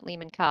construction at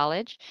Lehman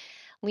College.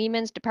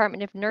 Lehman's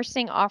Department of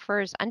Nursing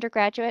offers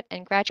undergraduate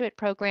and graduate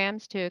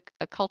programs to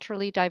a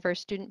culturally diverse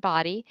student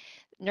body.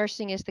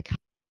 Nursing is the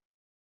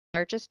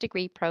largest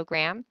degree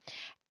program,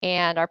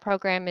 and our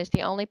program is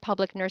the only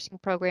public nursing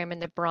program in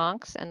the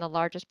Bronx and the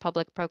largest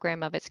public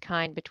program of its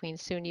kind between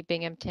SUNY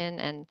Binghamton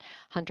and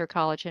Hunter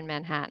College in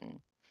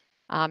Manhattan.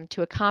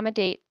 To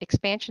accommodate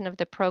expansion of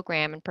the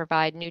program and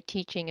provide new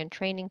teaching and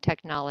training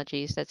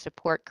technologies that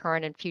support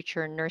current and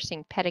future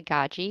nursing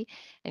pedagogy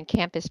and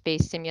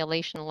campus-based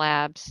simulation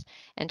labs,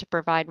 and to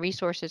provide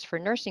resources for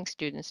nursing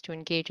students to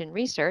engage in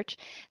research,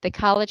 the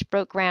college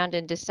broke ground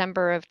in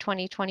December of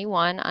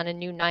 2021 on a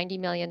new $90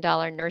 million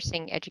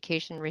Nursing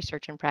Education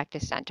Research and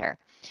Practice Center.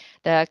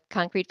 The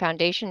concrete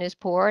foundation is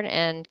poured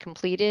and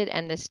completed,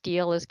 and the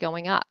steel is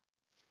going up.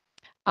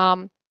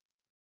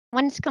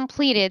 Once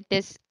completed,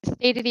 this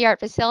state-of-the-art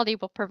facility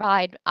will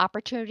provide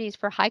opportunities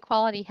for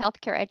high-quality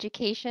healthcare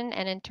education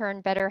and, in turn,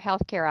 better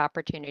healthcare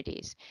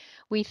opportunities.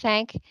 We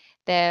thank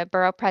the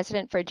Borough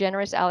President for a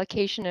generous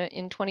allocation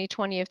in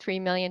 2020 of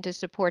 $3 million to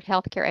support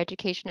healthcare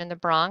education in the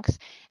Bronx,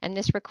 and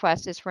this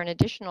request is for an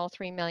additional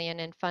 $3 million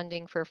in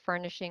funding for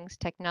furnishings,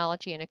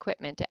 technology, and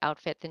equipment to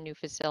outfit the new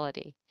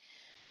facility.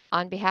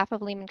 On behalf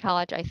of Lehman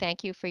College, I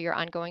thank you for your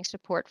ongoing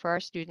support for our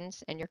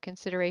students and your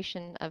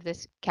consideration of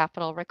this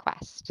capital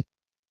request.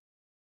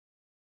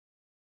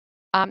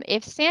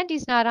 If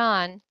Sandy's not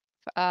on,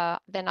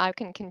 then I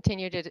can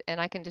continue to,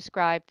 and I can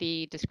describe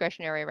the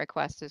discretionary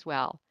request as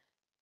well.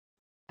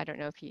 I don't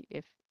know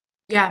if.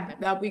 Yeah,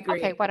 that'd be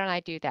great. Okay, why don't I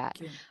do that?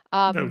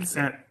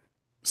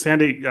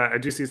 Sandy, I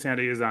do see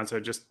Sandy is on, so I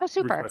just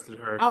requested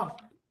her to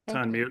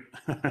unmute.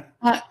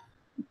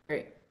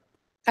 Great.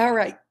 All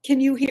right.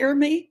 Can you hear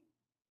me?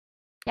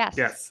 Yes.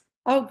 Yes.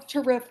 Oh,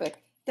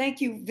 terrific.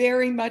 Thank you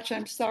very much.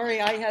 I'm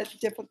sorry I had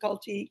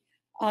difficulty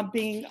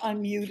being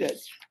unmuted.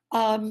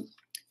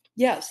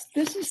 Yes,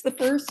 this is the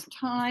first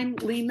time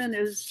Lehman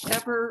has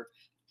ever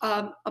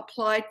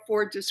applied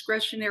for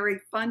discretionary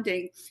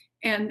funding.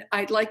 And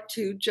I'd like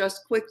to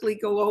just quickly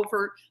go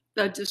over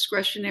the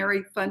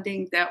discretionary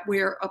funding that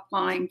we're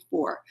applying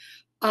for.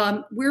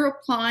 We're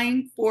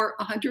applying for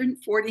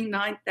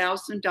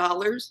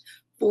 $149,000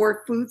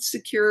 for food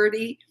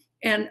security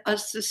and a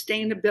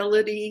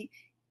sustainability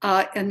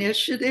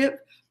initiative.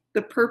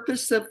 The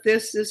purpose of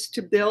this is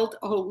to build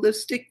a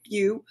holistic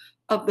view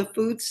of the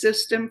food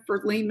system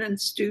for Lehman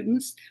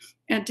students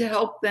and to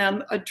help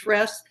them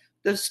address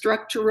the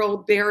structural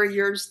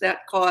barriers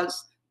that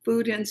cause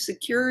food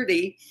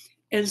insecurity,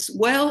 as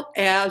well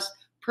as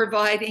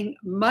providing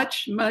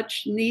much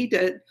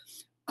needed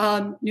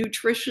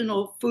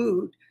nutritional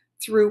food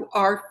through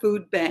our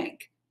food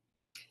bank.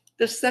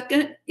 The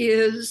second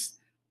is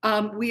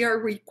we are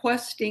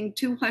requesting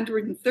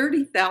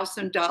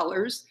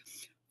 $230,000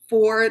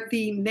 for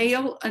the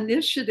Male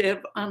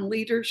Initiative on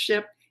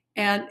Leadership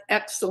and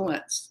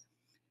Excellence.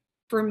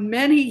 For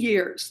many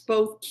years,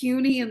 both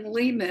CUNY and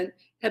Lehman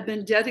have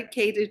been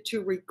dedicated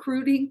to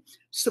recruiting,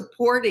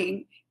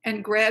 supporting,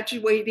 and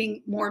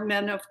graduating more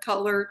men of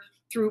color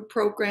through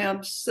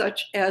programs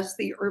such as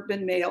the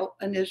Urban Male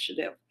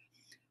Initiative.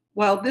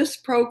 While this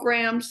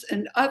programs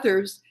and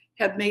others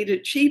have made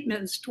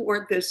achievements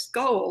toward this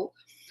goal,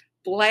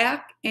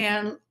 Black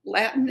and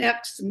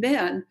Latinx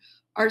men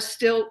are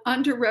still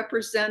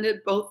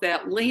underrepresented both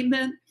at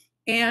Lehman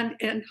and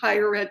in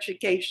higher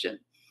education.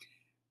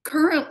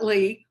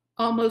 Currently,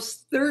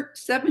 almost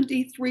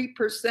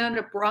 73%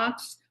 of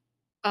Bronx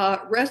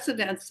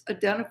residents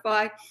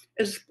identify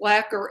as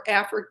Black or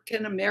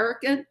African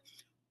American.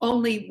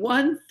 Only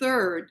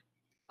 1/3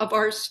 of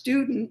our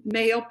student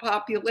male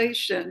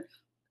population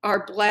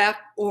are Black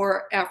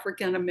or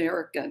African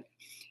American.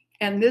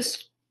 And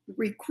this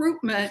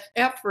recruitment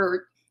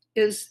effort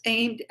is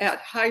aimed at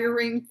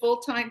hiring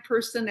full-time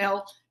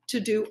personnel to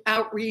do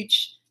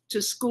outreach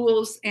to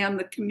schools and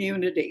the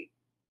community.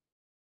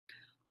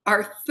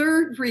 Our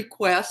third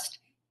request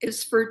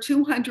is for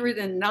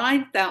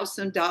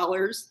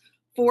 $209,000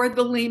 for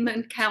the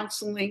Lehman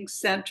Counseling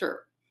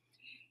Center.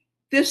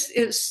 This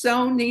is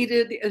so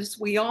needed. As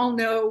we all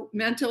know,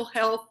 mental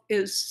health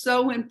is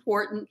so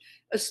important,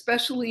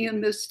 especially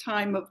in this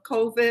time of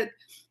COVID.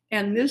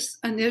 And this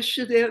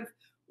initiative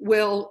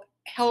will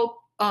help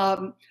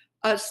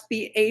us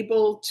be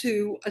able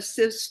to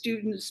assist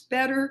students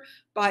better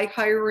by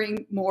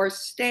hiring more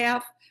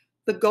staff.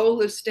 The goal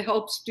is to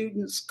help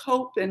students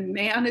cope and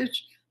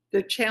manage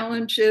the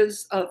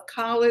challenges of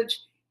college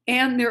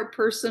and their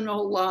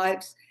personal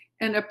lives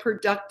in a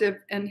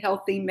productive and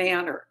healthy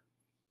manner.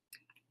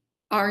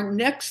 Our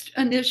next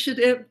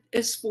initiative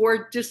is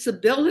for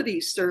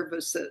disability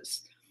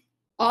services.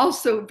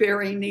 Also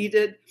very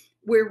needed,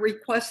 we're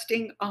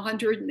requesting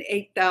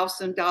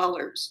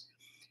 $108,000.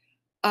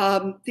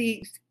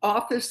 The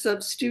Office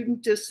of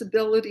Student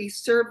Disability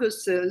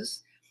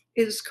Services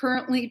is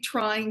currently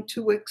trying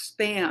to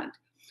expand.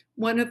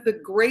 One of the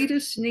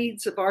greatest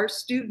needs of our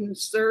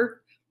students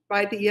served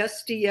by the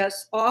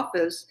SDS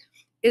office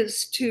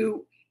is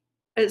to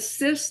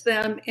assist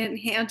them in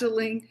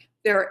handling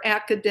their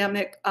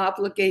academic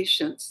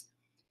obligations.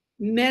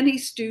 Many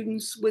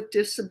students with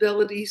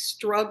disabilities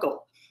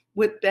struggle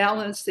with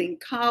balancing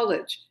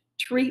college,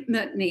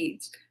 treatment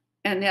needs,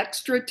 and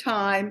extra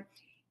time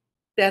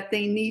that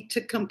they need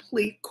to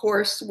complete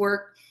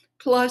coursework,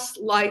 plus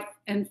life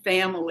and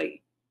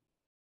family.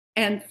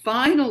 And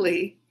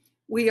finally,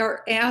 we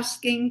are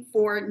asking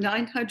for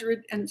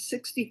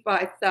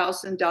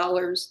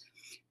 $965,000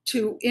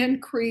 to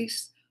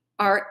increase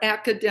our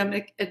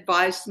academic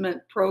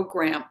advisement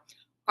program.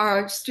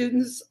 Our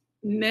students,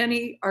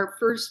 many are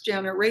first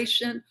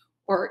generation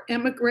or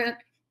immigrant.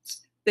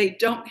 They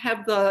don't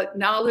have the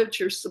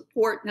knowledge or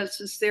support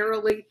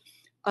necessarily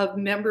of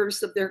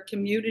members of their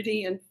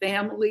community and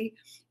family,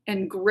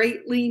 and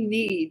greatly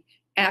need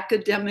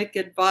academic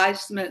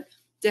advisement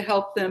to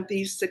help them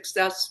be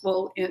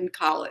successful in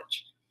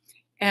college.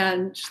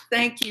 And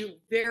thank you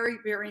very,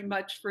 very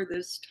much for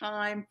this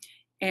time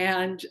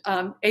and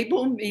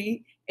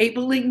enabling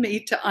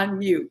me to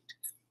unmute.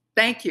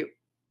 Thank you.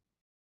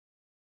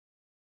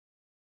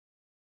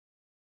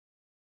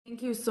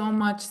 Thank you so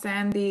much,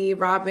 Sandy,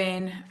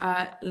 Robin,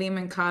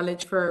 Lehman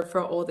College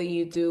for all that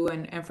you do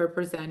and for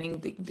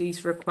presenting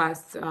these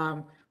requests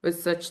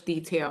with such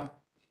detail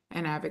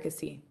and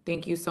advocacy.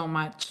 Thank you so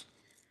much.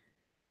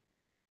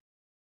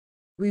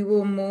 We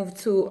will move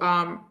to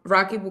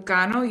Rocky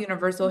Bucano,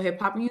 Universal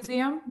Hip Hop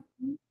Museum.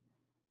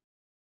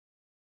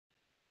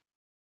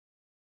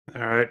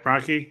 All right,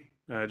 Rocky,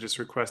 just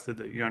requested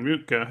that you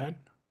unmute. Go ahead.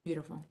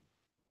 Beautiful.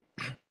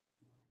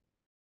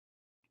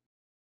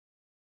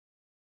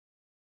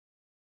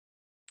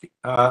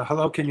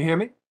 Hello, can you hear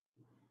me?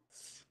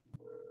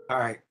 All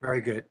right,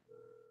 very good.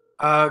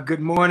 Good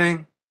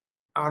morning,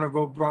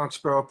 Honorable Bronx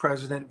Borough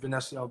President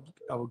Vanessa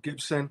L.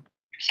 Gibson.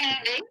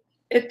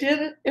 It did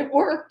it, it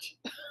worked.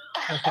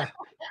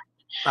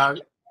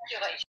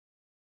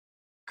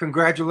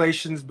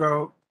 Congratulations,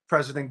 Borough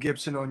President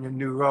Gibson, on your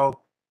new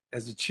role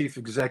as the Chief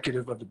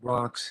Executive of the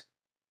Bronx.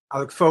 I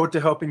look forward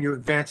to helping you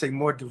advance a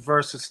more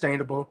diverse,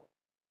 sustainable,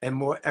 and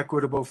more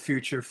equitable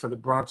future for the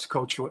Bronx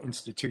cultural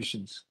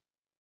institutions.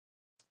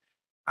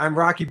 I'm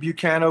Rocky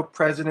Bucano,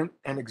 President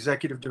and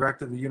Executive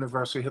Director of the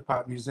Universal Hip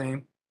Hop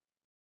Museum,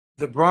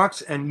 the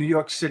Bronx and New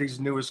York City's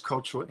newest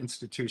cultural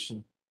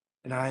institution.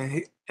 And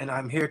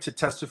I'm here to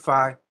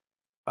testify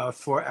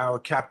for our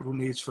capital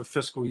needs for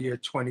fiscal year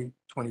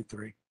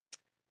 2023.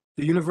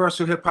 The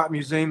Universal Hip Hop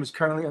Museum is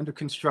currently under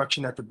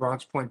construction at the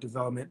Bronx Point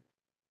development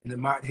in the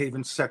Mott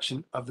Haven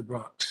section of the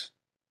Bronx.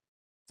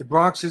 The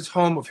Bronx is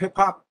home of hip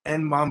hop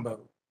and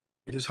mambo.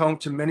 It is home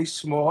to many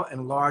small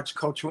and large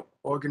cultural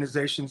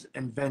organizations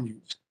and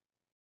venues.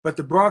 But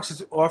the Bronx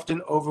is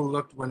often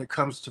overlooked when it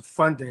comes to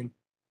funding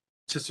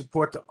to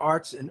support the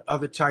arts and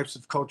other types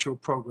of cultural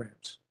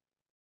programs.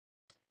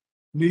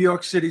 New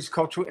York City's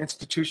cultural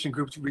institution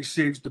group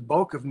receives the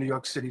bulk of New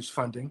York City's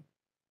funding,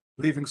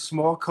 leaving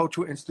small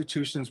cultural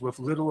institutions with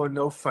little or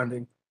no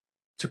funding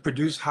to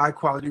produce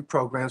high-quality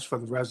programs for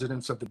the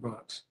residents of the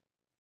Bronx.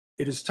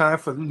 It is time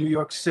for New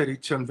York City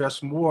to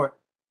invest more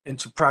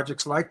into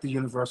projects like the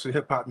Universal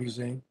Hip Hop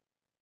Museum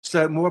so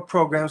that more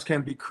programs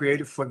can be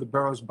created for the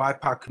borough's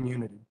BIPOC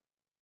community.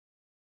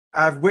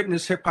 I've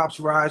witnessed hip hop's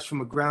rise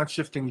from a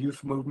ground-shifting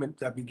youth movement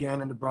that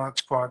began in the Bronx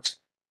parks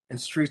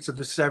and streets of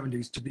the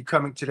 70s to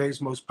becoming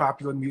today's most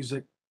popular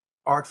music,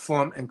 art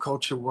form, and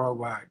culture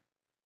worldwide.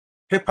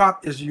 Hip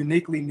hop is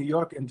uniquely New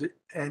York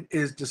and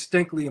is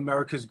distinctly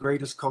America's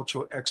greatest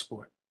cultural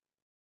export.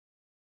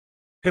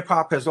 Hip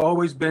hop has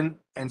always been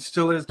and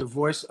still is the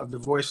voice of the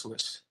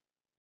voiceless.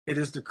 It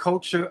is the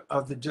culture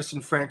of the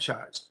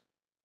disenfranchised.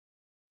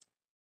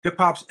 Hip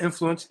hop's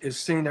influence is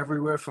seen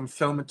everywhere from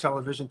film and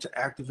television to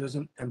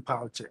activism and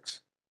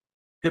politics.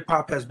 Hip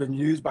hop has been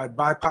used by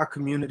BIPOC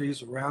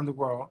communities around the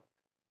world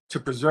to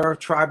preserve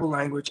tribal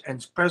language and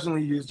is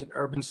presently used in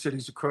urban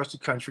cities across the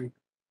country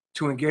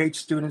to engage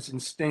students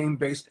in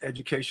STEAM-based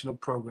educational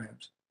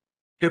programs.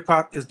 Hip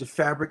hop is the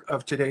fabric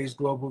of today's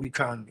global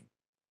economy.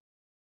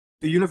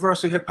 The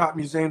Universal Hip Hop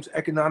Museum's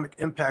economic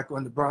impact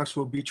on the Bronx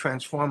will be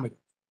transformative.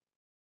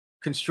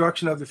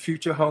 Construction of the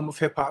future home of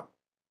hip hop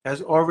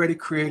has already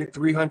created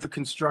 300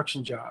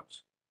 construction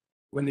jobs.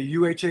 When the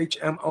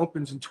UHHM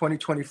opens in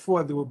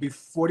 2024, there will be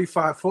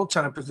 45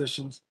 full-time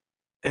positions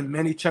and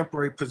many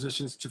temporary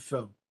positions to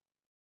fill.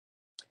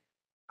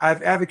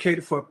 I've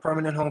advocated for a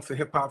permanent home for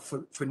hip hop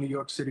for New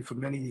York City for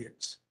many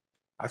years.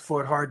 I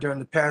fought hard during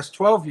the past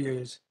 12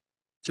 years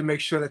to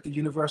make sure that the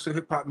Universal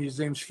Hip Hop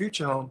Museum's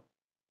future home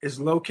is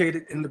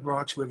located in the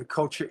Bronx where the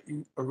culture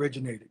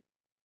originated.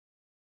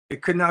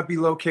 It could not be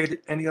located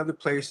any other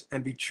place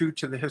and be true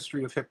to the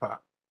history of hip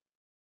hop.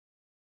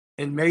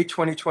 In May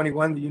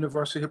 2021, the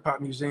Universal Hip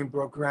Hop Museum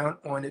broke ground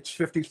on its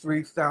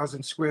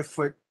 53,000 square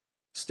foot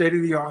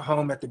state-of-the-art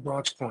home at the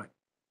Bronx Point.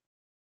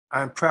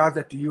 I am proud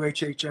that the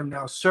UHHM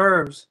now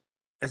serves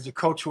as the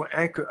cultural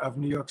anchor of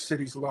New York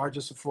City's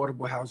largest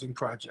affordable housing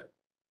project.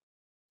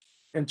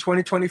 In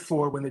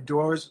 2024, when the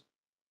doors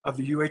of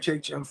the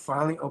UHHM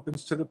finally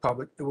opens to the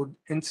public, it will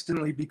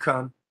instantly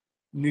become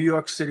New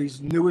York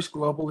City's newest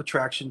global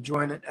attraction,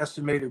 joining an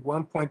estimated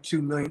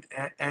 1.2 million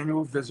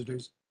annual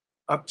visitors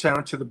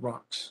uptown to the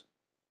Bronx.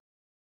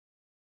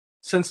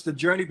 Since the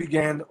journey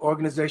began, the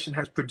organization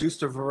has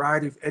produced a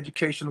variety of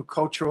educational,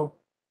 cultural,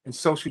 and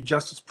social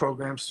justice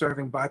programs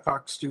serving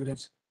BIPOC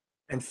students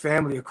and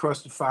family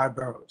across the 5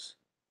 boroughs.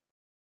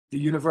 The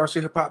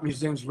Universal Hip Hop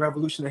Museum's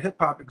Revolution of Hip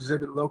Hop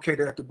exhibit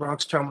located at the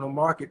Bronx Terminal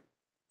Market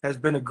has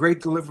been a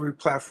great delivery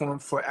platform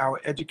for our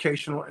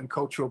educational and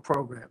cultural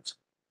programs.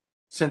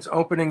 Since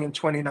opening in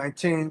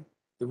 2019,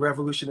 the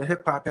Revolution of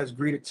Hip Hop has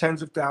greeted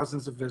tens of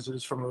thousands of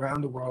visitors from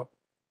around the world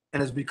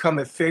and has become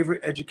a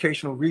favorite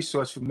educational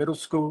resource for middle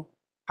school,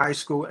 high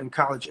school, and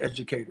college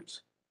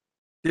educators.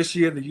 This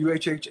year, the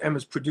UHHM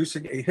is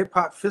producing a hip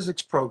hop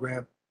physics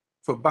program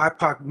for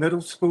BIPOC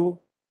middle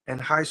school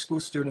and high school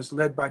students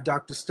led by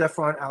Dr.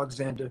 Stefan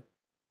Alexander,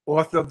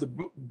 author of the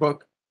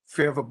book,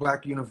 Fear of a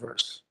Black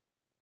Universe.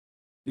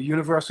 The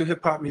Universal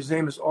Hip Hop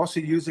Museum is also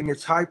using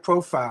its high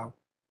profile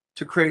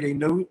to create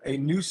a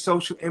new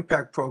social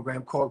impact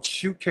program called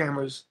Shoot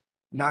Cameras,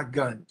 Not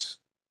Guns,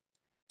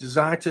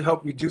 designed to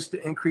help reduce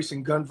the increase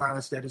in gun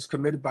violence that is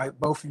committed by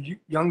both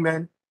young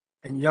men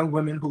and young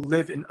women who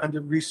live in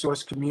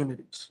under-resourced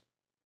communities.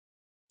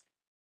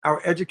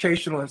 Our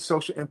educational and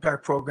social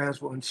impact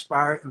programs will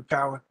inspire,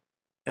 empower,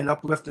 and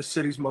uplift the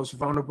city's most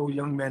vulnerable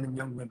young men and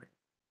young women.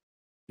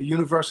 The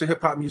Universal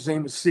Hip Hop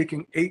Museum is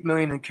seeking $8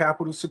 million in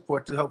capital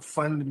support to help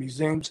fund the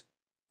museum's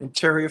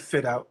interior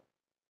fit-out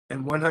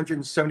and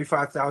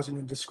 $175,000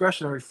 in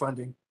discretionary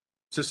funding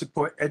to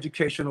support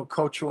educational,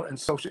 cultural, and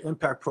social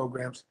impact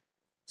programs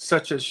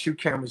such as Shoot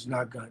Cameras,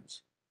 Not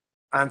Guns.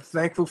 I'm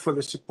thankful for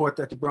the support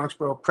that the Bronx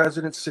Borough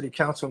President, City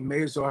Council, and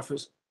Mayor's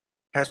Office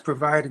has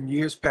provided in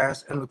years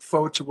past and look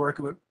forward to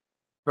working with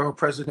Borough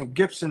President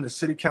Gibson, the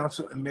City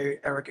Council, and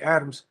Mayor Eric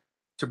Adams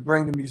to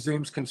bring the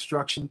museum's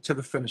construction to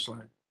the finish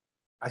line.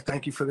 I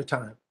thank you for the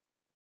time.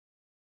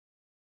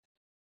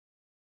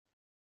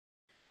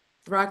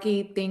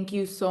 Rocky, thank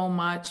you so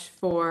much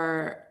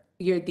for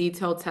your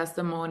detailed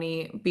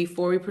testimony.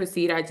 Before we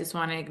proceed, I just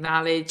want to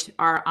acknowledge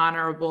our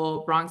Honorable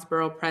Bronx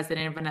Borough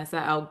President,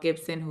 Vanessa L.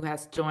 Gibson, who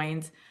has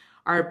joined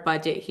our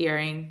budget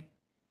hearing.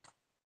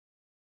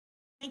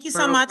 Thank you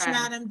so much,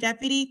 Madam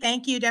Deputy.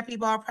 Thank you, Deputy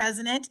Borough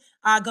President.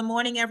 Good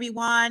morning,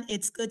 everyone.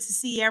 It's good to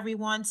see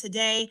everyone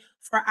today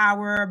for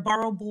our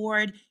Borough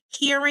Board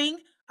hearing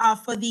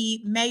for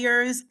the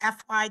Mayor's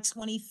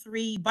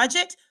FY23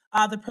 budget,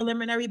 the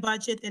preliminary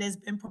budget that has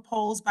been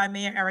proposed by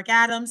Mayor Eric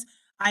Adams.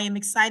 I am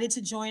excited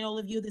to join all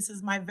of you. This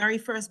is my very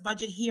first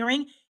budget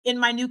hearing in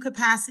my new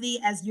capacity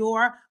as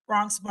your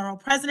Bronx Borough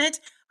President.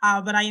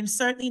 but I am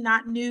certainly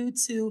not new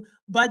to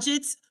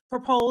budgets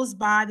proposed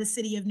by the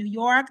City of New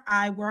York.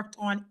 I worked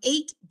on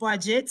 8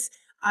 budgets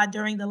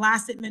during the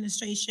last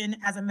administration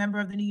as a member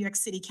of the New York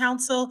City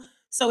Council.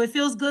 So it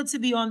feels good to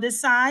be on this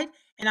side.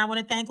 And I want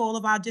to thank all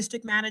of our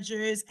district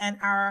managers and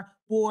our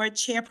board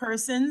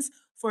chairpersons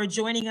for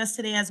joining us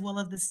today, as well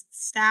as the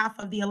staff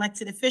of the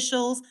elected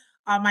officials,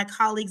 my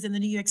colleagues in the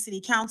New York City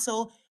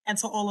Council, and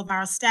to all of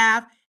our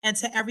staff, and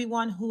to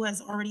everyone who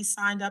has already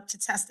signed up to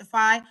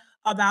testify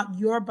about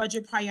your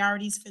budget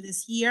priorities for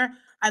this year.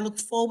 I look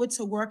forward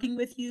to working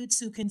with you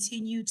to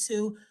continue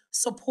to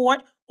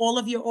support all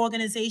of your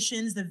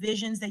organizations, the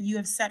visions that you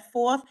have set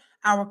forth,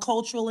 our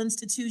cultural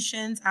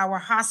institutions, our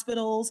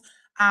hospitals,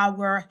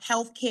 our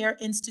healthcare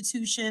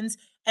institutions,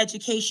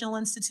 educational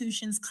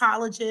institutions,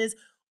 colleges,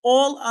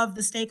 all of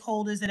the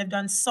stakeholders that have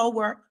done so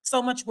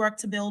much work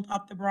to build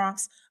up the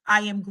Bronx.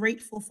 I am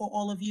grateful for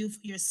all of you for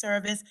your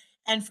service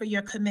and for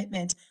your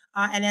commitment.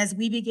 And as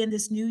we begin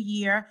this new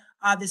year,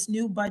 this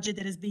new budget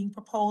that is being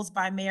proposed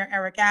by Mayor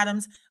Eric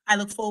Adams, I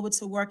look forward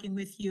to working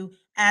with you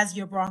as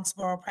your Bronx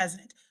Borough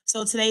President.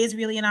 So today is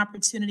really an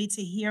opportunity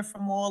to hear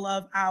from all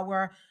of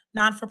our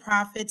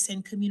non-for-profits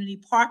and community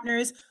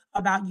partners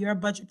about your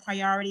budget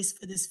priorities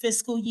for this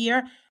fiscal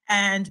year.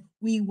 And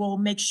we will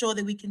make sure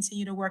that we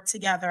continue to work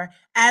together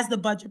as the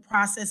budget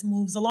process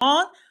moves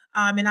along.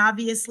 And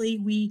obviously,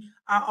 we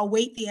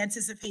await the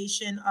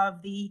anticipation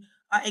of the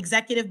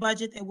executive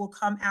budget that will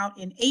come out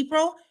in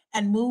April,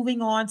 and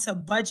moving on to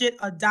budget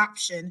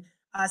adoption.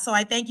 So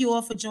I thank you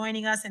all for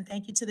joining us, and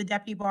thank you to the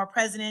Deputy Borough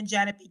President,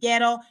 Janet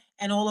Piguero,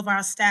 and all of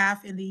our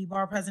staff in the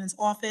Borough President's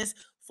office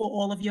for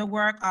all of your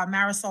work.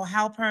 Marisol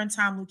Halpern,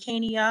 Tom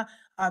Lucania,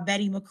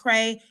 Betty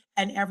McCrae,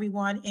 and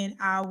everyone in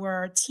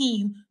our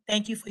team.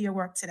 Thank you for your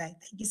work today.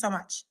 Thank you so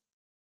much.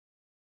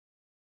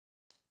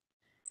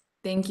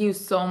 Thank you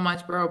so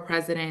much, Borough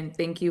President.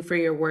 Thank you for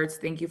your words.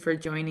 Thank you for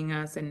joining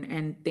us,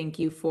 and thank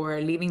you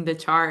for leading the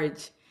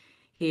charge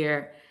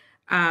here.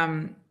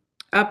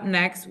 Up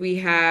next, we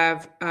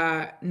have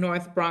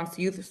North Bronx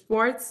Youth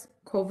Sports,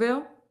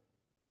 Colville.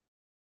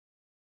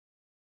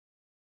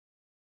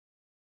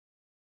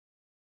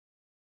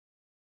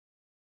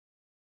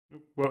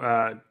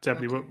 Well,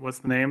 Deputy, what's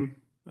the name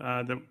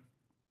for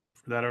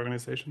that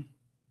organization?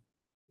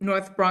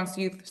 North Bronx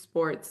Youth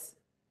Sports.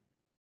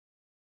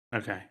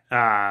 Okay.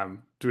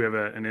 Do we have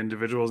an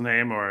individual's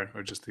name or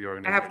just the I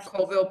organization? have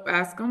Colville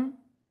Bascom.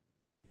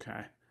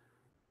 Okay.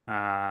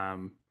 I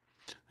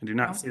do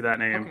not see that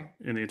name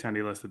in the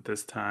attendee list at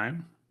this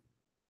time.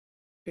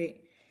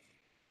 Great.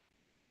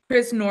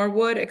 Chris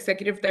Norwood,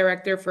 Executive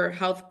Director for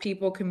Health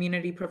People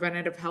Community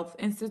Preventative Health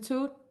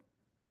Institute.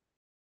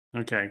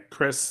 Okay,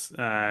 Chris,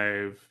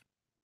 I've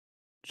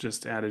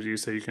just added you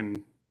so you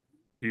can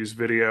use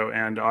video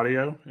and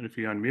audio, and if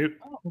you unmute.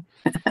 Oh.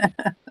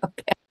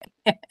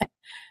 Okay.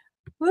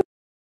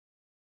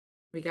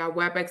 We got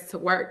WebEx to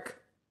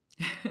work.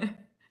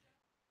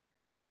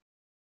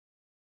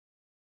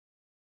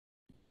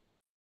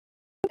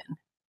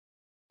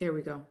 There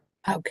we go.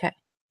 Okay,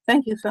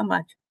 thank you so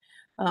much.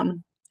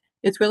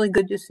 It's really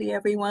good to see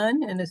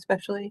everyone, and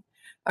especially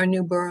our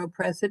new borough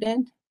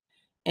president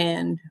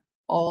and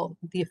all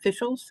the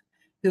officials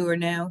who are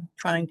now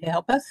trying to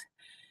help us,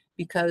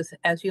 because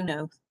as you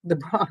know, the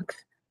Bronx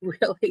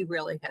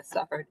really has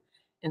suffered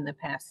in the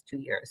past 2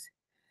 years.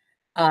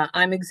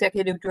 I'm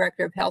Executive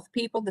Director of Health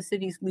People, the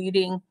city's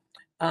leading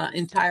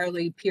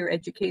entirely peer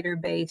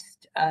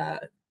educator-based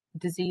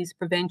disease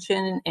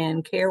prevention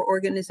and care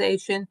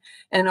organization,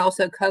 and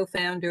also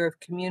co-founder of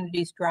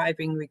Communities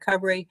Driving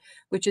Recovery,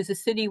 which is a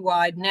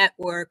citywide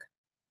network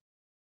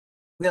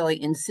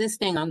really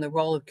insisting on the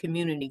role of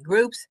community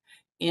groups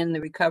in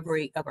the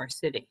recovery of our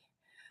city.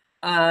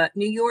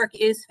 New York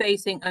is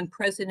facing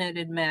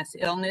unprecedented mass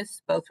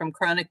illness, both from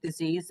chronic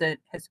disease that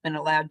has been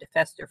allowed to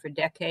fester for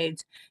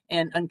decades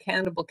and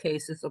uncountable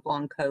cases of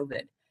long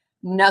COVID.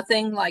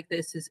 Nothing like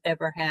this has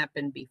ever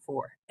happened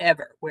before,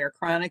 ever, where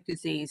chronic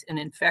disease and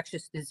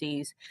infectious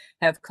disease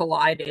have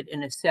collided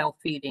in a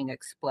self-feeding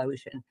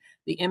explosion.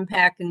 The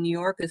impact in New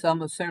York is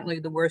almost certainly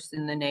the worst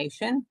in the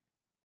nation,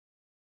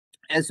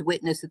 as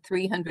witnessed a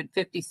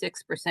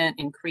 356%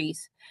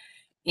 increase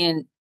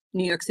in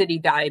New York City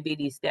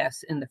diabetes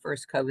deaths in the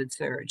first COVID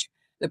surge.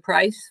 The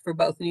price for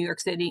both New York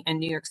City and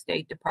New York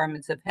State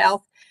Departments of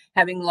Health,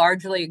 having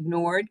largely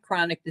ignored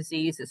chronic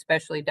disease,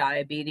 especially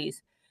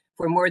diabetes,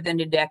 for more than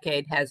a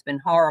decade has been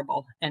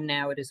horrible, and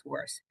now it is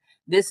worse.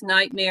 This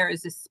nightmare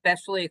is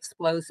especially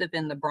explosive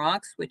in the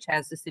Bronx, which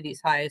has the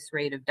city's highest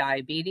rate of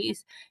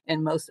diabetes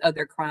and most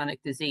other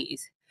chronic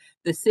disease.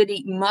 The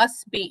city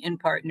must be in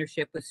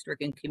partnership with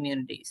stricken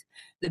communities.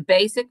 The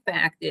basic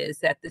fact is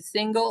that the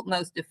single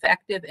most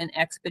effective and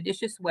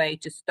expeditious way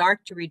to start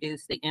to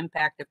reduce the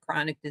impact of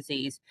chronic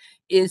disease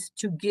is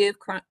to give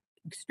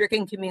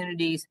stricken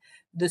communities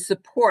the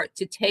support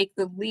to take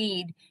the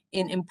lead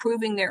in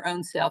improving their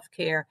own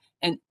self-care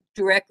and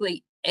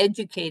directly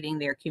educating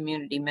their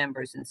community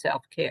members in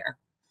self-care.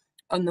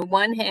 On the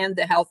one hand,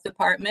 the health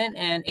department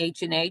and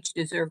H&H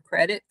deserve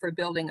credit for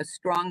building a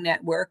strong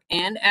network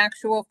and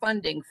actual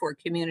funding for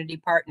community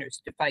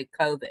partners to fight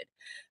COVID.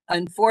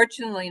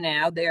 Unfortunately,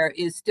 now there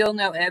is still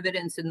no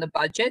evidence in the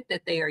budget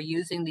that they are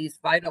using these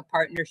vital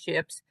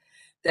partnerships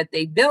that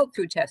they built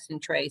through Test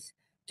and Trace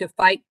to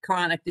fight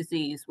chronic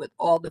disease with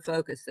all the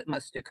focus that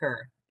must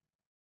occur.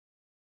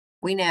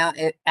 We now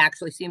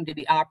actually seem to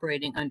be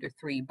operating under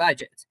three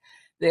budgets.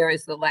 There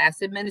is the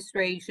last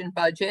administration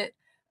budget,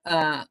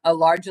 a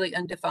largely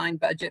undefined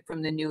budget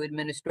from the new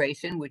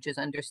administration, which is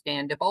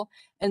understandable.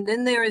 And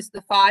then there is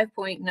the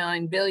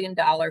 $5.9 billion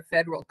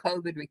federal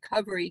COVID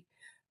recovery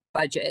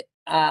budget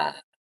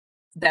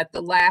that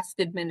the last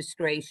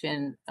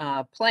administration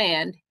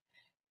planned.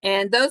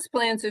 And those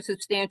plans are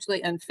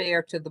substantially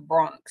unfair to the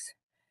Bronx.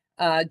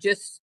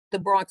 The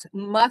Bronx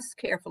must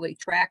carefully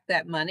track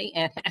that money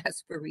and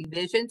ask for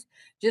revisions.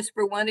 Just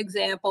for one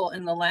example,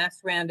 in the last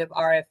round of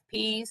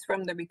RFPs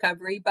from the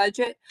recovery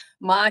budget,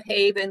 Mott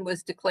Haven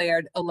was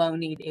declared a low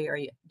need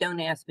area. Don't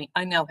ask me,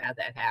 I know how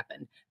that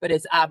happened, but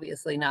it's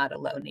obviously not a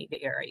low need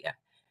area.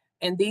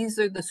 And these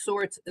are the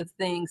sorts of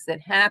things that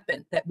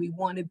happen that we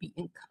want to be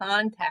in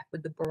contact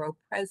with the borough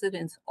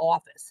president's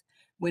office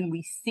when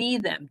we see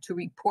them, to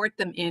report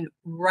them in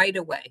right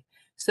away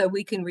so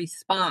we can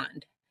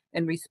respond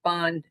and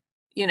respond,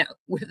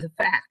 with the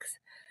facts.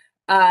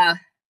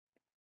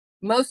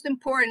 Most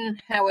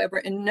important, however,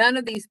 in none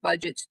of these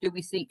budgets do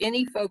we see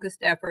any focused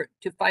effort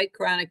to fight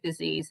chronic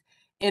disease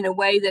in a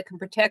way that can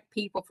protect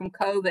people from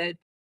COVID.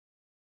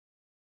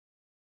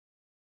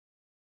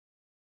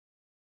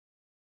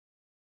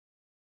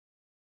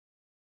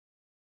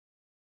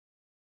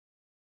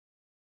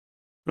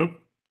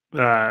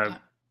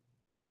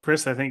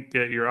 Chris, I think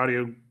your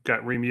audio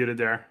got remuted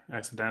there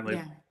accidentally.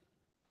 Yeah.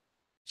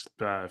 Just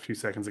a few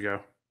seconds ago.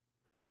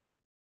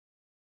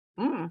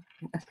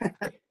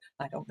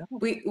 I don't know.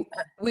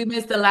 We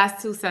missed the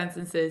last two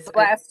sentences. The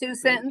last two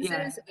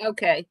sentences? Yeah.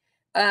 Okay.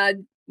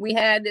 We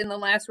had in the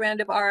last round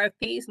of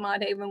RFPs,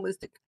 Mott Haven was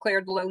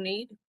declared low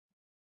need.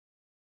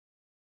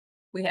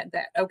 We had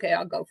that. Okay,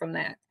 I'll go from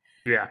that.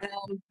 Yeah.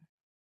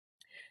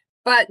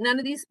 But none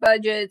of these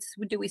budgets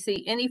do we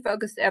see any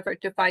focused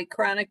effort to fight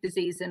chronic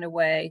disease in a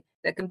way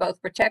that can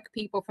both protect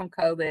people from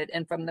COVID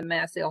and from the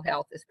mass ill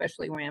health,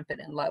 especially rampant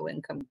in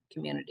low-income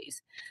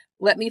communities.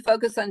 Let me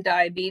focus on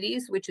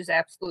diabetes, which is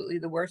absolutely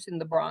the worst in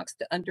the Bronx,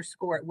 to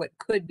underscore what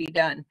could be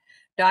done.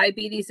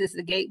 Diabetes is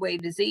the gateway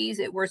disease.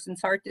 It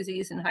worsens heart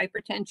disease and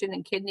hypertension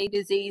and kidney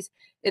disease.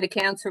 It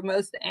accounts for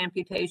most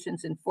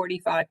amputations and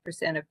 45%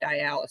 of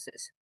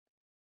dialysis.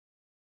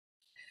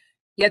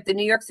 Yet the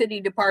New York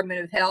City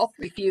Department of Health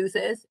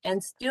refuses,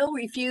 and still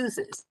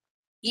refuses,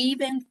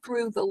 even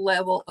through the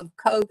level of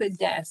COVID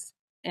deaths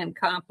and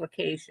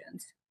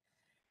complications,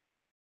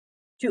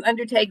 to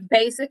undertake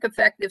basic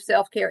effective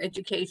self-care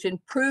education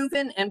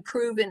proven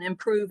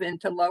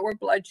to lower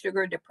blood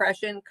sugar,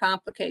 depression,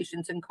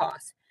 complications, and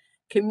costs.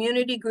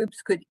 Community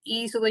groups could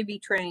easily be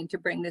trained to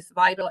bring this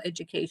vital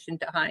education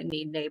to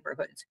high-need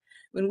neighborhoods.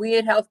 When we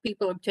at Health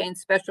People obtained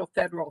special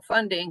federal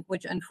funding,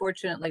 which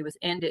unfortunately was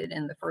ended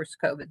in the first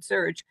COVID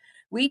surge,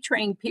 we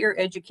trained peer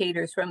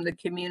educators from the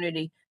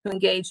community who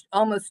engaged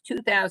almost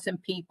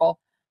 2,000 people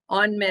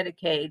on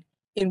Medicaid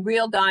in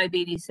real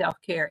diabetes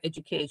self-care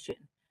education.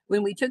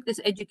 When we took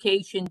this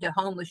education to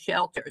homeless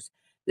shelters,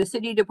 the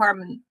City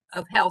Department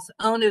of Health's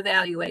own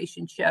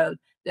evaluation showed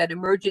that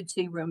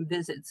emergency room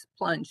visits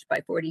plunged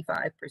by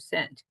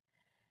 45%.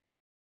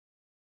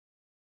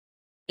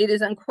 It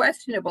is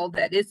unquestionable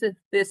that if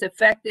this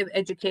effective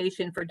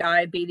education for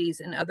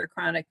diabetes and other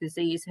chronic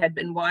disease had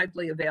been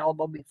widely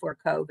available before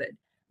COVID,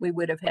 we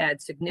would have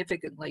had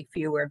significantly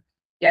fewer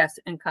deaths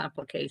and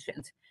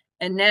complications.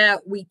 And now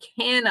we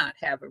cannot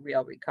have a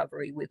real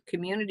recovery with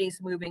communities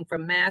moving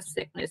from mass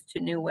sickness to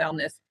new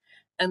wellness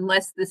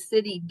unless the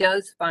city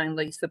does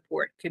finally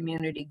support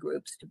community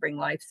groups to bring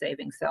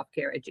life-saving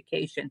self-care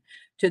education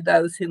to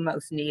those who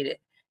most need it.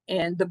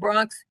 And the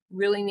Bronx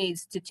really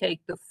needs to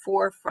take the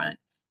forefront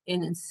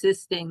in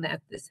insisting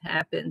that this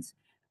happens.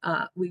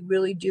 We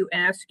really do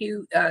ask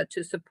you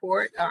to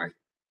support our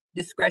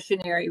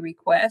discretionary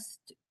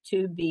request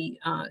to the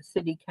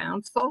city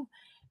council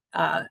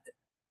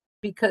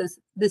because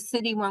the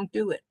city won't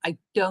do it. I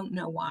don't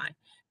know why,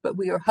 but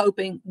we are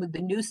hoping with the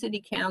new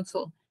city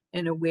council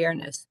and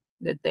awareness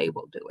that they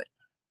will do it.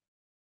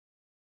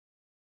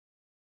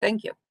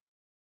 Thank you.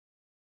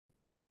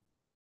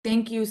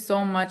 Thank you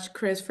so much,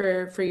 Chris,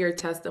 for your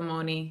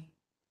testimony.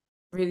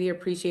 Really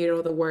appreciate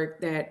all the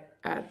work that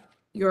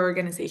your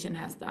organization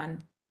has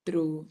done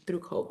through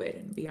COVID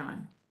and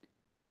beyond.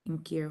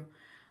 Thank you.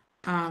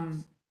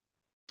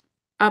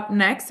 Up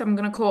next, I'm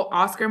going to call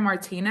Oscar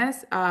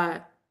Martinez,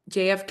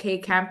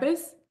 JFK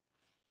campus.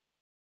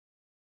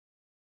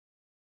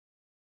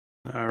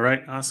 All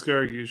right,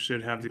 Oscar, you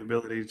should have the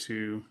ability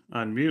to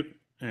unmute.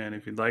 And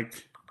if you'd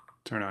like,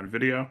 turn on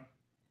video.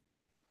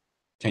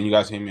 Can you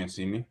guys hear me and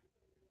see me?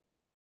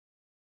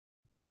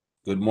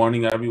 Good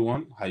morning,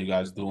 everyone. How you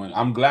guys doing?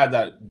 I'm glad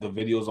that the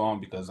video's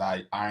on because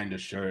I ironed the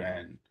shirt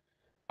and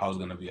I was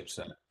going to be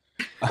upset.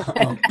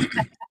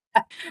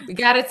 We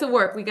got it to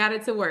work. We got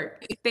it to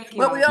work. Thank you.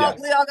 Well, we all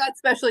Yes. got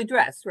specially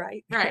dressed,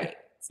 right? Right.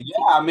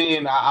 Yeah, I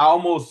mean, I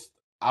was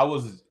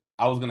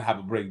gonna have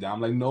a breakdown.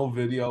 I'm like, no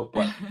video,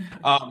 but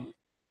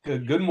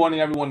good morning,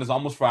 everyone. It's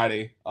almost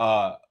Friday.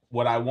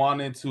 What I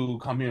wanted to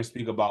come here and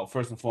speak about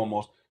first and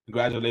foremost,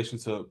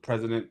 congratulations to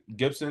President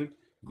Gibson.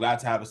 Glad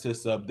to have a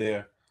sister up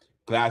there.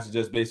 Glad to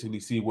just basically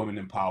see women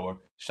in power.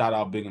 Shout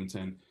out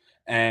Binghamton.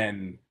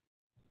 And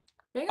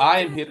I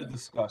am here to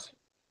discuss.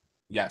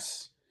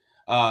 Yes.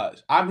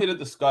 I'm here to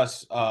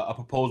discuss a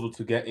proposal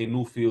to get a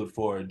new field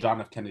for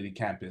John F. Kennedy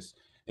campus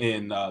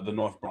in the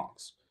North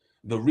Bronx.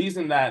 The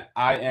reason that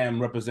I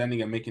am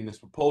representing and making this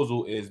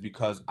proposal is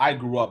because I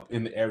grew up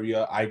in the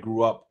area. I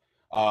grew up,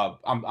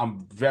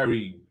 I'm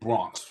very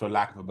Bronx, for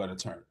lack of a better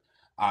term.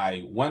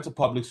 I went to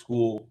public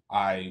school.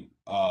 I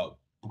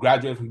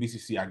graduated from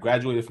BCC. I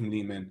graduated from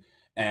Lehman.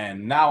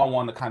 And now I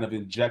want to kind of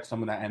inject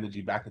some of that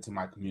energy back into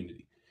my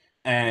community.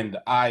 And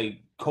I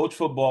coach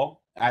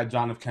football at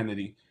John F.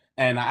 Kennedy,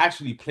 and I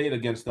actually played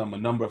against them a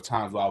number of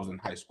times while I was in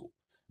high school.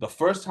 The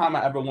first time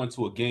I ever went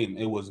to a game,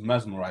 it was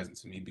mesmerizing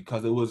to me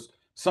because it was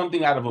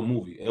something out of a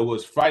movie. It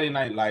was Friday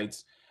Night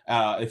Lights.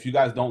 If you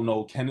guys don't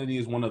know, Kennedy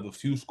is one of the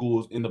few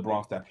schools in the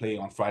Bronx that play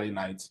on Friday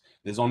nights.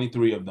 There's only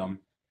 3 of them.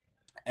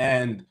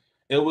 And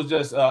it was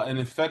just an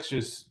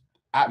infectious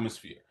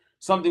atmosphere.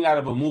 Something out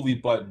of a movie,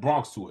 but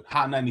Bronx to it.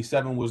 Hot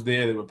 97 was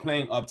there. They were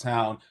playing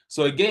Uptown.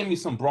 So it gave me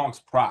some Bronx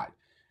pride.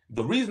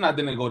 The reason I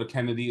didn't go to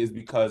Kennedy is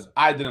because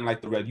I didn't like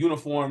the red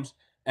uniforms,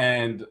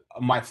 and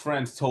my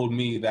friends told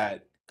me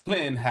that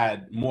Clinton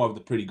had more of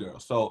the pretty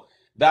girls. So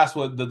that's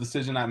what the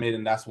decision I made,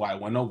 and that's why I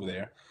went over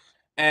there.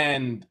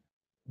 And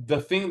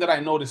the thing that I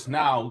notice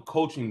now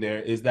coaching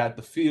there is that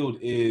the field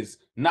is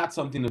not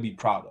something to be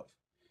proud of.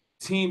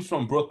 Teams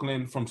from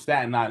Brooklyn, from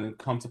Staten Island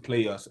come to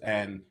play us,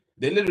 and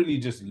they literally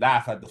just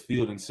laugh at the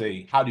field and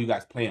say, how do you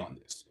guys play on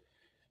this?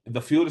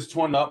 The field is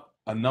torn up.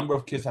 A number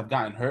of kids have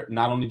gotten hurt,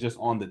 not only just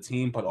on the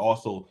team, but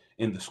also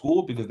in the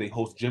school because they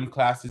host gym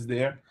classes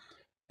there.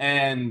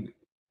 And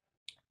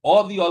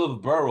all the other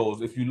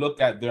boroughs, if you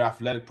look at their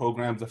athletic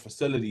programs, their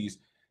facilities,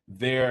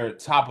 they're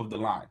top of the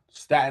line.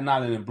 Staten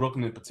Island and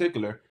Brooklyn in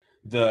particular,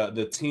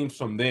 the teams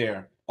from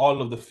there,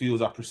 all of the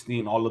fields are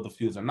pristine, all of the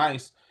fields are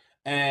nice.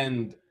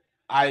 And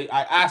I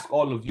ask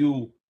all of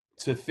you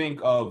to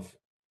think of,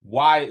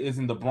 why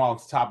isn't the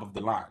Bronx top of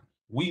the line?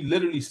 We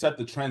literally set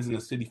the trends in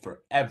the city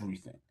for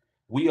everything.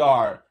 We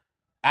are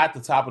at the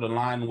top of the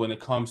line when it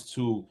comes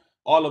to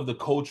all of the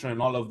culture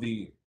and all of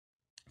the,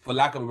 for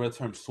lack of a better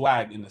term,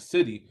 swag in the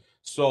city.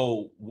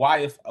 So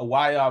why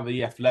are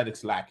the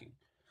athletics lacking?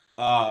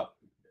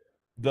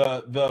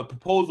 The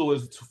proposal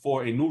is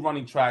for a new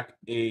running track,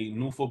 a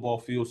new football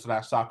field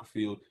 / soccer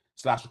field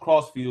 /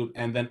 lacrosse field,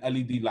 and then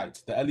LED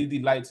lights. The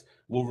LED lights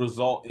will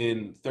result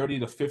in 30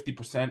 to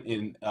 50%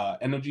 in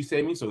energy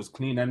savings, so it's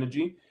clean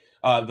energy.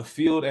 The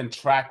field and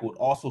track would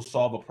also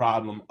solve a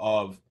problem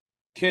of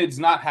kids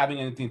not having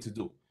anything to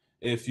do.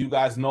 If you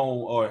guys know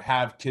or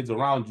have kids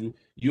around you,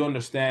 you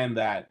understand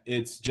that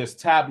it's just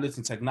tablets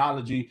and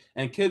technology,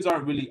 and kids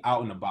aren't really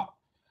out and about.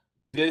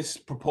 This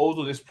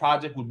proposal, this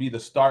project would be the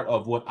start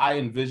of what I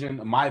envision.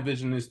 My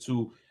vision is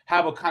to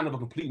have a kind of a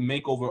complete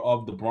makeover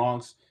of the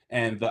Bronx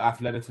and the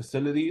athletic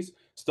facilities,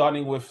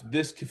 starting with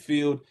this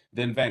field,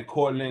 then Van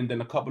Cortlandt,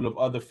 then a couple of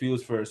other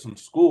fields for some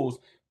schools,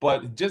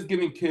 but just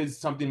giving kids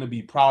something to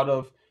be proud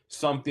of,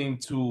 something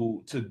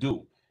to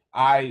do.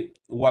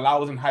 While I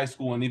was in high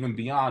school and even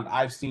beyond,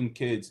 I've seen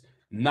kids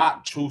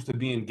not choose to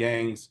be in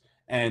gangs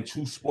and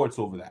choose sports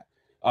over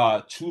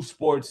that. Choose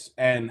sports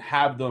and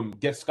have them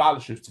get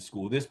scholarships to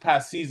school. This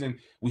past season,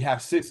 we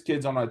have 6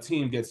 kids on our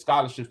team get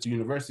scholarships to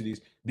universities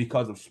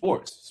because of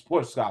sports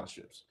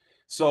scholarships.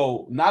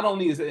 So not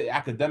only is it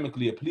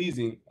academically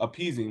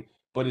appeasing,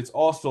 but it's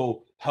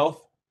also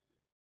health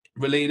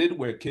related,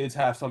 where kids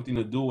have something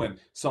to do and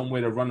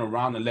somewhere to run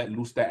around and let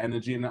loose that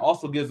energy, and it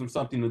also gives them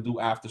something to do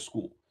after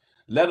school.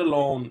 Let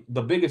alone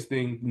the biggest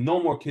thing,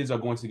 no more kids are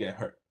going to get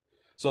hurt.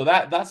 So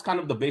that's kind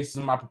of the basis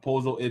of my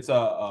proposal.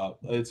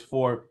 It's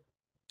for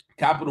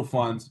capital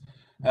funds.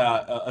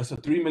 It's a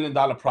 $3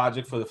 million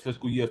project for the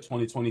fiscal year of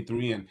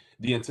 2023, and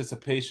the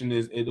anticipation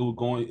is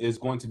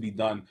going to be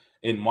done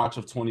in March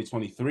of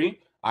 2023.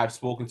 I've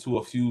spoken to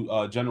a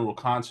few general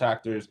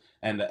contractors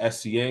and the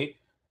SCA,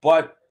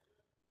 but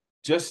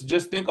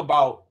just think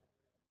about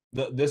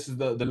this is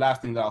the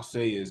last thing that I'll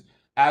say is,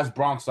 as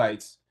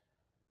Bronxites,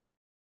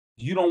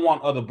 you don't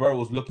want other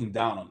boroughs looking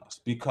down on us,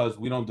 because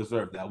we don't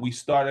deserve that. We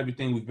start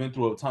everything. We've been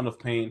through a ton of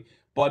pain,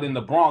 but in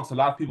the Bronx, a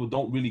lot of people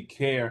don't really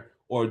care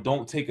or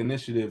don't take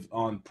initiative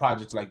on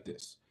projects like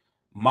this.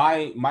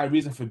 My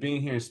reason for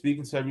being here and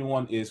speaking to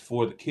everyone is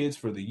for the kids,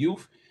 for the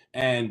youth,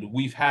 and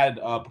we've had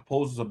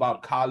proposals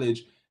about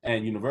college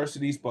and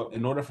universities, but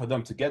in order for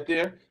them to get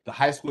there, the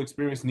high school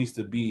experience needs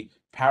to be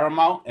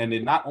paramount, and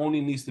it not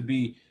only needs to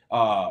be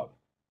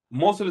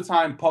most of the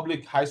time,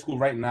 public high school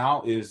right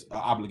now is an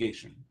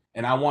obligation,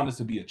 and I want this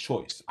to be a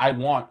choice. I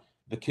want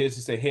the kids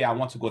to say, hey, I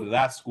want to go to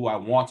that school, I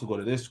want to go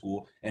to this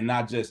school, and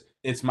not just,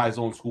 it's my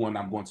zone school and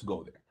I'm going to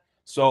go there.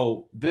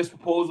 So this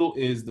proposal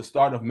is the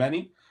start of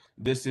many.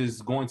 This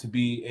is going to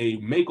be a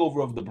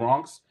makeover of the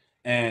Bronx,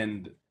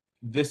 and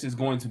this is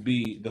going to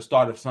be the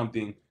start of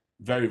something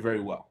very, very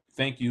well.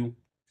 Thank you,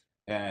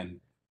 and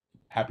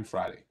happy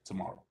Friday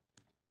tomorrow.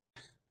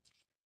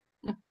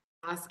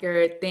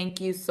 Oscar,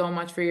 thank you so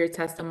much for your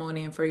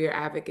testimony and for your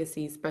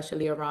advocacy,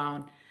 especially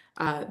around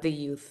the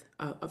youth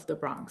of the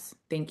Bronx.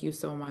 Thank you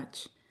so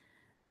much.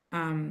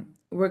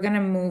 We're going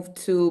to move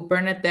to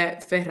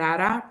Bernadette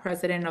Ferrara,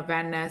 President of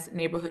Van Ness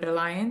Neighborhood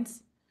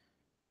Alliance.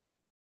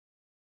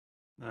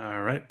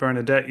 All right,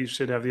 Bernadette, you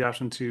should have the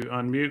option to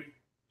unmute.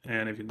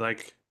 And if you'd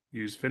like,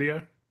 use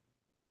video.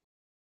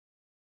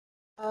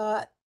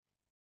 Hi,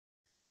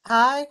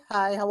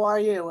 how are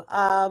you?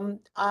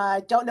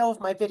 I don't know if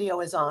my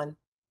video is on.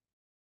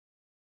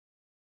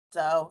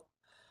 So,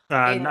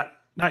 Not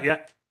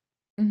yet.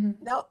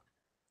 no.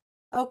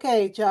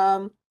 Okay,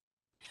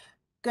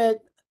 good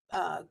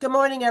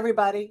morning,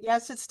 everybody.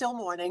 Yes, it's still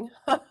morning.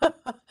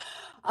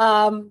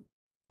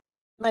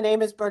 My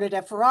name is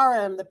Bernadette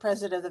Ferrara. I'm the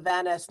president of the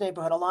Van Ness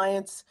Neighborhood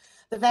Alliance.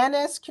 The Van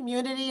Ness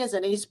community is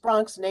an East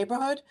Bronx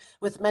neighborhood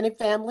with many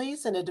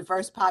families and a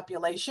diverse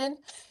population.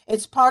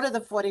 It's part of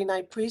the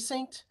 49th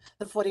Precinct,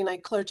 the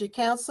 49th Clergy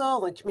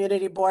Council, and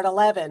Community Board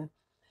 11.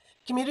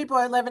 Community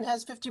Board 11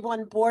 has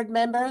 51 board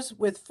members,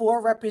 with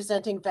 4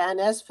 representing Van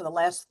Ness for the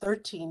last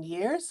 13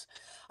 years.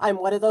 I'm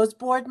one of those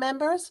board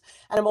members,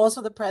 and I'm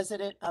also the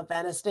president of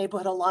Van Ness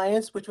Neighborhood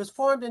Alliance, which was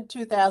formed in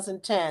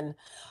 2010.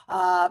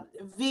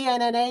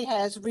 VNNA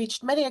has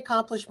reached many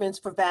accomplishments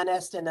for Van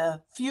Ness in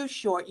a few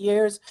short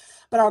years,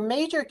 but our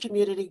major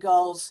community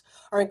goals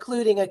are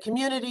including a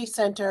community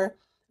center,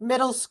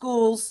 middle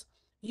schools,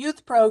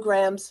 youth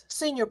programs,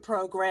 senior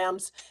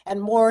programs, and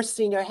more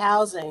senior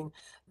housing.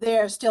 They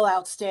are still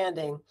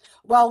outstanding.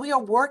 While we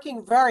are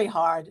working very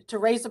hard to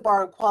raise the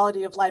bar on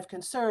quality of life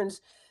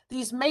concerns,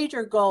 these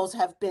major goals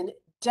have been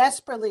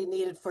desperately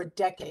needed for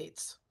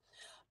decades.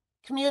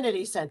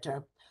 Community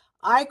center.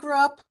 I grew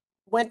up,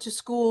 went to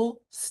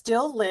school,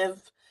 still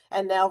live,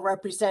 and now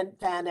represent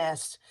Van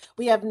Ness.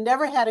 We have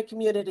never had a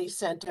community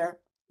center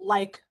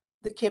like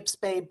the Kips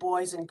Bay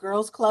Boys and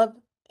Girls Club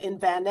in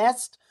Van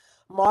Ness,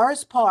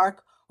 Morris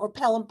Park, or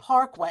Pelham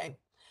Parkway.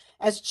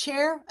 As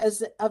chair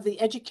of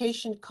the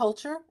Education,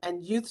 Culture,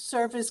 and Youth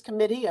Service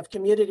Committee of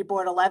Community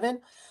Board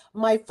 11,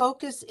 my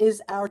focus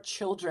is our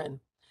children.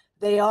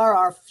 They are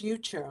our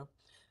future.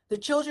 The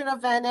children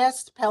of Van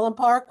Ness, Pelham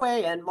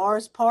Parkway, and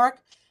Morris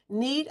Park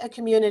need a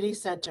community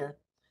center.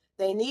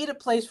 They need a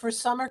place for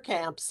summer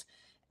camps.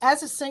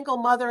 As a single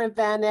mother in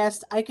Van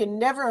Ness, I can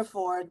never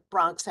afford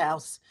Bronx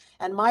House,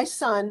 and my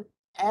son,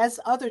 as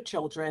other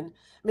children,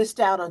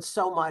 missed out on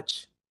so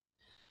much.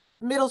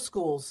 Middle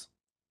schools.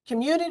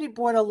 Community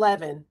Board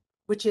 11,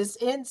 which is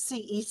in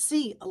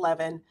CEC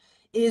 11,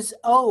 is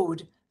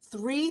owed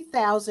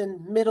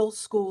 3,000 middle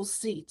school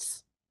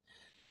seats.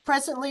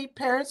 Presently,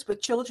 parents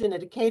with children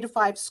at a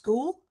K-5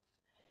 school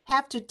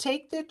have to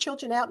take their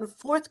children out in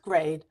 4th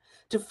grade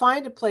to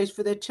find a place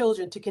for their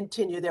children to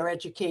continue their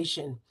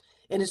education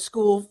in a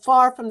school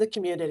far from the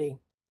community.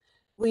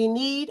 We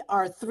need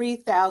our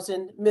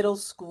 3,000 middle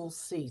school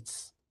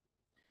seats.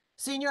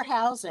 Senior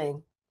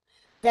housing.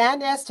 Van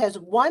Ness has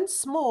one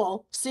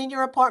small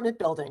senior apartment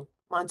building,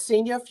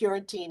 Monsignor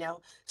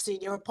Fiorentino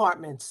Senior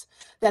Apartments,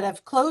 that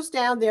have closed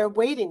down their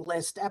waiting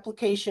list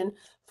application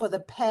for the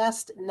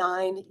past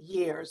 9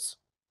 years.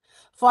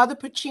 Father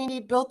Puccini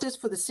built this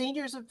for the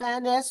seniors of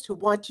Van Ness who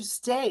want to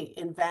stay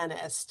in Van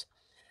Ness.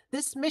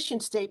 This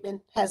mission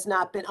statement has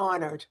not been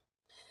honored.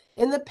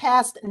 In the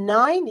past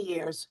 9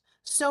 years,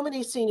 so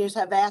many seniors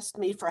have asked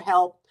me for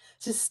help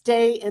to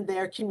stay in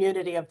their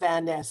community of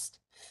Van Ness.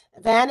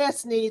 Van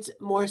Ness needs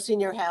more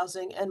senior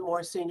housing and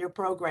more senior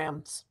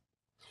programs.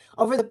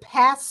 Over the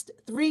past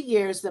 3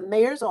 years, the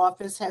mayor's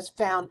office has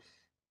found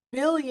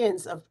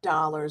billions of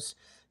dollars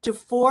to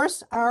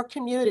force our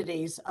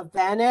communities of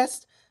Van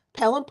Ness,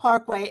 Pelham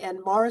Parkway,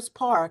 and Morris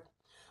Park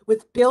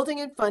with building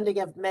and funding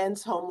of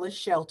men's homeless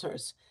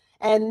shelters,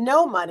 and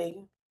no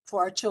money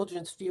for our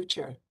children's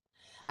future.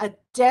 A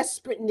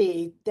desperate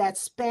need that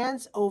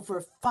spans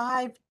over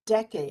 5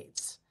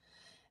 decades,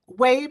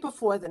 way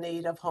before the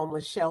need of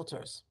homeless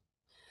shelters.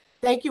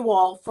 Thank you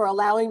all for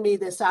allowing me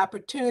this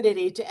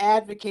opportunity to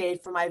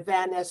advocate for my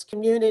Van Ness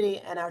community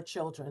and our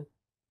children.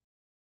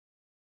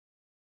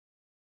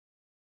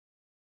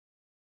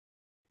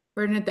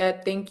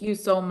 Bernadette, thank you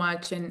so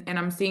much. And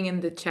I'm seeing in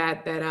the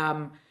chat that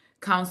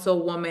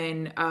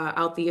Councilwoman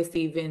Althea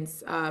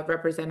Stevens,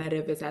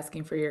 representative, is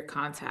asking for your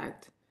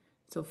contact.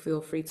 So feel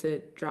free to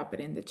drop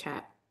it in the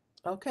chat.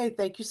 Okay,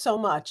 thank you so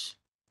much.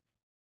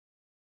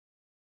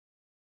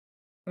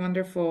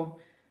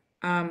 Wonderful.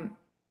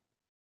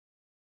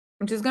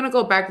 I'm just going to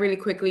go back really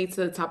quickly to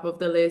the top of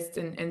the list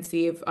and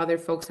see if other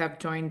folks have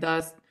joined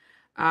us.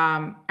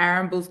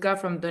 Aaron Buska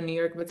from the New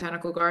York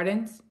Botanical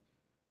Gardens.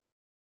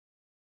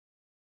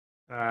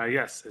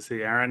 Yes, I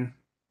see Aaron.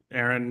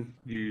 Aaron,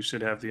 you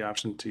should have the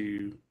option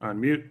to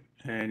unmute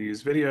and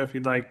use video if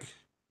you'd like.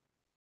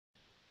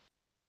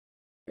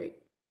 Great.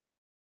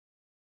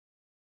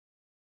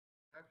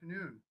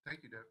 Afternoon.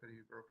 Thank you,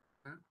 Deputy Borough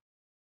President.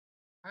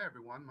 Hi,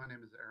 everyone. My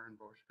name is Aaron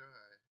Boschka.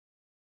 I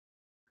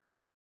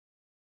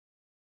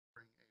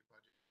bring a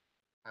budget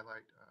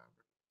highlight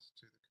request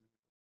to the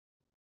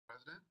community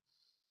president.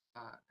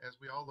 As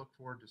we all look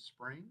forward to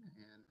spring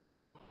and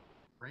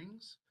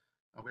brings,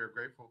 we are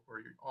grateful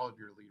for all of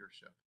your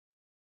leadership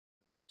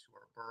to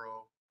our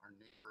borough, our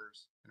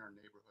neighbors, and our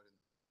neighborhood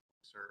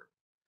we serve.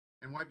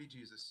 NYBG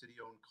is a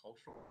city-owned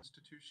cultural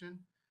institution,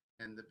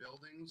 and the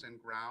buildings and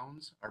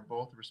grounds are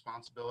both the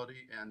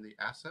responsibility and the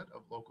asset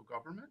of local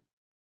government.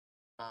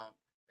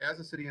 As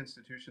a city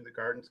institution, the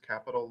Garden's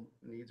capital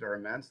needs are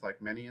immense, like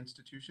many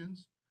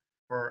institutions.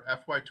 For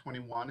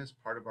FY21, as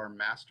part of our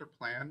master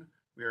plan,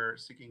 we are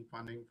seeking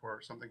funding for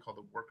something called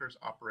the Workers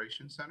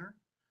Operations Center.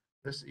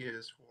 This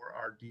is for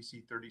our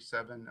DC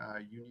 37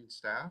 union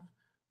staff,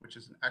 which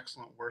is an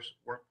excellent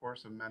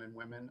workforce of men and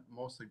women,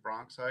 mostly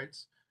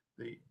Bronxites.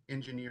 The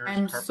engineers.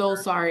 I'm so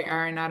sorry,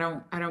 Aaron. I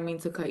don't mean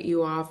to cut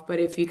you off, but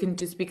if you can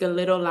just speak a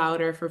little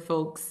louder for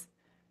folks.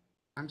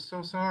 I'm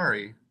so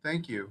sorry.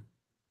 Thank you.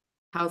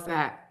 How's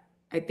that?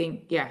 I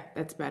think, yeah,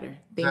 that's better.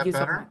 Thank you so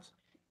better? much.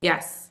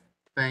 Yes.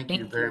 Thank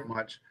you very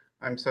much.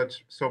 I'm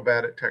so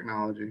bad at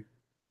technology.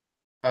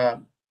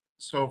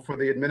 So for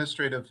the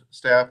administrative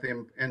staff,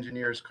 the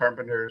engineers,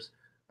 carpenters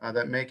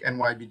that make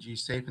NYBG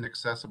safe and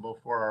accessible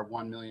for our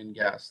 1 million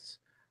guests.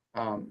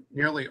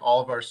 Nearly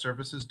all of our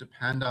services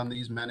depend on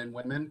these men and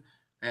women,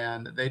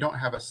 and they don't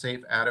have a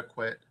safe,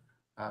 adequate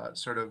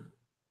sort of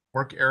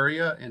work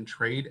area and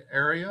trade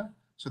area.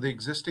 So the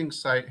existing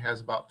site has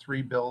about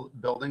 3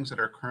 buildings that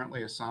are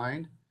currently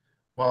assigned.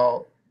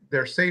 While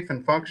they're safe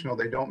and functional,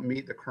 they don't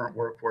meet the current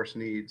workforce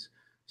needs.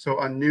 So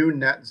a new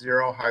net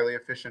zero, highly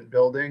efficient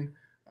building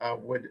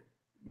would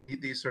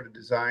meet these sort of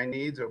design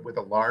needs with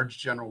a large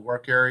general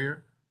work area,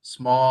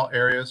 small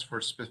areas for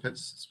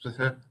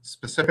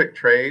specific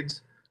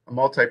trades, a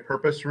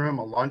multi-purpose room,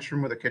 a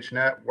lunchroom with a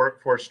kitchenette,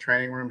 workforce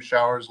training room,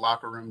 showers,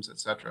 locker rooms,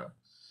 etc.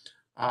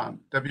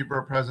 Deputy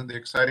Borough President, the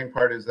exciting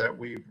part is that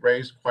we've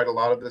raised quite a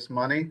lot of this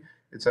money.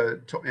 It's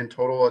in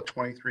total a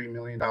 $23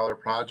 million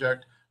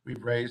project.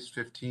 We've raised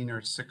 15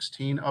 or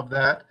 16 of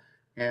that,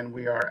 and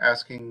we are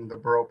asking the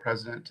Borough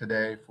President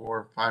today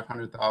for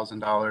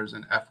 $500,000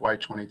 in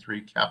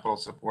FY23 capital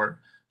support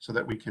so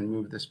that we can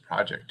move this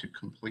project to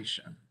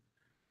completion.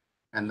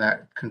 And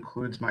that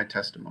concludes my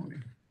testimony.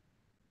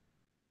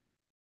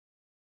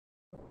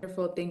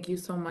 Wonderful. Thank you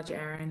so much,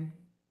 Aaron.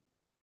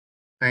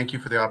 Thank you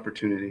for the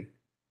opportunity.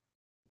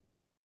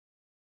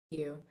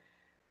 Thank you.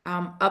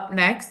 Up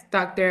next,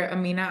 Dr.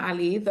 Amina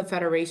Ali, the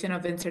Federation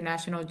of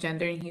International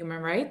Gender and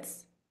Human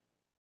Rights.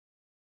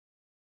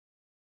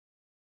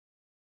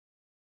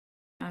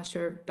 Not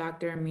sure if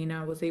Dr.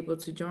 Amina was able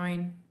to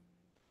join.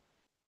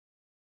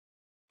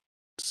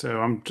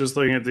 So I'm just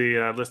looking at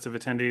the list of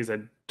attendees.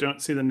 I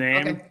don't see the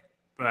name, Okay.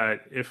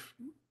 but if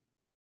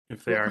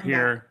they are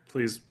here,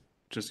 please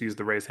just use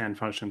the raise hand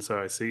function so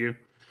I see you.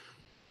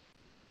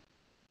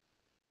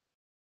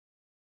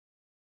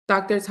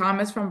 Dr.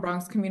 Thomas from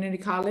Bronx Community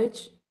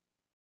College.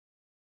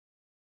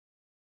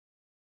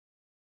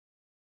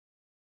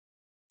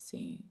 Let's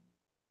see.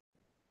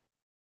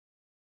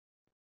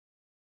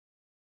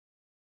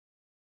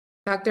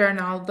 Dr.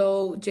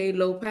 Arnaldo J.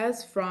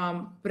 Lopez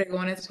from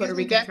Pregones, Puerto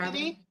Rican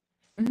Deputy.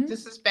 Travel.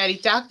 This is Betty.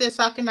 Dr.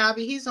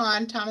 Sakanabi, he's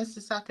on. Thomas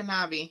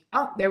Sakanabi.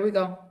 Oh, there we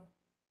go.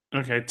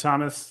 Okay,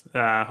 Thomas,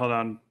 hold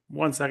on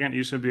 1 second.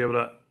 You should be able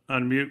to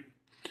unmute.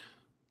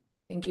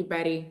 Thank you,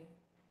 Betty.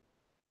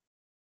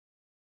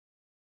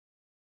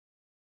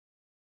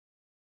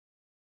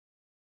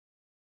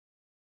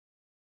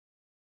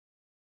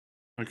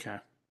 Okay.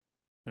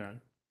 Yeah.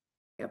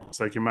 Yep. Looks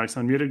like your mic's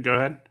unmuted. Go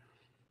ahead.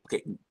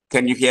 Okay.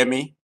 Can you hear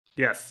me?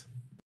 Yes.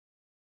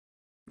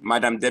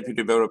 Madam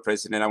Deputy Borough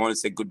President, I want to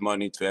say good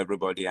morning to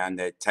everybody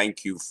and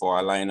thank you for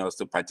allowing us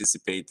to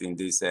participate in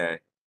this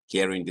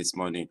hearing this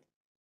morning.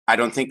 I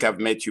don't think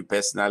I've met you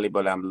personally,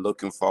 but I'm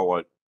looking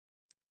forward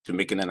to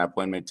making an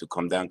appointment to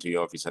come down to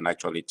your office and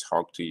actually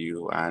talk to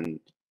you and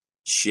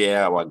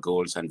share our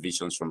goals and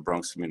visions from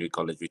Bronx Community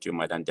College with you,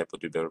 Madam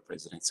Deputy Borough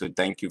President. So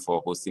thank you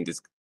for hosting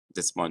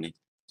this morning.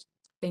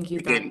 Thank you,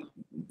 Again,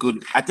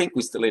 good. I think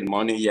we're still in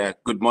morning. Yeah.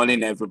 Good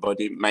morning,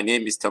 everybody. My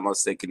name is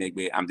Thomas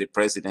Sekinegbe. I'm the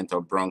president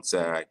of Bronx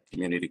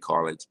Community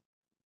College.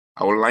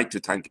 I would like to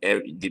thank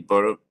the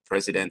Borough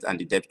President and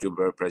the Deputy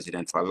Borough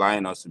President for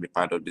allowing us to be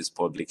part of this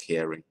public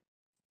hearing.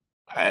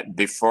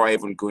 Before I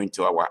even go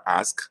into our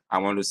ask, I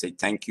want to say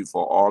thank you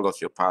for all of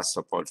your past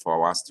support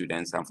for our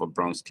students and for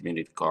Bronx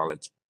Community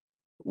College.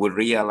 We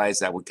realize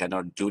that we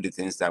cannot do the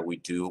things that we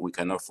do. We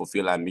cannot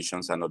fulfill our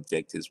missions and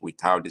objectives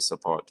without the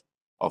support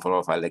of all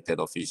of our elected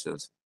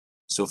officials.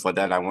 So for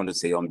that, I want to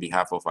say on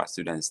behalf of our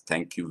students,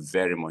 thank you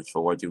very much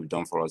for what you've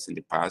done for us in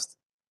the past,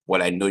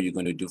 what I know you're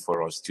going to do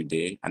for us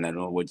today, and I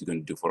know what you're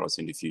going to do for us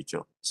in the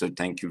future. So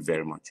thank you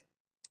very much.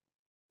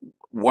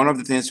 One of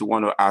the things we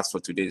want to ask for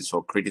today is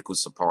for critical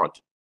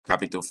support,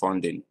 capital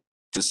funding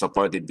to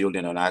support the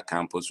building on our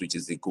campus, which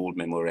is the Gould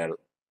Memorial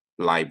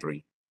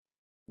Library.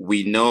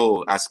 We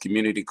know as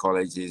community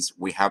colleges,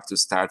 we have to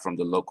start from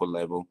the local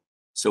level.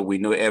 So we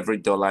know every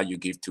dollar you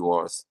give to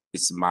us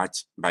is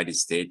matched by the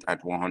state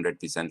at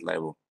 100%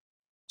 level.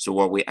 So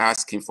what we're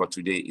asking for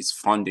today is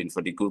funding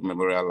for the Good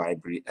Memorial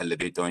Library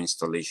elevator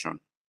installation.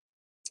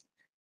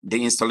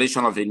 The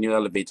installation of a new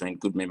elevator in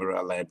Good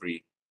Memorial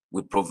Library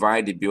will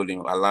provide the building,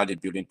 allow the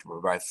building to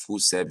provide full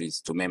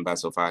service to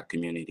members of our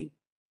community.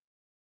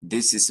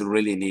 This is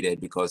really needed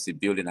because the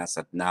building as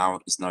at now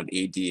is not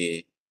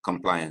ADA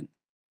compliant.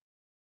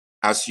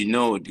 As you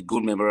know, the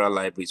Good Memorial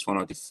Library is one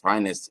of the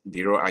finest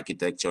bureau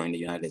architecture in the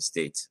United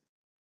States.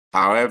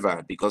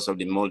 However, because of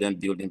the modern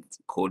building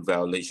code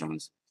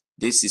violations,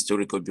 this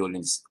historical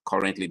building is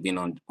currently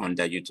being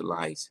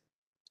underutilized.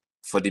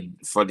 For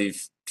the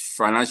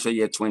financial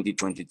year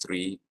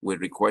 2023, we're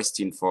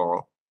requesting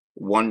for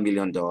 $1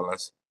 million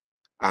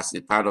as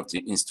a part of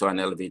the install an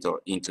elevator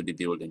into the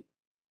building.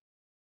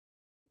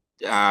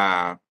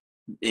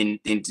 In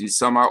the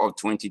summer of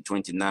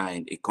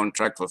 2029, a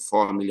contract for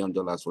 $4 million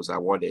was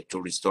awarded to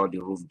restore the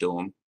roof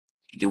dome,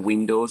 the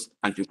windows,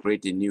 and to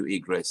create a new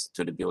egress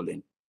to the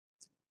building.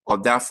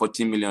 Of that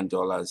 $14 million,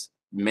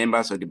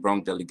 members of the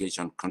Bronx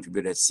delegation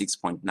contributed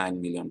 $6.9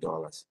 million.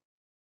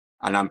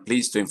 And I'm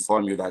pleased to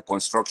inform you that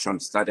construction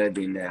started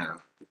in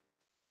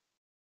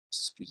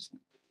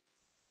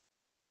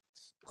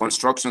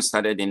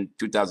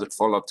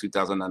fall of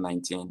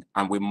 2019,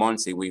 and we're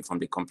months away from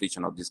the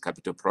completion of this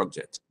capital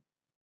project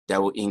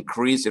that will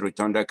increase the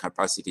redundant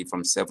capacity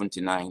from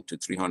 79 to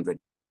 300.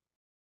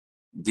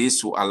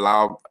 This will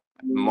allow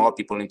more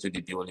people into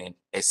the building,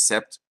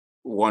 except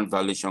one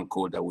violation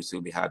code that we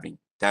still be having.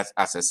 That's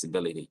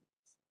accessibility.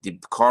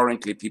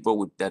 Currently,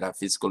 people that are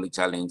physically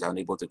challenged are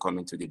unable to come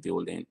into the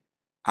building,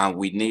 and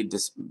we need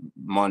this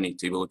money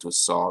to be able to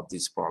solve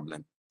this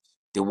problem.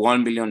 The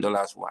 $1 million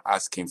we're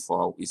asking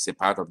for is a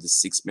part of the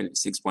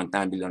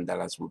 $6.9 billion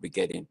we'll be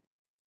getting.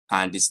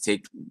 And the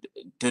state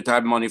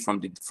total money from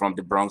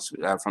the Bronx,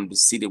 from the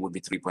city will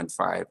be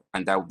 3.5,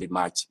 and that will be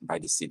matched by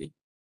the city.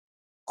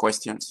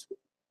 Questions?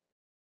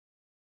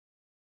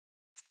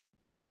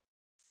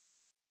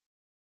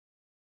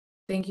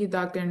 Thank you,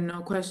 Doctor.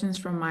 No questions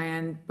from my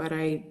end, but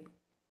I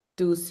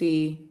do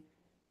see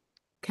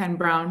Ken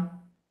Brown.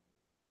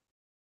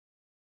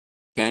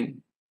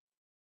 Ken?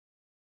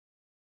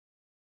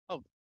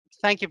 Oh,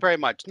 thank you very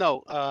much.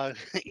 No,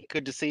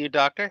 good to see you,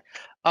 Doctor.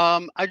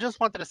 I just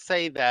wanted to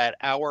say that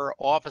our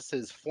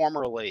offices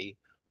formerly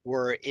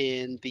were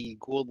in the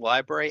Gould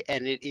Library,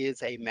 and it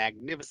is a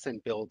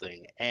magnificent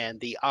building. And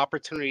the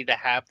opportunity to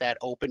have that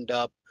opened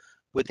up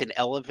with an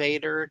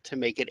elevator to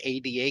make it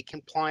ADA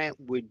compliant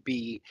would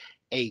be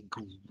a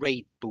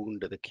great boon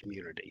to the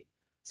community.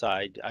 So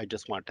I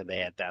just wanted to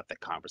add that to the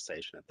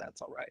conversation, if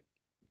that's all right.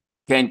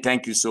 Ken,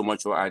 thank you so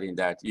much for adding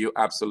that. You're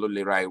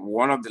absolutely right.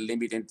 One of the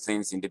limiting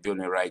things in the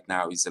building right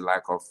now is the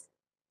lack of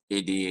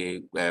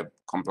ADA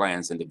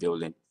compliance in the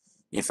building.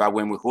 In fact,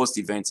 when we host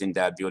events in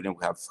that building,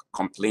 we have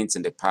complaints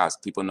in the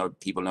past, people not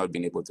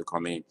being able to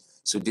come in.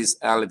 So this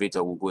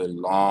elevator will go a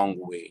long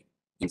way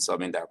in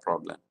solving that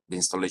problem, the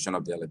installation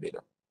of the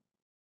elevator.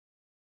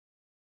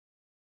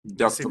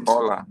 Dr.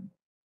 Bola.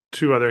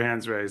 Two other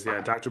hands raised.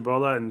 Yeah, Dr.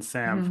 Bola and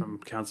Sam from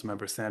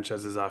Councilmember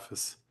Sanchez's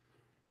office.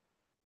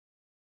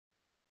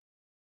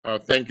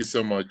 Thank you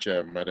so much,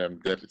 Madam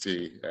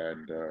Deputy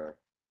and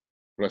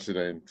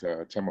President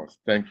Thomas.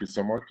 Thank you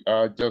so much.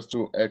 Just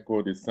to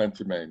echo the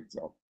sentiments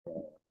of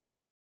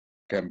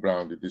Ken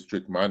Brown, the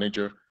district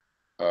manager.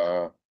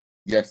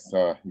 Yes,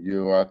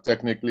 you are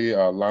technically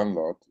a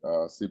landlord,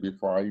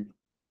 CB5,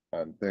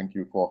 and thank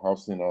you for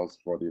housing us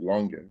for the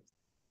longest.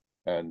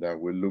 And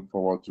we look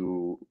forward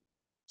to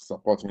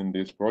supporting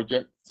this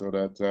project so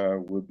that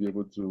we'll be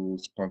able to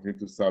continue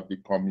to serve the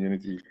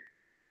community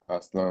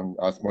as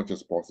much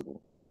as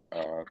possible.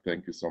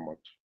 Thank you so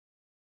much.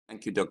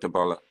 Thank you, Dr.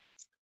 Bola.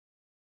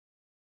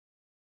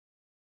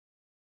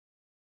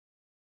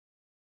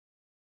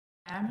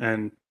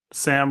 And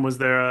Sam, was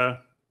there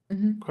a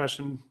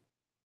question?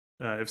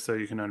 If so,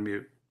 you can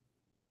unmute.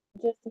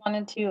 Just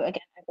wanted to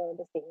again echo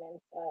the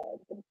statements.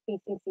 The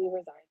BCC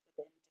resides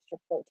within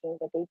District 14,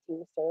 but they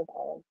do serve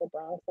all of the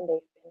Bronx, and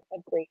they've been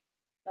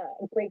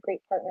a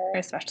great partner,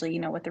 especially,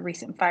 with the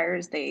recent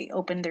fires. They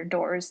opened their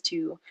doors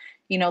to,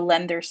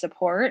 lend their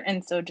support.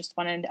 And so just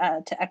wanted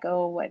to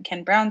echo what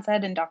Ken Brown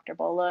said and Dr.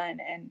 Bola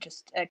and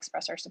just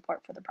express our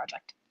support for the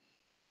project.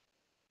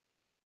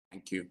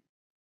 Thank you.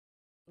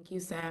 Thank you,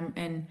 Sam.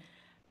 And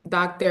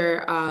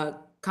Dr.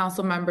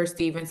 Councilmember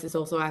Stevens is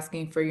also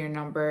asking for your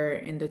number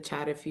in the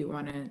chat if you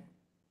want to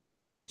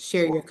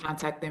share your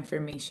contact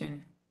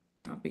information.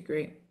 That would be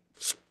great.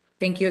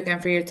 Thank you again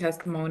for your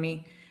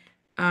testimony.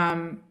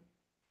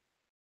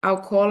 I'll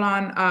call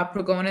on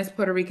Progones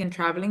Puerto Rican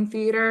Traveling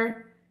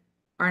Theater,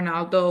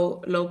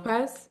 Arnaldo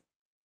Lopez.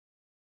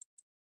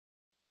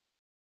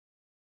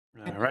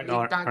 All right,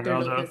 Dr.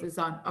 Arnaldo. Lopez is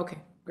on. Okay,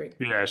 great.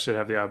 Yeah, I should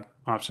have the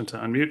option to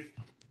unmute.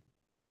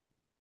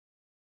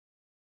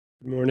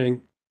 Good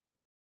morning.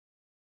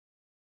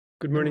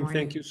 Good morning.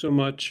 Thank you so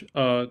much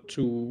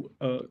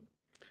to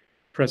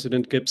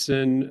President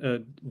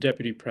Gibson,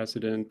 Deputy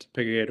President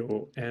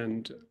Peguero,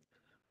 and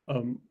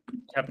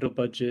Capital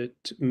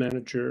Budget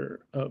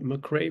Manager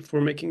McRae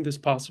for making this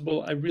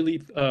possible. I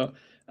really,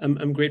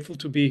 I'm grateful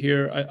to be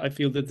here. I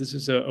feel that this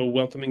is a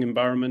welcoming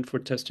environment for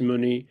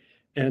testimony,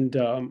 and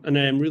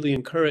I am really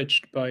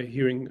encouraged by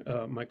hearing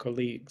my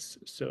colleagues.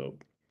 So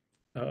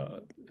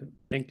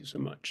thank you so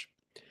much.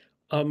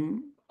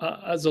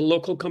 As a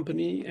local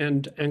company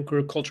and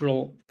anchor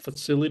cultural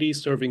facility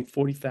serving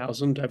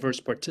 40,000 diverse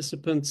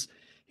participants,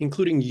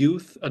 including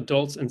youth,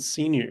 adults, and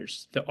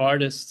seniors, the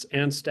artists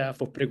and staff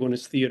of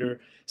Pregones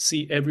Theater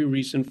see every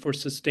reason for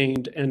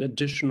sustained and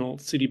additional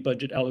city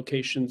budget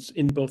allocations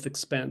in both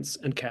expense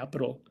and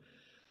capital.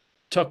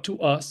 Talk to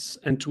us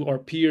and to our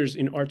peers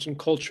in arts and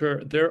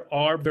culture, there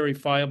are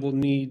verifiable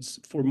needs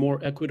for more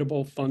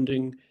equitable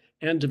funding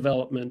and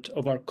development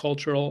of our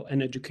cultural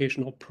and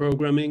educational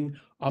programming,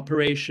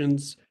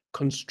 operations,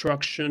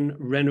 construction,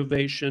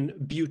 renovation,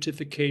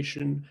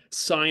 beautification,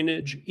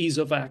 signage, ease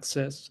of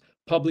access,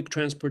 public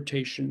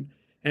transportation,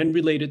 and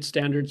related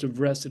standards of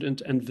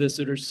resident and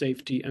visitor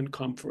safety and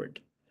comfort.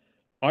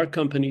 Our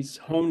company's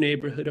home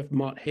neighborhood of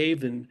Mott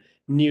Haven,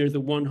 near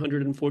the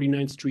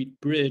 149th Street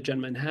Bridge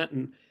in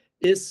Manhattan,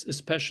 is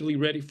especially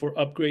ready for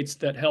upgrades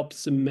that help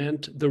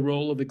cement the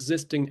role of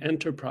existing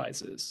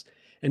enterprises,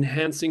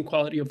 enhancing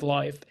quality of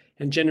life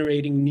and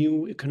generating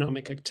new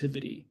economic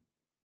activity.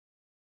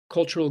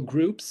 Cultural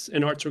groups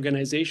and arts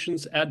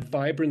organizations add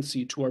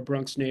vibrancy to our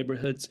Bronx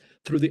neighborhoods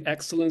through the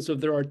excellence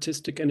of their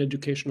artistic and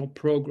educational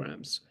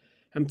programs.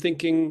 I'm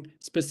thinking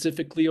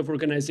specifically of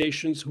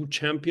organizations who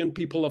champion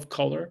people of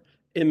color,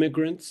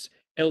 immigrants,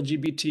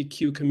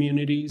 LGBTQ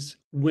communities,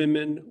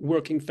 women,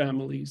 working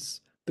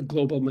families, the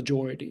global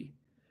majority,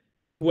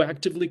 who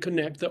actively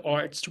connect the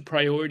arts to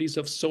priorities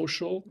of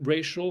social,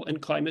 racial,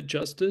 and climate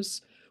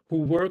justice,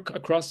 who work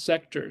across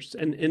sectors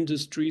and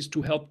industries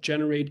to help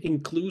generate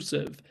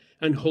inclusive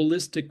and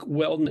holistic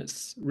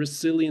wellness,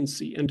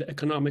 resiliency, and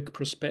economic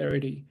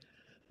prosperity.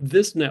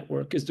 This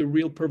network is the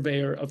real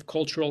purveyor of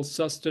cultural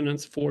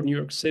sustenance for New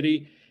York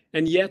City,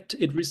 and yet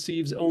it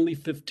receives only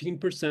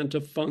 15%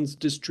 of funds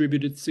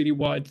distributed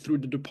citywide through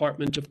the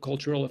Department of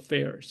Cultural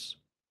Affairs.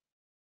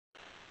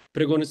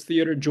 Pregones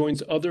Theater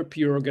joins other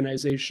peer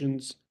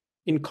organizations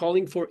in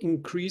calling for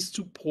increased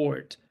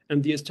support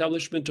and the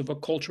establishment of a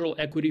cultural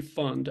equity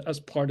fund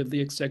as part of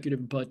the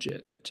executive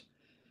budget.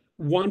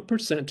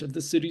 1% of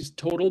the city's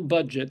total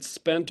budget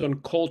spent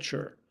on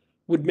culture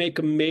would make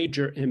a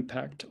major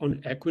impact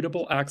on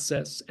equitable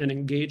access and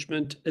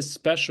engagement,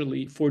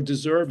 especially for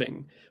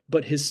deserving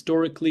but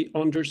historically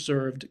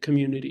underserved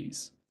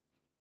communities.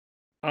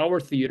 Our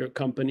theater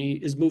company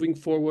is moving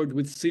forward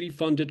with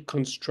city-funded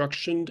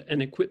construction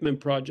and equipment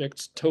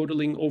projects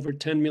totaling over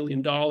 $10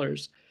 million,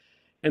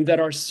 and that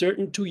are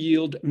certain to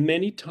yield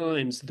many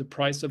times the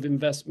price of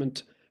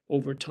investment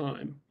over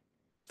time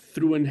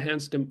through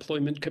enhanced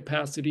employment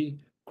capacity,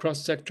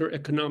 cross-sector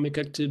economic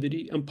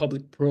activity, and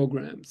public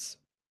programs.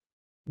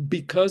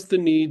 Because the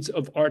needs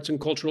of arts and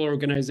cultural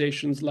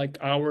organizations like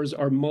ours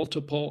are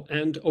multiple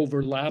and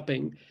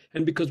overlapping,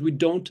 and because we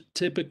don't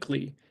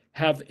typically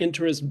have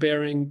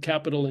interest-bearing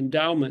capital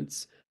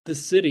endowments, the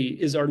city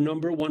is our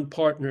 #1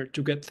 partner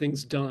to get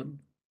things done.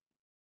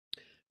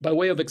 By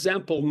way of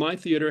example, my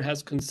theater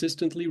has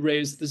consistently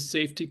raised the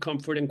safety,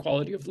 comfort, and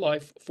quality of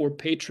life for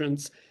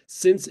patrons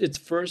since its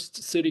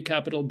first city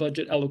capital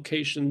budget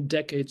allocation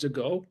decades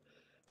ago.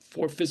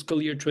 For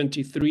fiscal year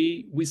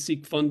 23, we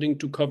seek funding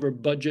to cover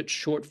budget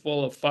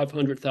shortfall of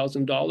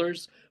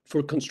 $500,000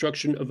 for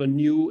construction of a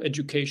new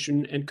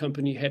education and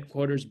company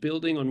headquarters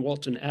building on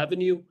Walton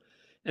Avenue,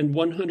 and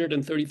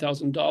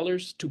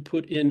 $130,000 to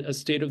put in a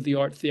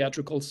state-of-the-art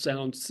theatrical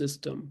sound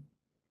system.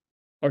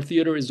 Our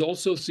theater is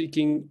also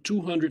seeking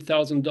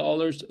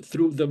 $200,000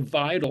 through the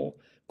vital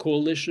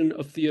Coalition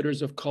of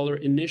Theaters of Color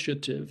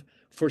initiative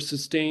for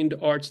sustained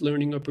arts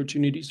learning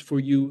opportunities for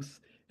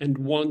youth and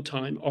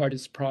one-time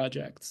artist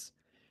projects.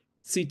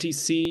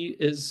 CTC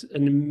is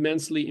an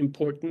immensely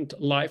important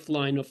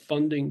lifeline of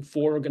funding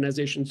for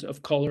organizations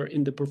of color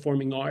in the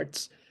performing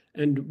arts,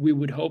 and we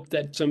would hope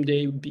that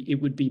someday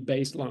it would be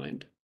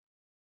baselined.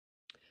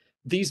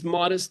 These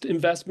modest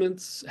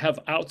investments have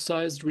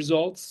outsized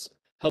results,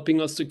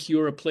 helping us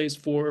secure a place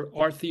for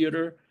our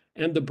theater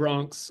and the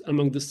Bronx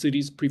among the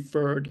city's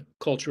preferred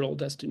cultural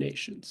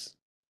destinations.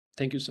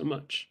 Thank you so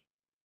much.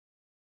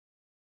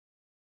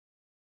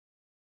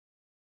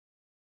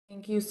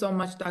 Thank you so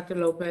much, Dr.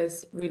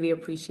 Lopez. Really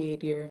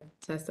appreciate your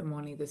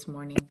testimony this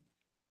morning.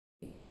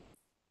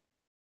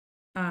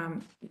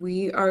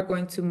 We are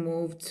going to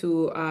move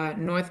to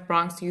North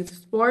Bronx Youth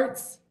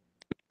Sports.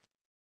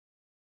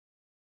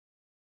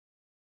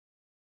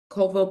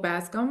 Colville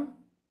Bascom.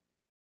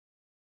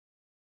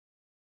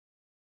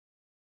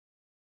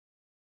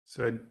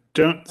 So I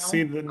don't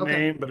see the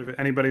name, but if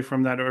anybody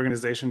from that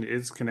organization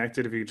is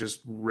connected, if you just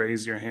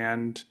raise your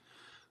hand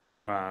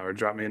or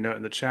drop me a note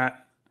in the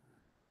chat.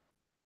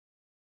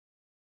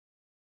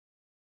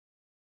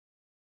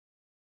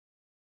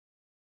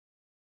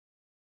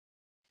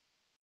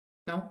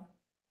 No?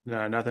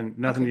 No, nothing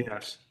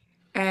yet.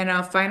 And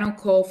a final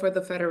call for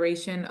the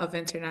Federation of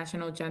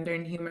International Gender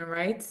and Human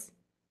Rights.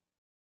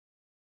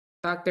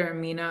 Dr.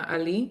 Amina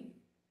Ali.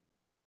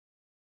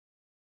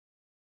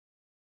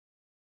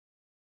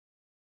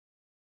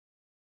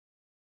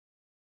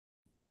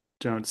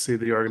 Don't see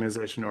the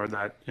organization or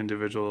that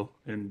individual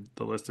in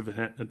the list of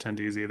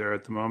attendees either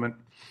at the moment.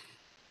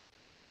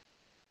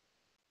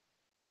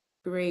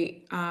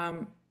 Great.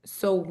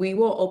 So we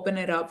will open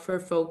it up for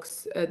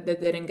folks that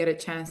didn't get a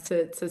chance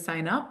to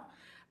sign up.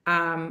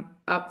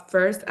 Up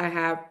first, I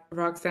have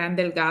Roxanne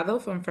Delgado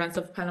from Friends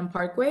of Pelham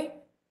Parkway.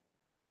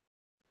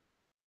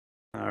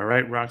 All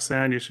right,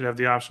 Roxanne, you should have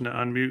the option to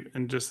unmute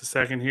in just a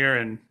second here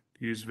and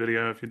use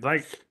video if you'd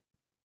like.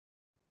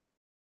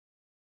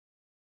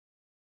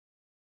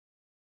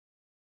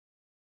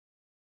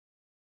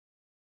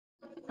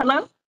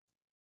 Hello?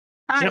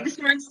 Hi, Yep. this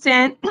is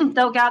Roxanne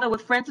Delgado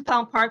with Friends of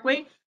Pelham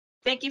Parkway.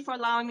 Thank you for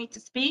allowing me to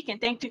speak,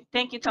 and thank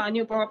you to our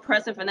new borough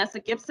president, Vanessa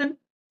Gibson.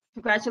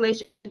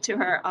 Congratulations to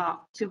her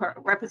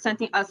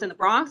representing us in the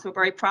Bronx. We're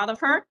very proud of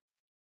her.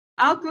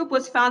 Our group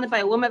was founded by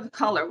a woman of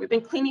color. We've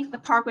been cleaning the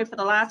parkway for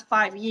the last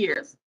 5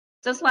 years.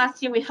 Just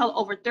last year, we held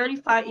over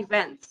 35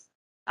 events.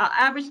 Our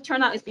average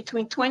turnout is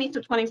between 20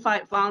 to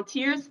 25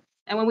 volunteers,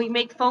 and when we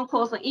make phone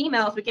calls and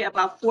emails, we get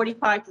about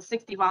 45 to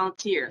 60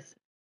 volunteers.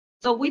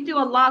 So we do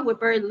a lot with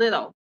very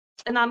little.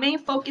 And our main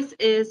focus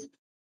is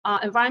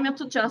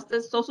environmental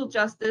justice, social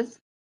justice,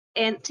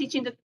 and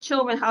teaching the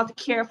children how to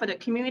care for the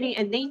community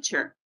and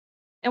nature.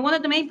 And one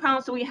of the main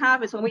problems that we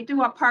have is when we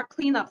do our park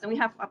cleanups, and we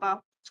have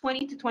about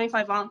 20 to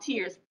 25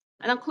 volunteers,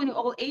 and including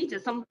all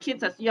ages, some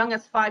kids as young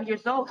as 5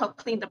 years old help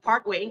clean the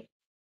parkway.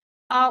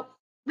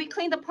 We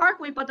clean the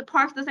parkway, but the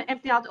park doesn't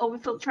empty out the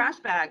overfilled trash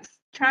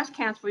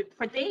cans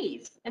for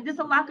days. And there's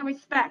a lack of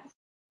respect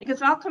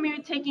because our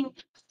community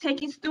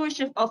taking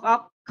stewardship of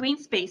our green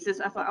spaces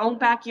of our own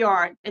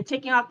backyard and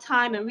taking our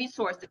time and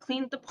resource to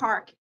clean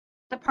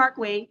the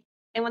parkway.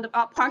 And when the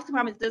Parks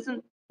Department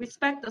doesn't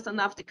respect us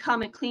enough to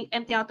come and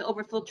empty out the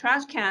overfilled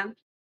trash can,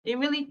 it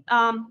really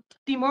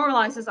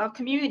demoralizes our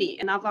community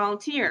and our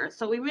volunteers.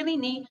 So we really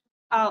need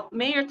our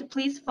mayor to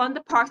please fund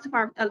the Parks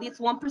Department at least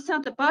 1%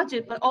 of the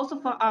budget, but also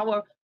for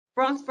our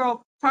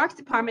Bronxboro Parks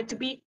Department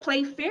to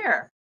play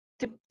fair,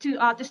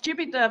 to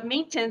distribute the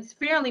maintenance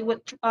fairly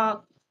with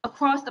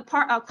across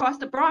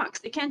the Bronx.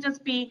 It can't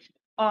just be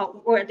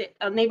where the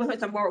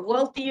neighborhoods are more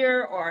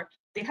wealthier or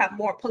they have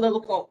more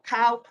political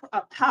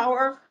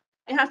power.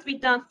 It has to be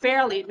done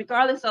fairly,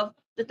 regardless of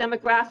the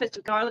demographics,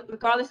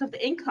 regardless of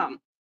the income.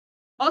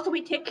 Also,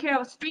 we take care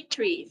of street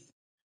trees.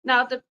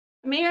 Now, the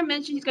mayor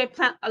mentioned he's going to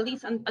plant at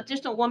least an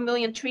additional 1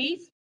 million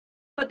trees,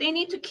 but they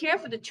need to care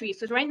for the trees.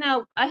 So right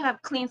now, I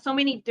have cleaned so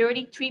many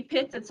dirty tree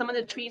pits, and some of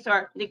the trees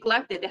are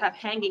neglected. They have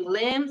hanging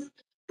limbs,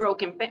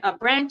 broken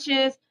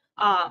branches,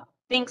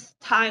 things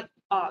tied,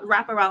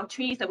 wrap around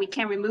trees that we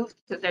can't remove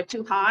because they're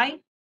too high.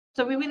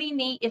 So we really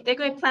need, if they're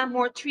going to plant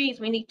more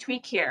trees, we need tree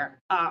care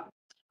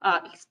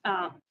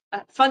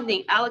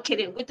funding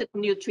allocated with the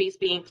new trees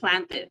being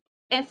planted,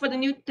 and for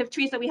the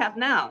trees that we have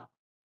now.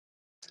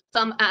 So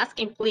I'm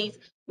asking, please,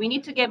 we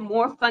need to get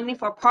more funding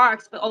for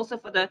parks, but also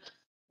for the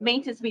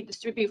maintenance to be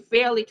distributed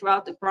fairly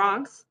throughout the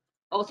Bronx.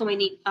 Also, we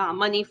need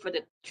money for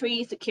the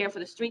trees, to care for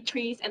the street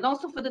trees, and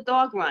also for the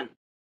dog run,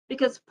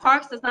 because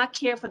Parks does not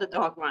care for the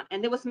dog run.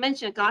 And it was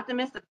mentioned, Gotham,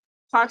 that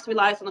Parks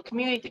relies on the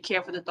community to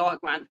care for the dog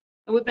run.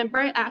 And we've been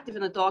very active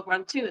in the dog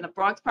run too, in the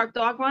Bronx Park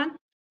dog run.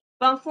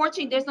 But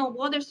unfortunately, there's no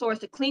water source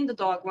to clean the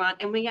dog run.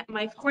 And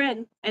my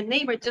friend and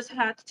neighbor just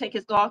had to take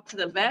his dog to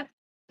the vet,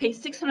 pay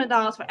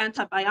 $600 for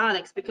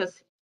antibiotics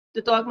because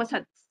the dog must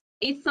have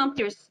ate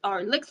something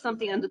or licked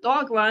something in the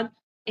dog run,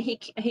 and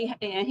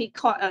he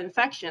caught an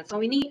infection. So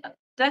we need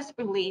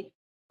desperately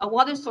a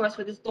water source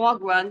for this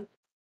dog run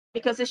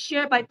because it's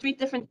shared by 3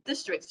 different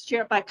districts,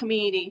 shared by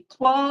Community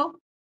 12,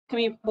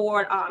 Community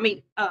Board,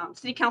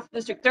 City Council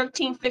District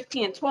 13,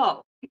 15, and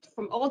 12.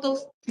 From all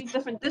those 3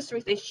 different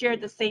districts, they share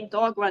the same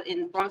dog run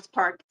in Bronx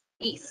Park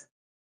East.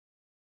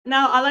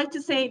 Now, I'd like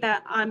to say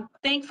that I'm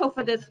thankful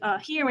for this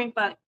hearing,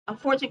 but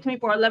unfortunately,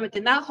 Community Board 11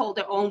 did not hold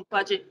their own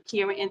budget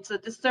hearing, and it's a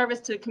disservice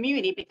to the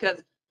community because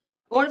in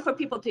order for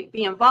people to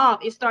be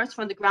involved, it starts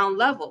from the ground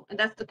level, and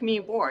that's the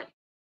Community Board.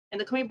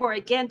 And the Community Board,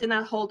 again, did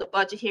not hold a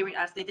budget hearing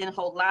as they didn't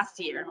hold last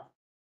year.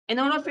 In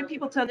order for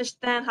people to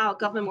understand how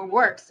government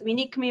works, we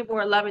need Community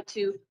Board 11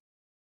 to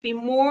be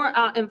more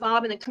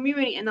involved in the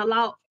community and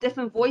allow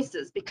different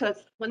voices, because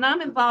when I'm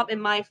involved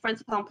in my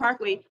Friends of Pelham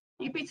Parkway,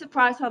 you'd be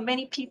surprised how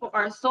many people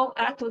are so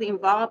actively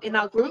involved in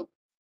our group,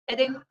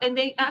 and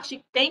they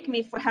actually thank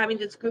me for having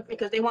this group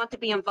because they want to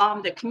be involved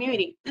in the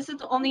community. This is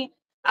the only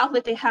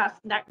outlet they have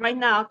right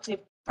now to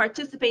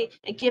participate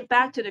and give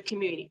back to the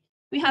community.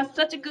 We have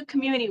such a good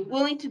community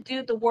willing to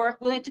do the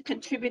work, willing to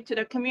contribute to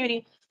the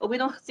community, but we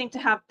don't seem to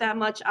have that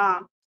much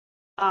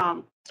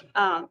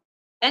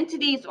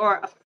entities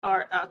or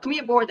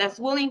community board that's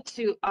willing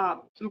to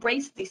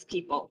embrace these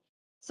people.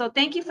 So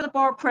thank you for the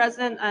board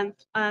president,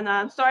 and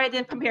I'm sorry I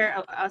didn't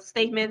prepare a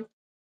statement.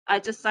 I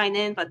just signed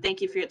in, but thank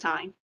you for your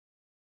time.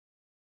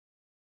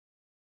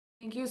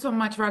 Thank you so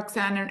much,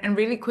 Roxanne. And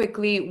really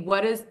quickly,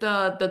 what is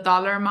the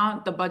dollar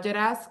amount, the budget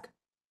ask?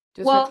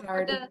 Just for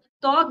clarity.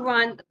 dog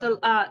run,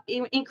 the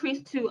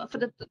increased to for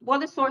the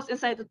water source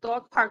inside the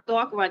dog park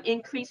dog run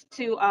increased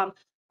to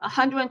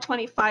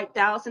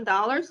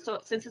 $125,000. So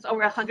since it's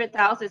over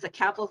 100,000, it's a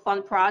capital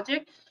fund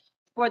project.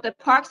 For the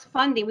parks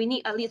funding, we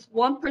need at least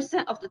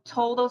 1% of the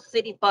total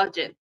city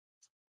budget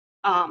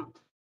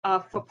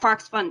for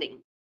parks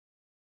funding.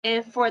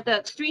 And for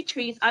the street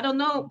trees, I don't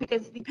know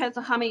because it depends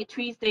on how many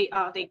trees they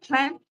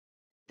plant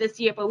this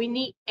year. But we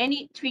need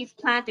any trees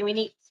planted. We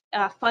need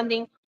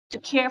funding to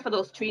care for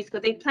those trees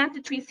because they plant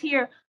the trees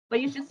here, but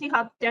you should see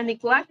how they're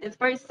neglected. It's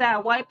very sad.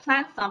 Why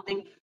plant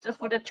something just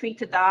for the tree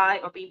to die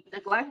or be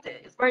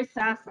neglected? It's very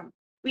sad.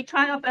 We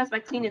try our best by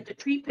cleaning the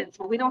tree pits,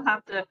 but we don't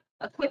have the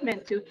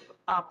equipment to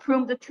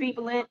prune the tree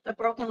limb, the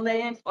broken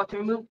limbs, or to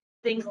remove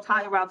things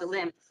tied around the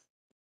limbs.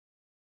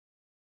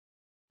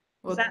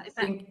 Well,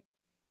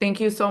 thank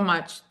you so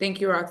much. Thank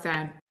you,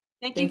 Roxanne.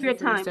 Thank you for your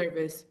time.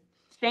 Service.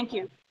 Thank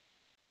you.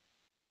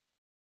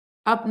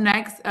 Up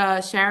next,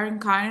 Sharon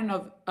Connon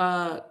of,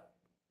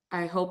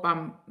 I hope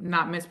I'm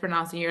not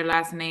mispronouncing your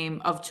last name,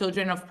 of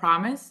Children of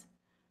Promise.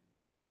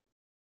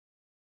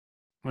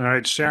 All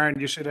right, Sharon,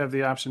 you should have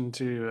the option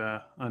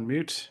to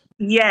unmute.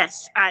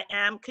 Yes, I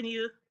am. Can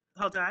you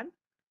hold on?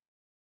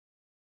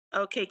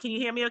 Okay, can you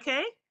hear me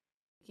okay?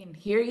 We can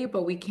hear you,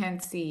 but we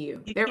can't see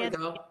you. There we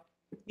go.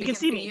 You can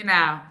see me you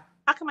now.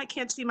 How come I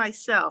can't see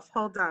myself?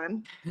 Hold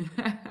on.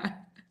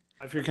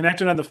 If you're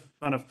connected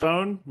on a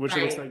phone, which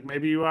it looks like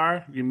maybe you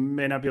are, you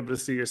may not be able to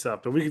see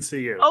yourself, but we can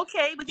see you.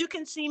 Okay, but you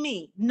can see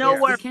me. No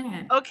Yes, worries. we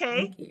can. Okay.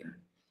 Thank you.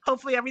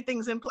 Hopefully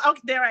everything's in place.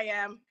 Okay, there I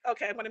am.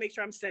 Okay, I want to make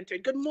sure I'm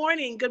centered. Good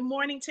morning. Good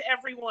morning to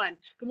everyone.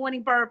 Good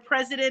morning, Borough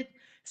President.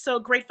 So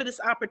great for this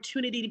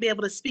opportunity to be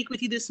able to speak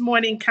with you this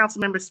morning.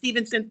 Councilmember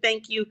Stevenson,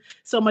 thank you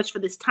so much for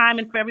this time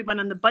and for everyone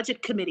on the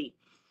Budget Committee.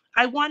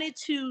 I wanted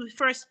to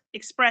first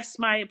express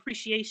my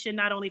appreciation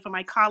not only for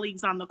my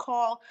colleagues on the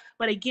call,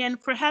 but again,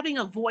 for having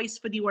a voice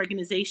for the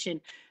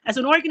organization. As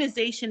an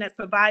organization that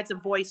provides a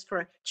voice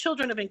for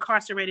children of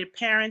incarcerated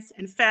parents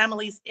and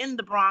families in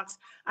the Bronx,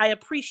 I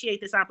appreciate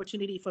this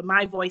opportunity for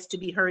my voice to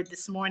be heard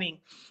this morning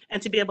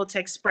and to be able to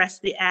express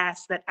the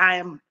ask that I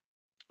am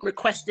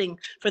requesting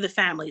for the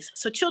families.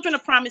 So Children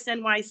of Promise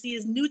NYC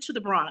is new to the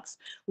Bronx.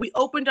 We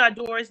opened our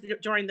doors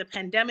during the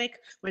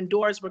pandemic when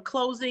doors were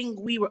closing,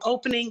 we were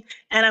opening,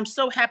 and I'm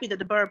so happy that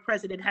the Borough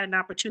President had an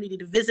opportunity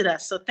to visit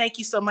us. So thank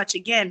you so much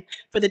again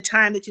for the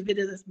time that you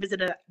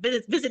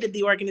visited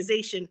the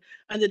organization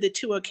under the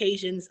two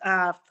occasions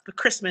for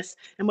Christmas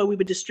and where we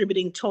were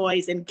distributing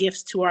toys and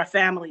gifts to our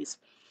families.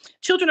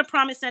 Children of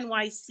Promise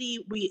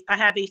NYC, I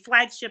have a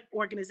flagship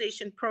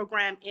organization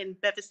program in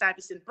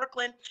Bedford-Stuyvesant,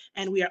 Brooklyn,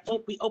 and we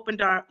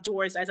opened our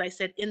doors, as I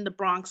said, in the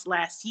Bronx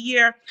last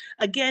year.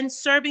 Again,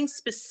 serving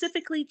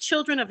specifically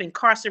children of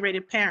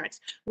incarcerated parents.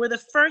 We're the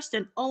first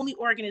and only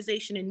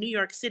organization in New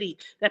York City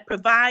that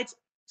provides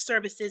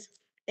services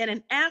in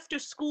an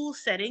after-school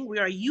setting. We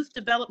are a youth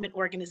development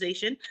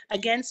organization,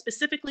 again,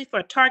 specifically for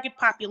a target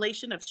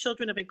population of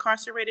children of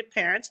incarcerated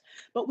parents,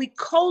 but we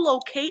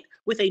co-locate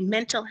with a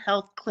mental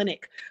health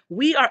clinic.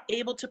 We are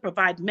able to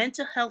provide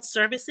mental health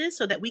services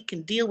so that we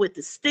can deal with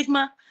the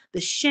stigma, the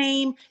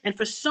shame, and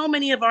for so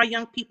many of our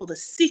young people, the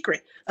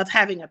secret of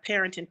having a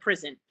parent in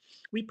prison.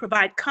 We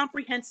provide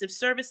comprehensive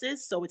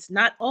services, so it's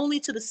not only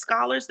to the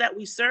scholars that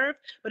we serve,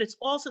 but it's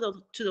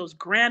also to those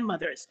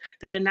grandmothers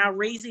that are now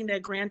raising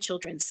their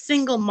grandchildren,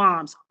 single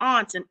moms,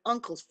 aunts and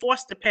uncles,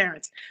 foster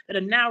parents that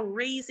are now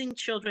raising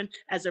children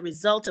as a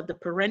result of the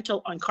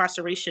parental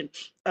incarceration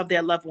of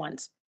their loved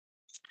ones.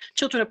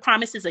 Children of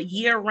Promise is a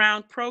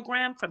year-round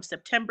program from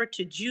September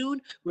to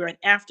June. We're an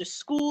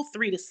after-school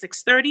 3 to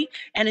 6:30,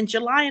 and in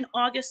July and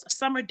August, a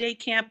summer day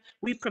camp,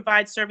 we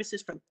provide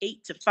services from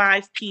 8 to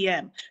 5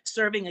 p.m.,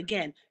 serving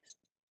again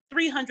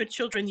 300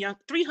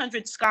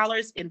 300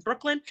 scholars in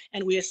Brooklyn,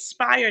 and we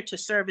aspire to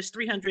service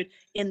 300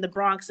 in the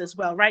Bronx as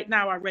well. Right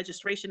now, our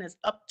registration is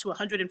up to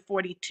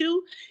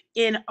 142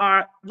 in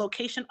our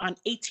location on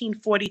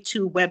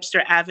 1842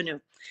 Webster Avenue.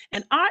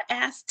 And our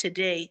ask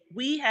today,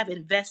 we have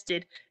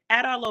invested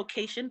at our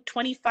location,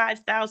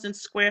 25,000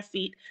 square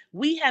feet.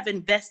 We have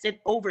invested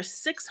over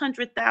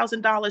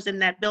 $600,000 in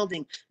that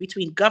building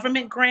between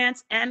government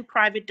grants and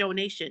private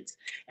donations.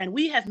 And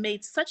we have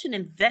made such an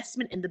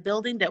investment in the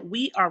building that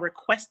we are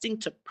requesting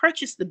to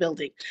purchase the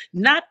building,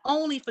 not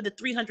only for the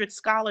 300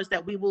 scholars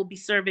that we will be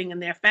serving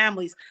and their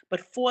families,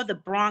 but for the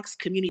Bronx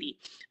community.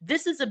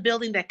 This is a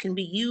building that can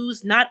be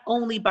used not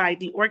only by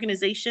the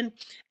organization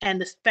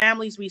and the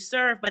families we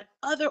serve, but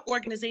other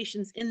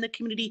organizations in the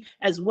community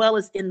as well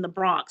as in the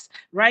Bronx.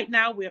 Right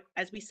now, we're,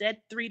 as we said,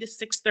 3 to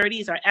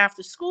 6:30 is our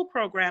after school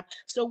program.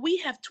 So we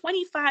have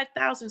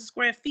 25,000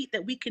 square feet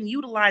that we can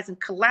utilize and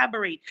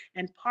collaborate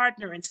and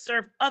partner and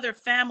serve other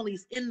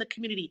families in the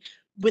community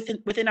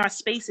within our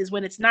spaces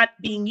when it's not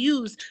being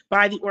used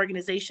by the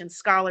organization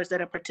scholars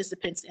that are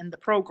participants in the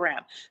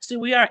program. So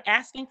we are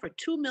asking for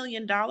 $2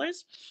 million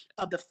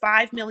of the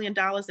 $5 million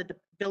that the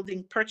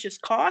building purchase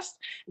cost.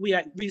 We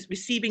are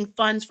receiving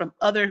funds from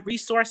other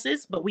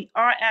resources, but we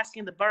are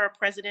asking the borough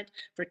president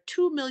for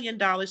 $2 million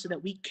so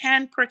that we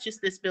can purchase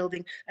this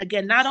building.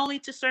 Again, not only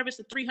to service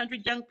the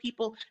 300 young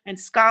people and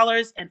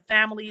scholars and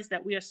families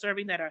that we are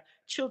serving, that are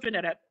children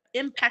that are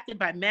impacted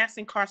by mass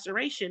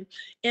incarceration,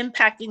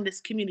 impacting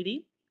this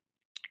community.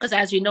 Because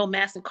as you know,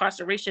 mass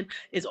incarceration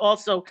is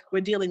also,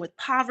 we're dealing with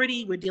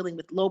poverty, we're dealing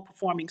with low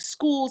performing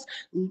schools,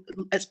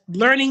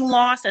 learning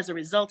loss as a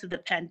result of the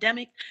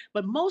pandemic.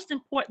 But most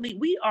importantly,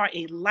 we are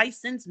a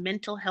licensed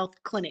mental health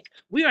clinic.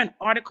 We are an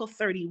Article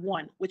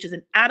 31, which is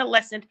an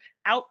adolescent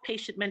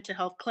outpatient mental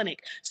health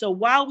clinic. So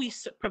while we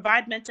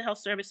provide mental health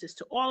services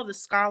to all of the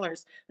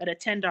scholars that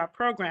attend our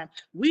program,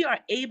 we are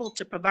able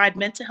to provide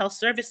mental health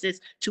services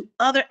to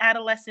other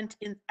adolescents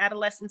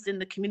in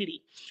the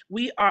community.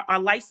 Our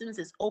license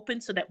is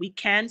open so that we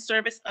can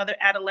service other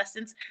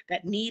adolescents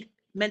that need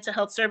mental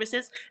health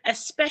services,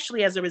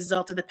 especially as a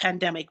result of the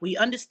pandemic. We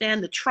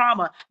understand the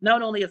trauma,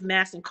 not only of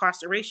mass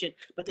incarceration,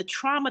 but the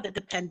trauma that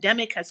the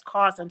pandemic has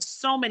caused on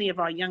so many of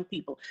our young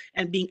people,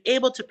 and being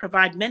able to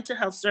provide mental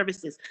health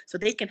services so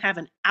they can have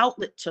an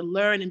outlet to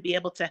learn and be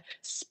able to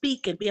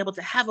speak and be able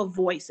to have a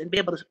voice and be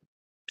able to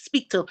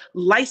speak to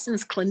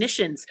licensed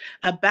clinicians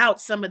about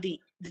some of the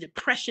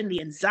depression,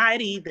 the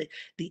anxiety,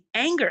 the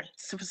anger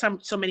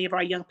so many of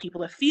our young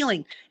people are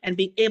feeling, and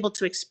being able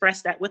to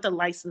express that with a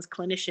licensed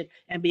clinician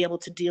and be able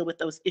to deal with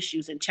those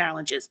issues and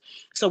challenges.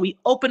 So we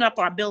open up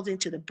our building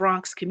to the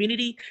Bronx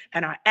community,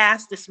 and our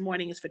ask this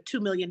morning is for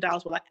 $2 million.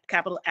 Well,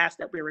 capital ask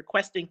that we're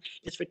requesting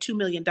is for $2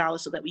 million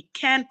so that we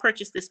can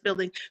purchase this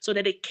building so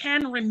that it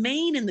can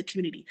remain in the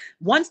community.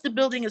 Once the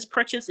building is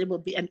purchased, it will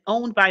be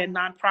owned by a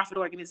nonprofit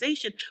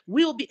organization.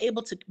 We will be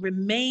able to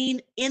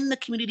remain in the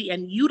community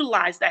and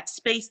utilize that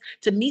space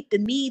to meet the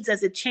needs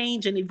as it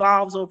changes and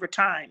evolves over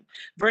time,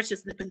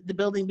 versus the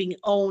building being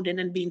owned and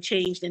then being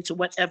changed into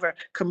whatever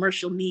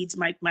commercial needs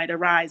might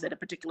arise at a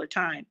particular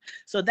time.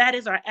 So that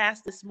is our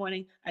ask this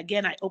morning.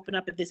 Again, I open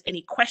up if there's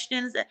any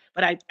questions,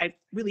 but I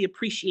really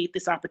appreciate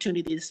this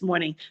opportunity this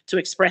morning to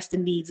express the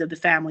needs of the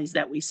families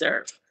that we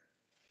serve.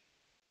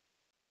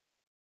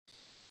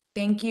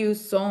 Thank you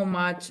so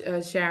much,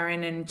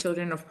 Sharon and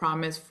Children of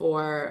Promise,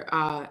 for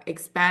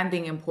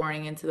expanding and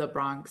pouring into the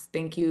Bronx.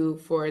 Thank you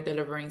for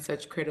delivering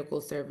such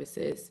critical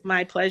services.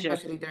 My pleasure.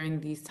 Especially during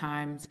these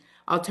times.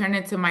 I'll turn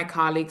it to my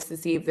colleagues to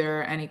see if there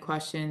are any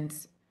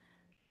questions.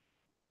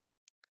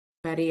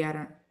 Betty, I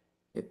don't,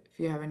 if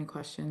you have any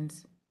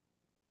questions.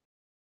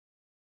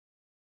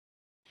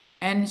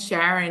 And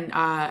Sharon,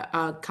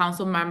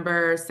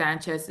 Councilmember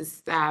Sanchez's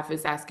staff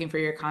is asking for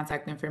your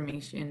contact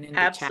information in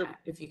the chat,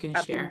 if you can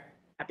share.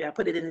 Happy, I'll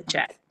put it in the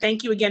chat.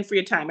 Thank you again for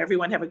your time.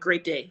 Everyone have a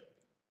great day.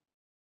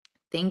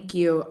 Thank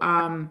you.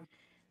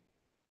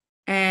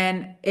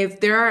 And if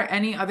there are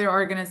any other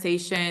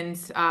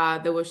organizations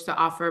that wish to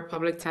offer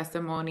public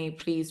testimony,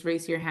 please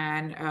raise your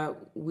hand.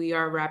 We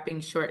are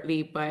wrapping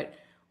shortly, but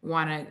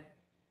want to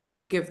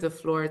give the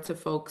floor to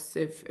folks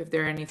if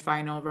there are any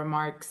final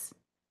remarks.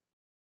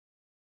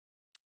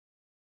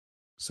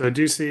 So I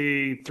do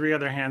see 3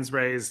 other hands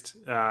raised.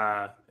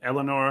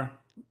 Eleanor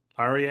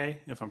Arie,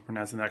 if I'm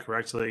pronouncing that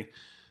correctly.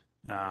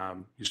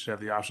 You should have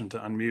the option to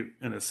unmute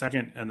in a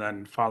second. And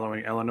then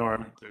following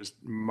Eleanor, there's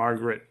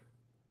Margaret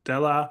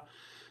Della,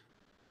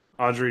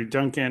 Audrey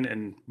Duncan,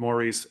 and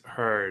Maurice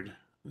Hurd.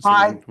 So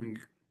Hi.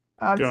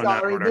 I'm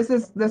sorry. This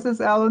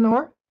is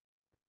Eleanor.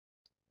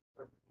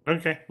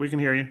 Okay, we can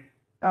hear you.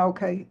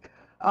 Okay.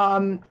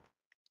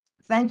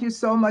 Thank you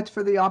so much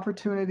for the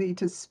opportunity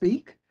to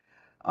speak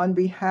on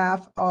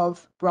behalf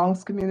of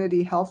Bronx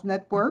Community Health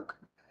Network.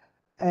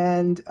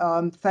 And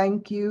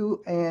thank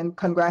you and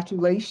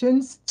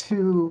congratulations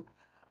to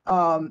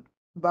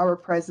Borough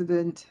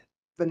President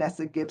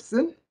Vanessa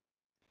Gibson.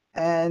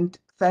 And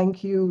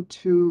thank you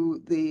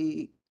to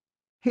the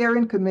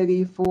hearing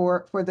committee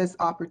for this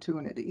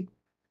opportunity.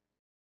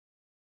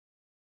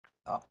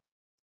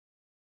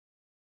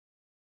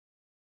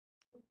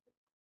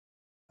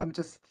 I'm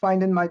just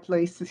finding my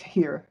place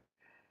here.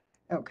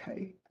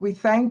 Okay. We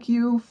thank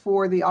you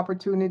for the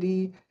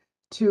opportunity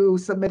to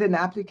submit an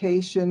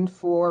application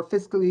for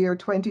fiscal year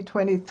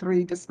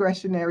 2023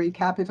 discretionary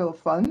capital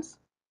funds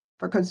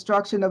for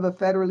construction of a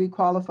federally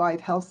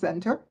qualified health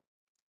center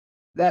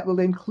that will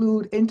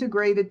include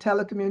integrated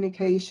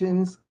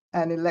telecommunications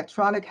and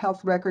electronic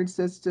health record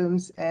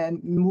systems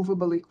and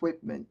movable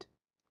equipment.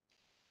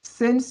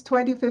 Since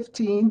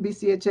 2015,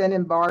 BCHN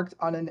embarked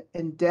on an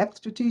in-depth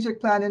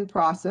strategic planning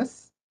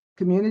process,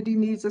 community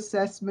needs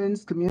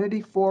assessments,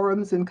 community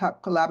forums in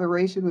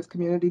collaboration with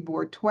Community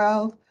Board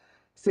 12,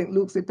 St.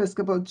 Luke's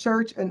Episcopal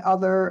Church, and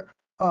other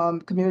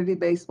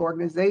community-based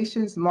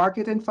organizations,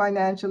 market and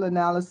financial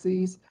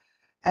analyses,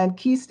 and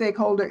key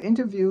stakeholder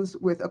interviews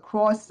with a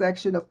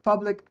cross-section of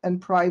public and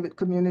private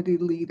community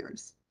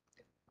leaders.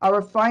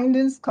 Our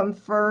findings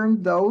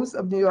confirmed those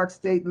of New York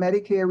State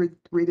Medicare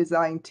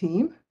redesign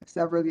team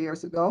several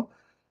years ago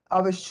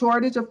of a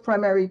shortage of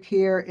primary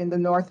care in the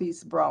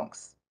Northeast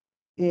Bronx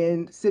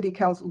in City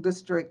Council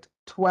District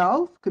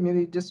 12,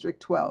 Community District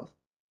 12.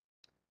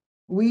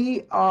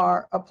 We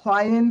are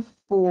applying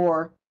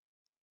for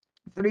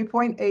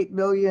 $3.8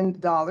 million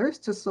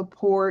to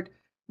support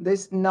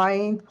this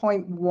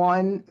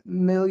 $9.1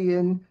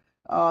 million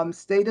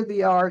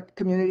state-of-the-art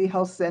community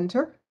health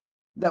center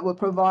that will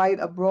provide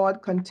a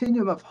broad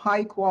continuum of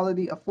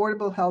high-quality,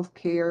 affordable health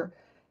care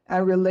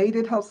and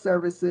related health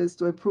services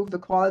to improve the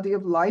quality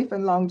of life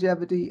and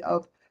longevity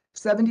of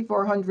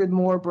 7,400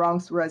 more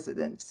Bronx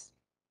residents.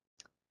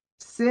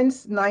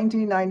 Since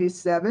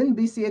 1997,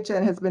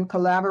 BCHN has been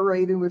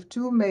collaborating with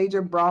two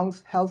major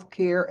Bronx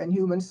healthcare and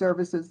human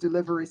services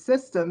delivery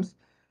systems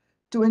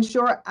to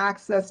ensure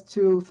access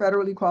to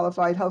federally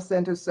qualified health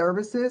center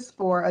services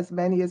for as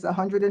many as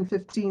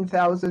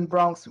 115,000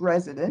 Bronx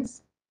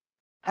residents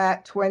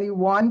at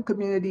 21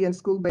 community and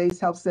school-based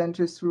health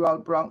centers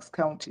throughout Bronx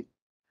County.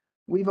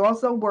 We've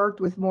also worked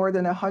with more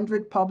than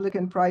 100 public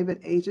and private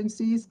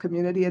agencies,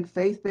 community and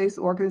faith-based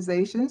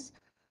organizations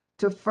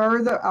to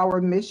further our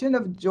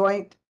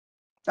joint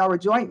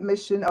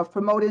mission of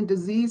promoting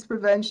disease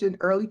prevention,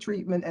 early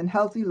treatment, and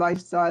healthy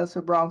lifestyles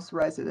for Bronx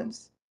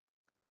residents.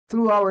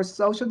 Through our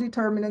social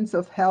determinants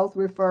of health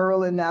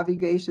referral and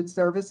navigation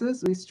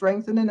services, we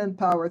strengthen and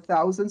empower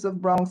thousands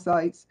of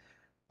Bronxites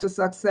to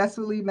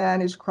successfully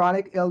manage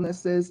chronic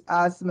illnesses,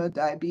 asthma,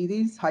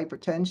 diabetes,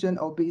 hypertension,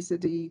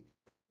 obesity,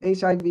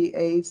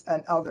 HIV/AIDS,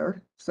 and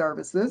other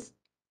services.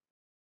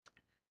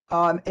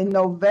 In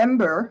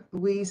November,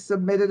 we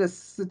submitted a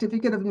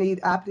Certificate of Need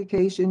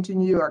application to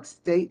New York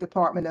State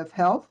Department of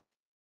Health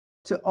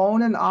to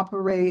own and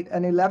operate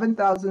an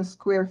 11,000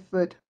 square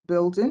foot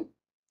building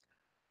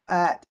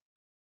at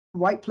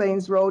White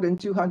Plains Road and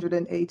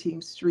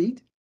 218th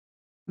Street.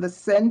 The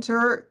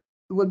center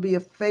would be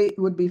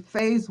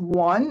phase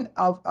one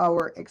of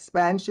our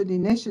expansion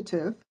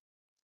initiative,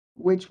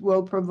 which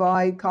will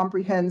provide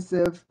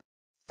comprehensive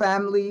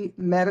family,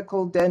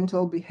 medical,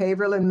 dental,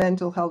 behavioral, and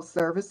mental health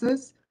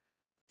services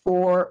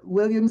for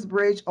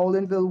Williamsbridge,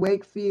 Olinville,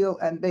 Wakefield,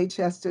 and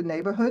Baychester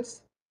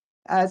neighborhoods,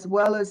 as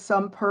well as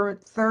some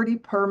 30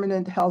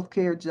 permanent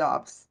healthcare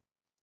jobs.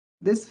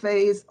 This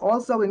phase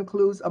also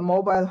includes a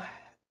mobile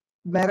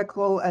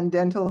medical and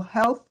dental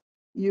health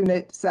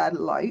unit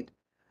satellite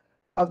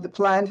of the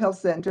planned health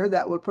center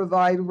that will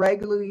provide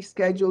regularly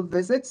scheduled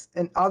visits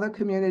in other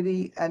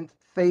communities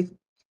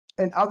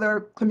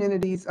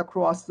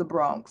across the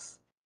Bronx.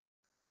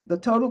 The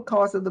total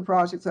cost of the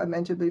projects I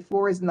mentioned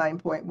before is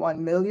 $9.1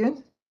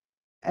 million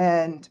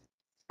and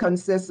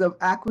consists of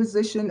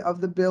acquisition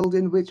of the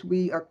building, which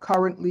we are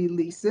currently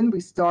leasing. We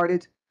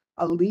started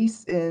a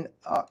lease in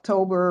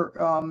October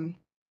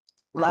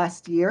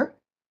last year,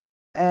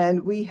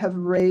 and we have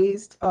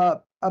raised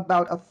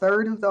about a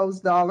third of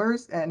those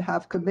dollars and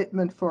have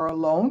commitment for a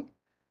loan.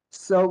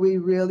 So we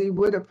really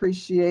would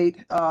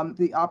appreciate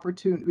the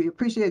opportunity. We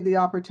appreciate the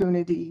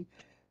opportunity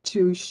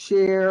to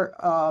share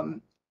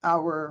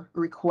our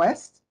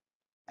request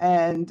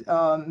and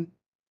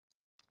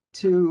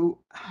to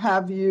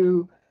have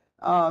you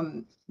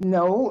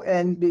know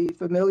and be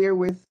familiar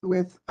with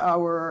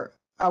our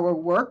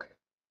work.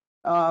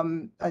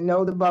 I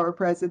know the borough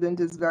president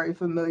is very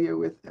familiar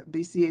with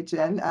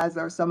BCHN, as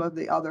are some of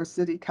the other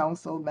city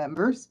council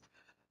members.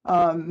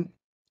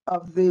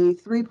 Of the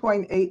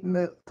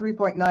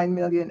 3.9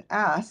 million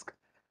ask,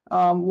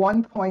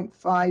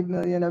 1.5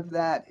 million of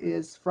that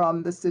is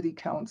from the city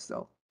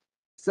council.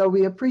 So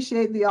we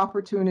appreciate the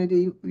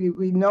opportunity.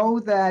 We know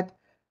that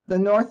the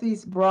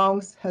Northeast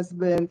Bronx has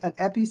been an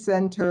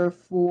epicenter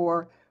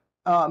for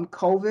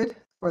COVID,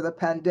 for the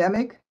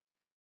pandemic,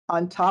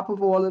 on top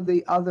of all of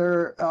the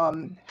other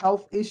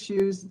health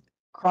issues,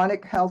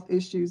 chronic health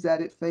issues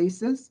that it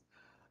faces.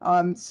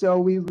 So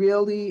we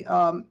really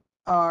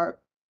are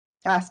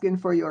asking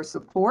for your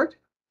support,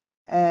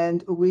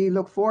 and we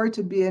look forward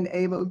to being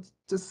able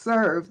to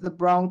serve the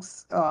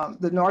Bronx,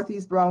 the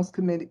Northeast Bronx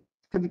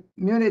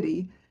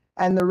community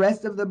and the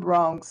rest of the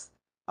Bronx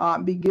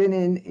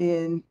beginning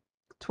in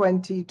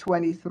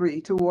 2023,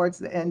 towards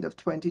the end of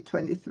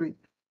 2023.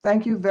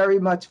 Thank you very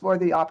much for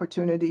the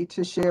opportunity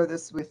to share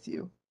this with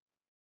you.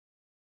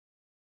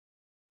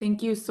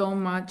 Thank you so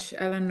much,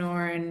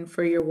 Eleanor, and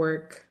for your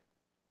work.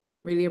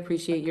 Really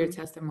appreciate your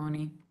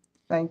testimony.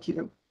 Thank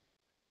you.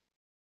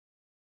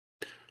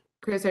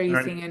 Chris, are you All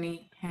right. seeing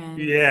any hands?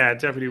 Yeah,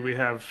 Deputy, we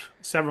have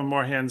several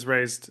more hands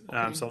raised. So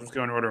I'll just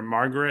go in order.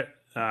 Margaret,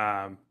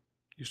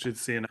 you should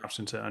see an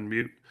option to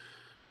unmute.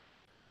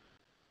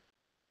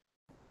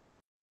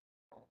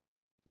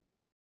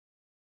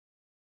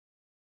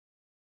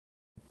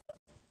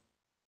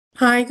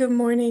 Hi, good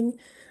morning.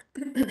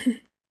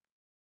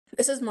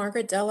 This is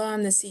Margaret Della.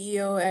 I'm the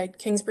CEO at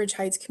Kingsbridge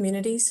Heights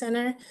Community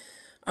Center.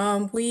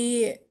 For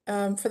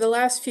the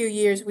last few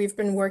years, we've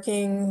been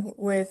working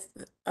with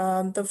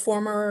the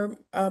former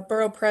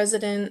Borough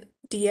President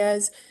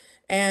Diaz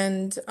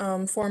and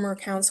former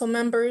council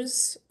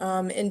members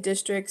in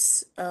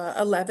districts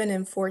 11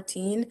 and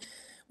 14.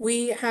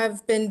 We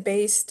have been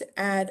based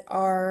at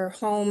our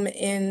home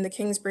in the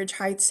Kingsbridge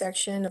Heights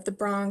section of the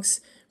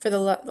Bronx for the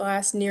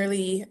last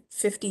nearly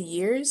 50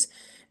 years.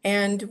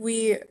 And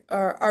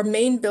our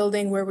main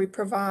building where we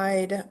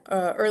provide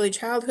early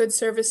childhood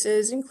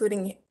services,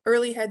 including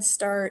early Head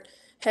Start,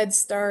 Head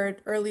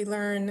Start, Early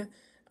Learn.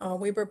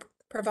 We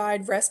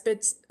provide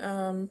respite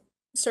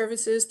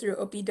services through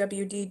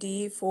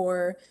OPWDD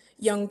for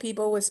young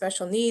people with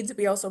special needs.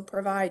 We also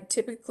provide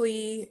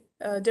typically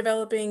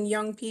developing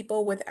young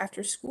people with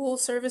after-school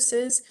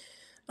services.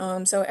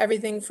 So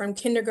everything from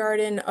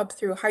kindergarten up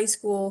through high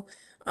school.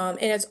 And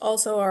it's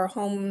also our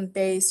home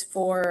base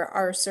for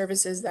our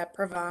services that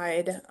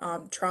provide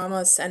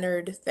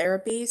trauma-centered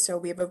therapy. So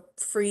we have a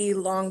free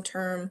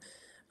long-term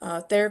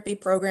therapy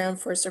program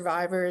for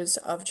survivors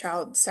of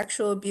child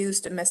sexual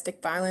abuse,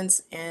 domestic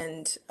violence,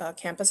 and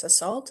campus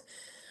assault.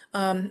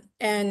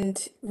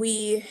 And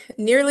we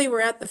nearly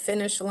were at the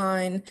finish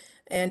line,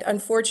 and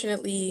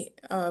unfortunately,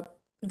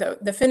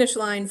 the finish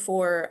line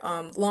for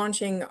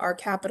launching our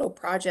capital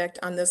project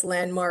on this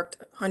landmarked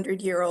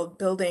 100-year-old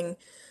building.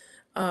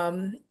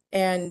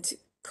 And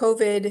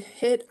COVID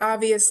hit,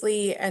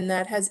 obviously, and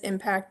that has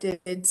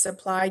impacted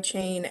supply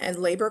chain and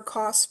labor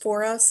costs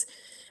for us.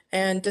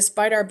 And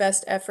despite our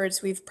best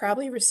efforts, we've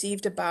probably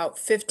received about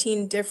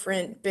 15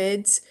 different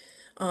bids.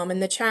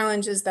 And the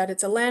challenge is that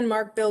it's a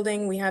landmark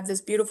building. We have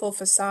this beautiful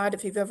facade,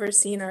 if you've ever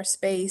seen our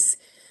space.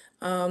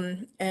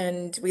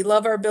 And we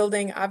love our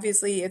building.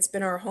 Obviously, it's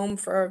been our home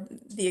for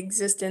the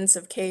existence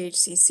of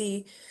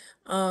KHCC.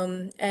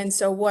 And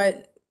so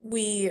what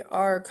we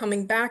are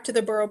coming back to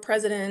the borough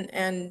president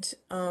and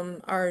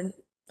our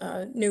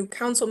new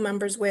council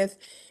members with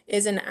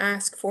is an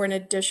ask for an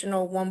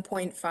additional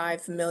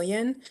 1.5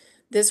 million.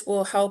 This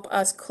will help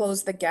us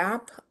close the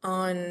gap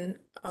on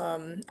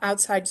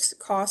outside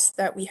costs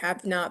that we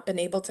have not been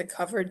able to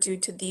cover due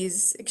to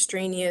these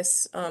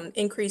extraneous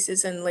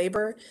increases in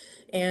labor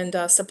and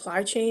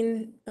supply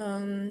chain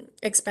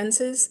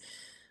expenses.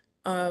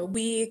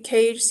 We,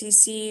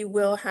 KHCC,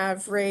 will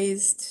have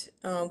raised,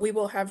 we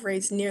will have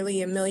raised nearly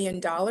 $1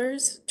 million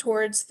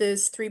towards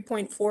this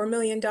 $3.4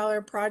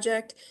 million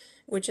project,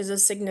 which is a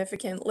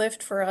significant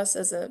lift for us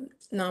as a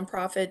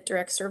nonprofit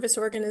direct service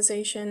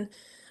organization.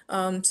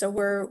 So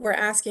we're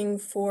asking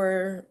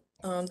for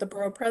the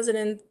borough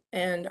president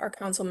and our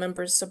council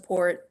members'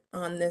 support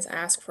on this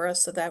ask for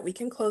us so that we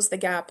can close the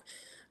gap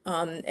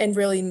and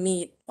really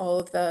meet all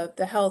of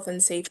the health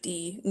and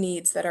safety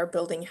needs that our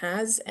building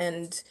has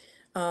and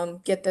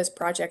get this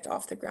project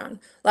off the ground.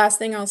 Last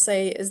thing I'll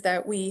say is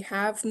that we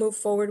have moved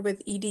forward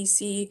with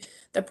EDC.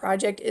 The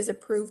project is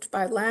approved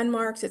by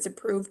Landmarks. It's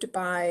approved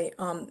by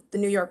the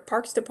New York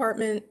Parks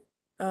Department,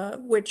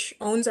 which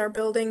owns our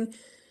building.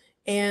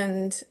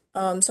 And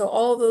so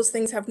all of those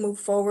things have moved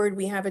forward.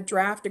 We have a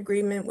draft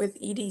agreement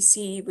with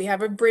EDC. We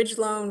have a bridge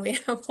loan. We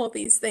have all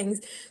these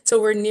things.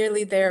 So we're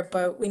nearly there,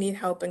 but we need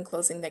help in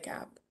closing the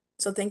gap.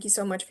 So thank you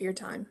so much for your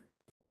time.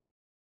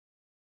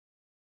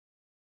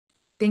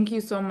 Thank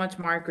you so much,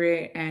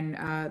 Margaret, and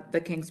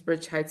the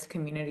Kingsbridge Heights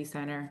Community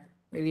Center.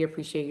 Really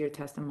appreciate your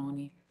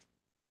testimony.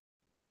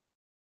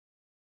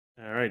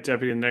 All right,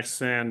 Deputy, next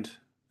hand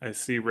I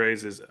see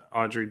raised is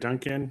Audrey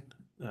Duncan.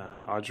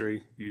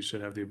 Audrey, you should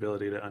have the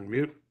ability to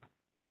unmute.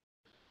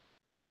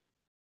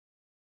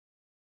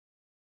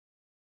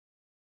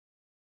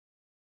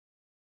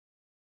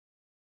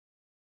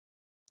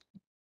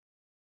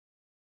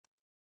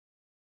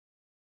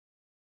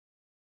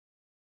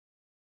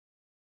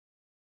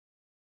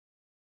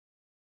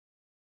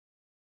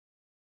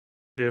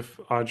 If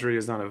Audrey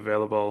is not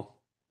available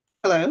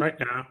Hello? right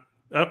now.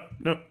 Oh,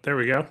 no, there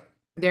we go.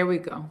 There we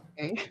go.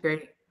 Okay.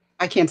 Great.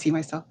 I can't see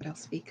myself, but I'll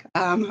speak.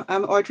 I'm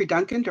Audrey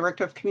Duncan,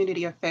 Director of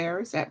Community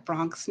Affairs at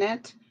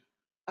BronxNet.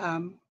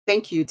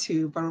 Thank you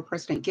to Borough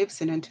President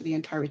Gibson and to the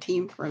entire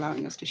team for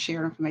allowing us to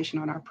share information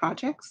on our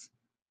projects.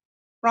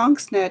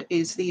 BronxNet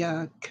is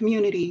the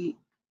community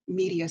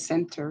media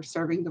center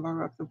serving the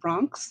borough of the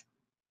Bronx,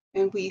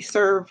 and we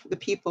serve the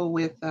people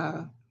with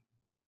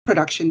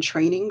production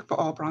training for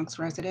all Bronx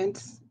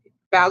residents,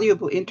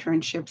 valuable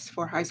internships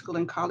for high school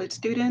and college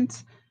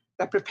students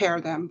that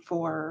prepare them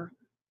for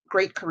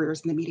great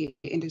careers in the media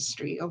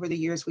industry. Over the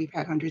years, we've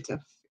had hundreds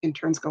of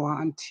interns go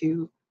on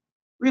to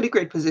really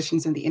great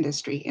positions in the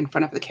industry, in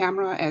front of the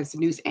camera as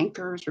news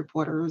anchors,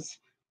 reporters,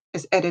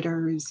 as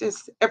editors,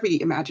 as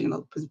every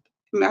imaginable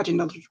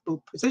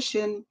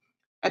position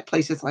at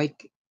places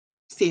like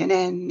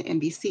CNN,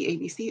 NBC,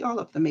 ABC, all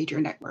of the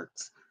major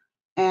networks.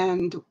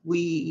 And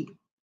we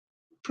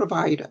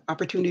provide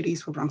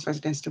opportunities for Bronx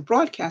residents to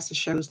broadcast the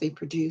shows they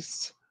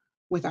produce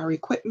with our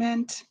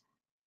equipment.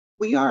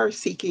 We are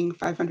seeking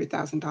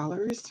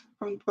 $500,000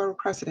 from the Borough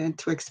President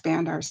to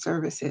expand our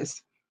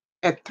services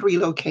at 3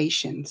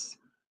 locations.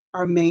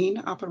 Our main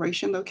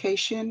operation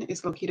location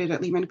is located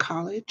at Lehman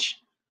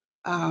College.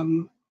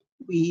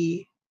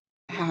 We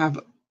have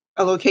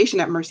a location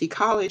at Mercy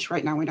College.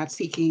 Right now, we're not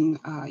seeking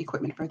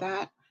equipment for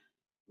that.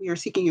 We are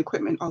seeking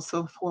equipment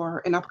also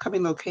for an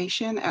upcoming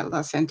location at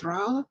La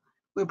Centrale,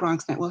 where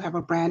BronxNet will have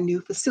a brand new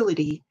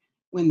facility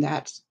when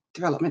that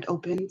development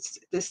opens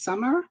this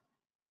summer.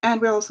 And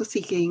we're also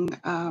seeking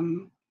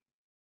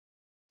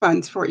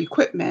funds for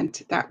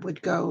equipment that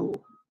would go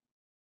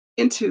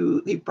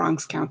into the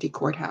Bronx County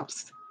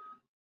Courthouse.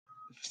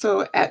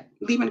 So at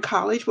Lehman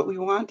College, what we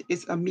want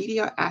is a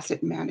media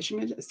asset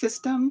management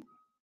system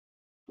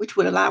which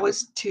would allow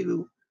us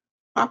to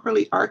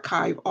properly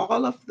archive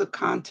all of the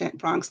content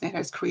BronxNet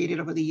has created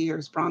over the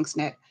years,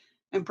 BronxNet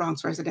and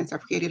Bronx residents have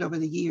created over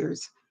the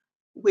years,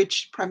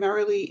 which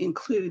primarily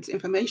includes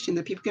information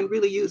that people can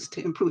really use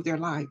to improve their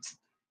lives.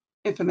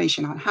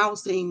 Information on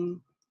housing,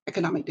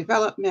 economic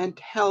development,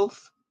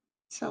 health,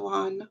 so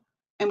on.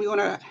 And we want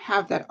to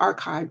have that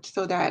archived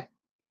so that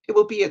it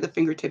will be at the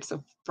fingertips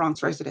of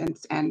Bronx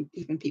residents and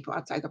even people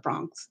outside the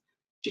Bronx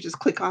to just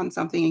click on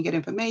something and get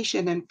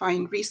information and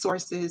find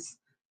resources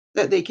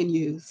that they can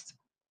use.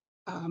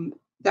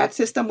 That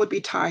system would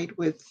be tied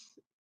with,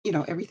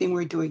 everything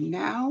we're doing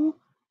now.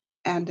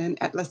 And then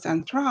at La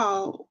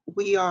Central,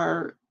 we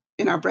are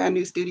in our brand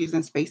new studios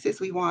and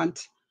spaces. We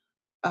want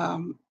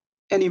an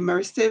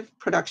immersive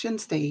production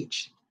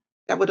stage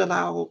that would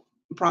allow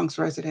Bronx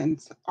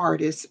residents,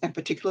 artists, and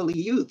particularly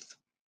youth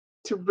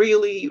to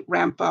really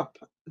ramp up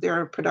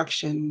their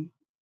production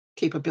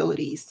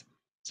capabilities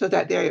so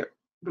that they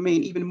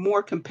remain even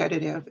more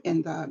competitive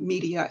in the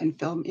media and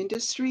film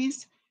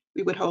industries.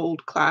 We would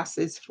hold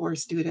classes for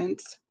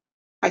students,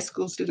 high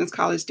school students,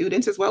 college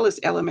students, as well as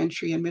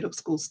elementary and middle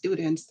school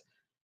students,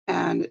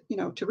 and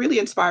to really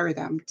inspire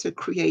them to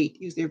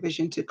use their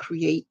vision to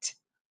create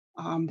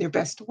their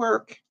best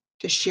work,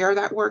 to share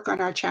that work on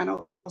our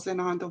channels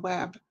and on the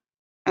web,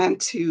 and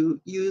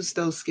to use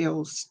those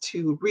skills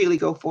to really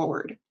go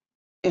forward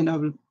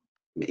in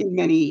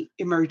many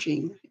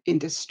emerging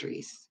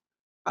industries.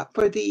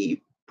 For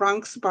the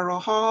Bronx Borough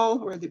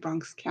Hall or the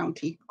Bronx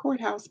County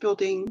Courthouse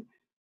building,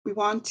 we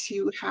want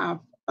to have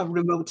a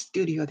remote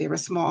studio. They're a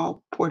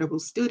small portable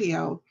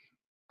studio.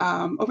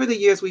 Over the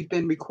years, we've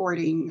been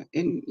recording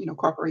in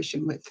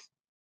cooperation with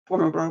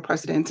former borough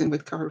presidents and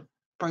with current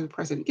Borough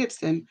President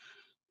Gibson,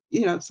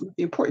 some of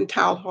the important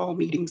town hall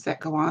meetings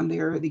that go on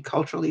there, the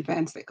cultural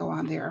events that go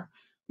on there.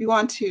 We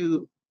want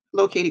to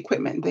locate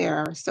equipment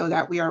there so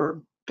that we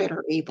are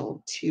better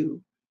able to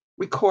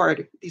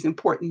record these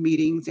important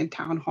meetings and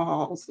town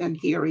halls and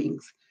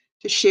hearings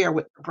to share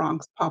with the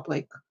Bronx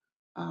public,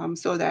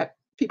 so that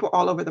people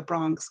all over the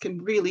Bronx can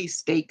really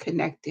stay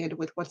connected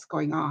with what's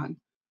going on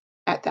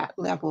at that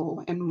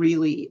level and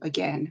really,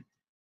 again,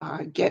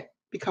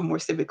 become more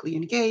civically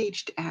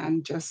engaged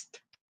and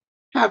just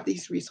have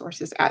these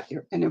resources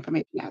and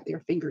information at their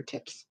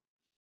fingertips.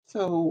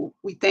 So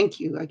we thank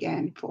you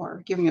again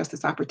for giving us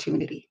this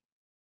opportunity.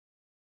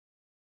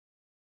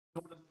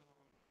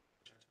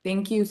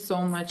 Thank you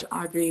so much,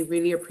 Audrey.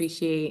 Really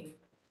appreciate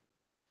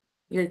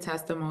your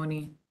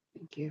testimony.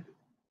 Thank you.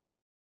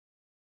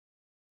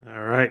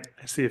 All right.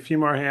 I see a few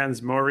more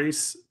hands.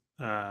 Maurice,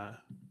 let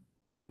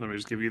me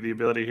just give you the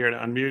ability here to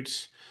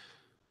unmute.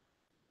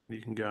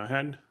 You can go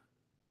ahead.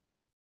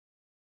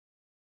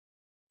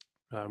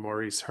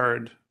 Maurice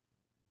Hurd.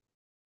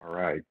 All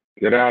right.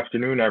 Good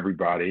afternoon,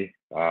 everybody.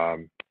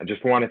 I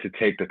just wanted to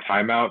take the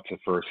time out to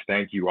first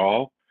thank you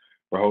all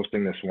for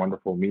hosting this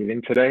wonderful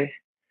meeting today.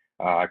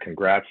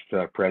 Congrats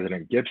to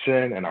President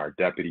Gibson and our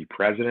Deputy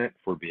President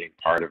for being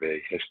part of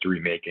a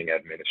history-making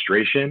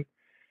administration.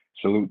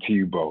 Salute to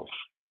you both.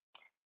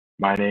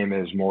 My name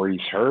is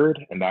Maurice Hurd,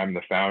 and I'm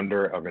the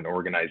founder of an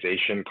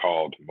organization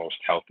called Most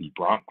Healthy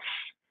Bronx.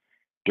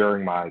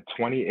 During my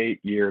 28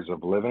 years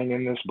of living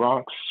in this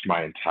Bronx,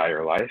 my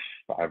entire life,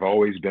 I've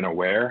always been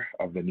aware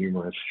of the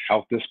numerous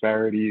health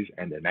disparities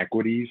and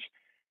inequities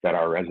that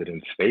our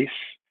residents face.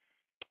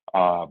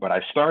 But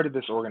I started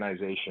this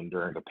organization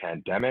during the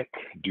pandemic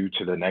due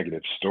to the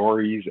negative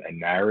stories and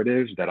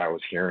narratives that I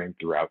was hearing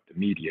throughout the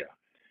media.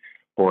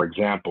 For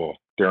example,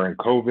 during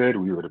COVID,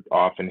 we would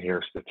often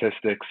hear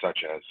statistics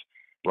such as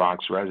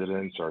Bronx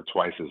residents are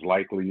twice as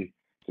likely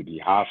to be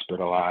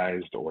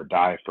hospitalized or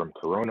die from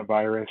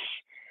coronavirus.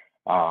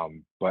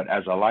 But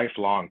as a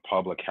lifelong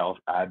public health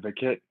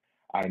advocate,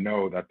 I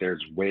know that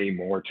there's way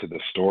more to the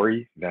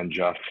story than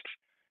just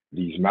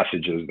these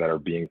messages that are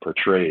being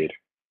portrayed.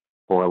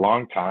 For a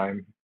long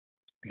time,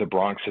 the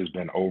Bronx has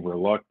been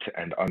overlooked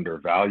and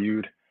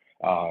undervalued,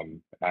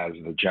 as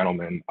the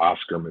gentleman,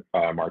 Oscar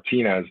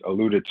Martinez,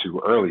 alluded to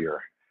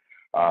earlier.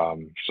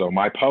 So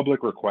my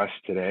public request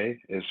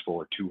today is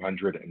for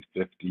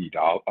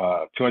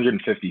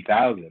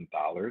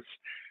 $250,000.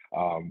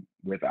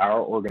 With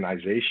our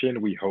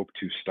organization, we hope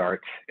to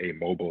start a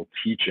mobile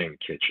teaching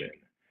kitchen.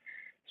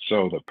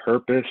 So the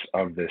purpose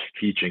of this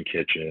teaching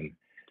kitchen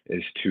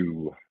is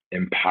to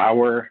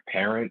empower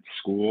parents,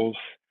 schools,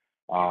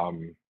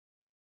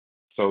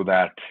 so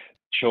that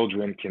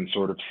children can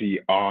sort of see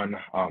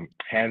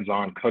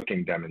hands-on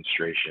cooking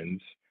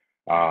demonstrations,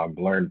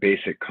 learn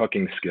basic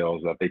cooking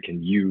skills that they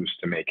can use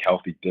to make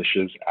healthy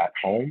dishes at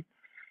home.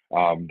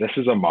 This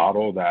is a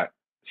model that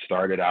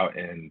started out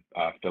in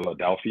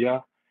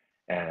Philadelphia,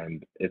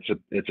 and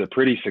it's a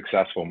pretty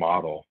successful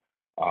model.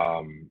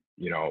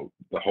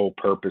 The whole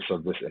purpose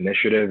of this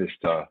initiative is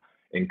to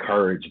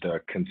encourage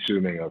the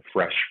consuming of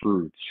fresh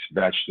fruits,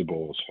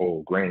 vegetables,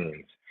 whole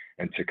grains,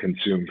 and to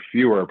consume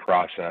fewer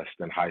processed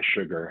and high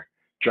sugar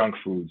junk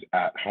foods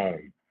at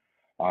home.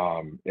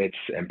 It's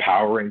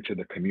empowering to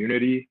the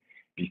community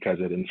because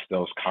it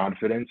instills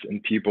confidence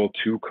in people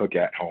to cook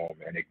at home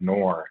and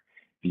ignore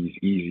these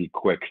easy,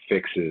 quick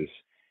fixes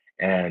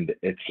And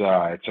it's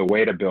a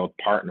way to build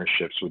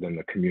partnerships within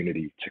the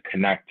community to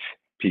connect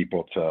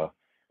people to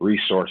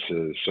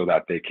resources so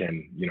that they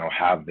can,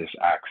 have this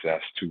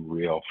access to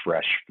real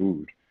fresh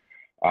food.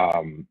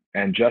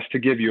 And just to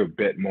give you a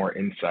bit more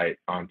insight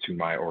onto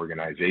my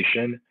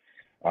organization,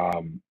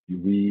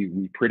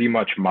 we pretty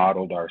much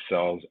modeled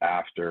ourselves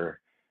after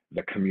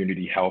the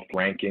community health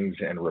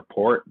rankings and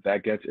report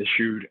that gets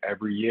issued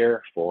every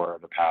year for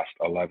the past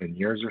 11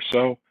 years or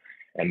so.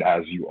 And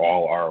as you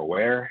all are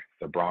aware,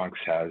 the Bronx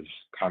has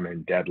come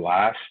in dead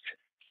last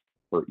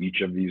for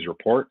each of these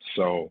reports.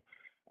 So,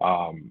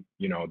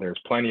 there's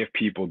plenty of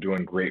people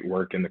doing great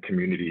work in the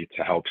community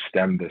to help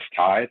stem this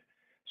tide.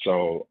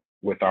 So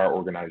with our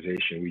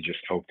organization, we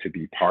just hope to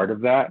be part of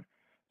that.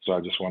 So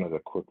I just wanted to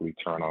quickly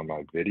turn on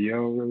my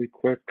video really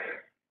quick.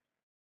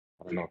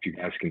 I don't know if you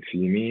guys can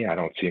see me. I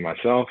don't see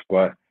myself,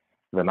 but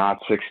the not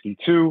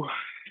 62,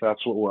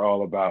 that's what we're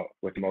all about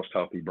with Most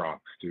Healthy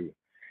Bronx, to,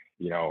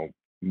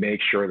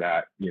 make sure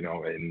that,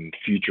 in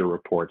future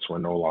reports, we're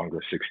no longer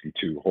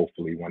 62.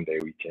 Hopefully one day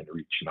we can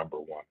reach number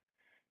 1.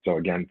 So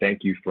again,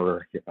 thank you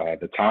for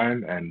the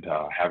time, and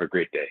have a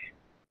great day.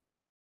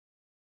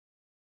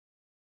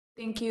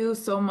 Thank you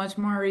so much,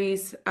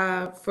 Maurice,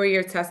 for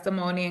your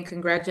testimony, and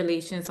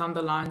congratulations on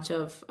the launch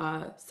of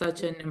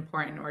such an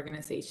important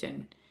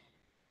organization.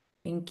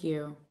 Thank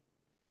you.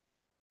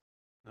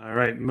 All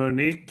right,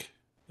 Monique,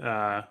 you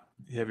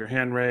have your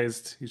hand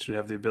raised. You should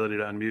have the ability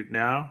to unmute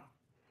now.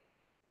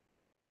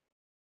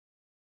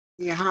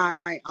 Yeah, hi.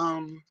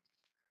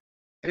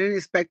 I didn't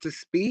expect to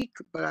speak,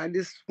 but I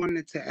just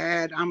wanted to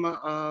add, I'm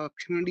a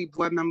community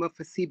board member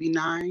for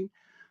CB9.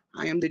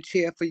 I am the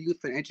chair for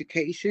youth and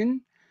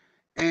education.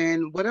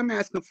 And what I'm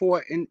asking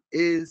for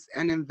is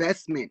an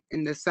investment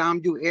in the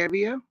Soundview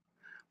area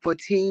for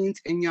teens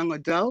and young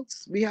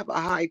adults. We have a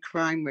high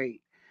crime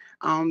rate.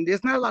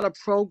 There's not a lot of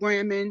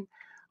programming,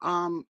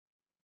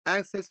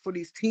 access for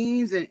these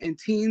teens and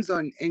teens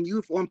and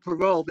youth on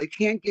parole. They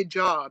can't get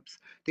jobs.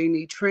 They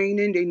need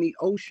training. They need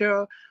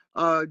OSHA,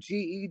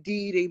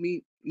 GED. They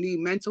need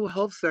mental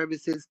health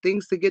services,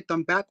 things to get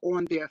them back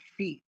on their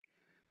feet.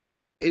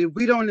 And if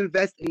we don't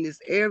invest in this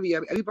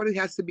area, everybody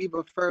has to be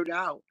referred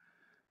out.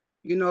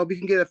 We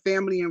can get a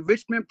family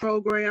enrichment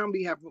program.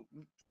 We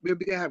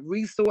can have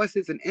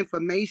resources and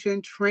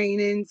information,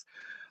 trainings,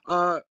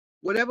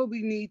 whatever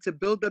we need to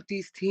build up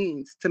these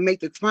teens, to make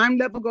the crime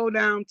level go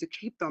down, to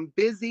keep them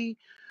busy.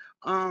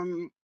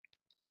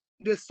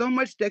 There's so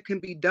much that can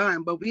be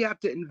done, but we have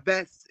to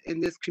invest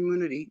in this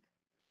community.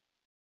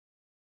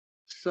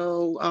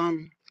 So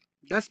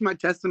that's my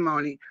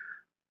testimony.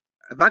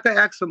 If I could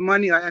ask for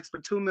money, I ask for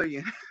 $2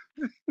 million.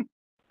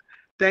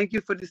 Thank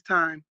you for this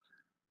time.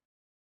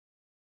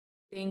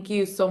 Thank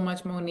you so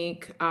much,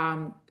 Monique.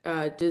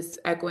 Just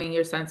echoing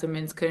your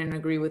sentiments, couldn't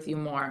agree with you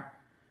more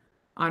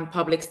on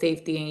public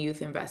safety and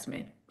youth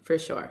investment, for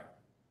sure.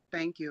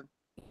 Thank you.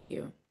 Thank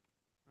you.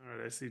 All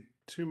right, I see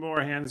 2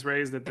 more hands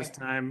raised at this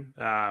time.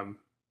 And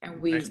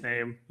we, next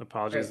name,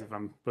 apologies if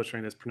I'm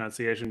butchering this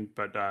pronunciation,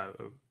 but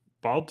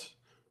Baldi,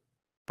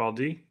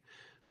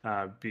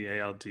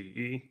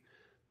 B-A-L-D-E.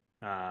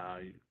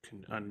 You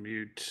can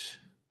unmute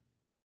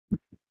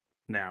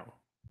now.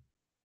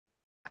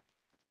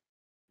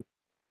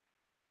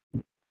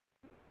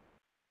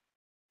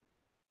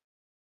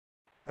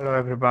 Hello,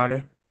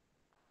 everybody.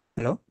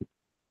 Hello?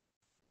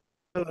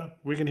 Hello,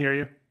 we can hear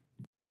you.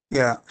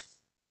 Yeah.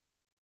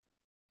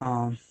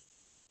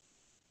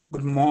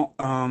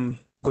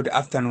 Good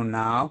afternoon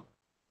now.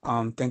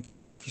 Thank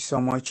you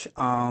so much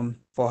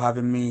for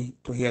having me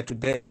to here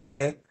today.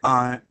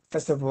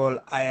 First of all,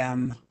 I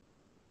am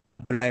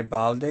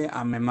Balde.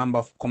 I'm a member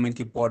of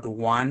Community Board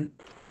 1.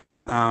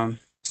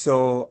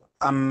 So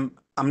I'm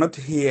not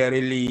here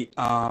really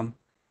to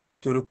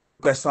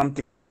request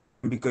something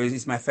because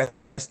it's my first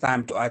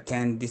time to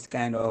attend this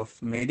kind of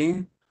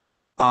meeting.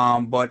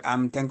 But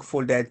I'm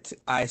thankful that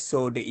I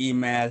saw the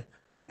email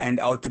and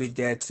outreach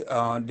that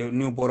the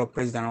new borough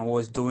president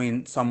was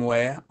doing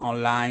somewhere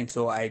online,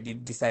 so I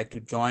did decide to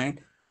join.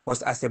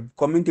 Because as a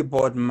community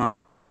board member,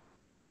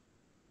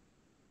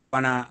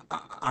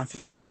 I'm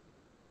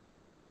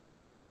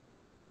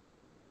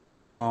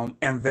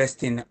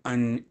investing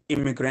in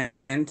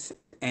immigrants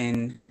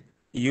and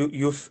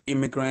youth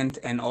immigrant,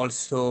 and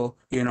also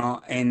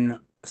in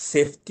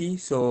safety.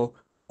 So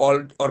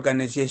all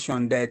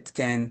organization that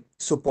can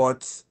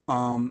support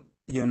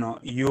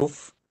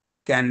youth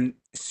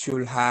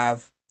should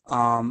have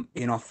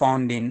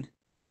funding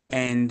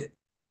and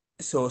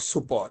so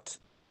support,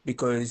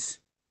 because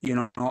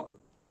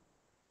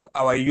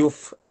our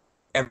youth,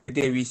 every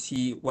day we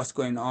see what's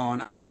going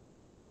on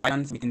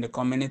within the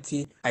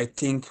community. I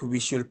think we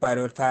should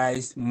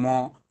prioritize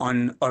more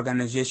on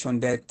organization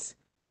that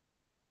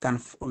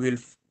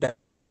that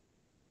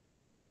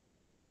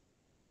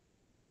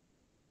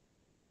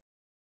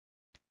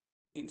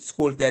in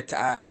schools that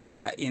are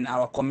in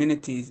our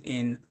communities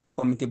in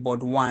Community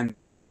Board 1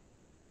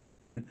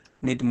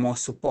 need more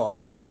support.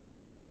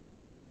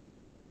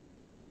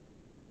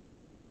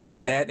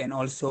 And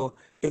also,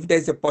 if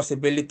there's a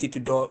possibility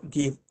to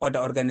give other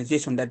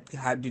organizations that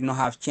did not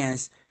have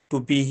chance to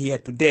be here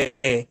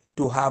today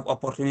to have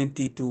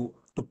opportunity to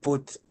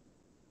put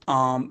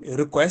a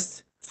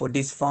request for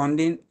this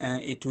funding,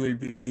 and it will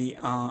be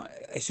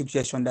a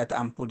suggestion that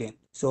I'm putting.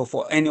 So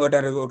for any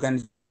other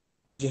organization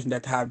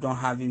that don't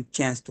have a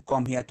chance to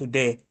come here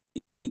today,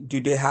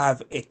 do they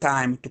have a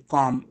time to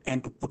come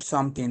and to put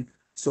something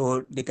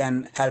so they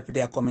can help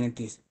their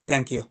communities?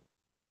 Thank you.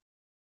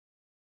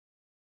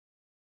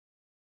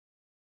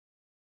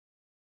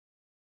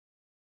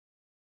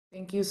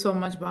 Thank you so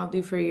much,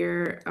 Baldi, for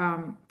your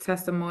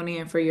testimony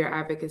and for your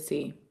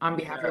advocacy on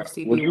behalf of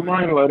CB1. Would you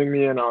mind letting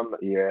me in on the,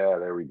 yeah,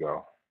 there we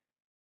go.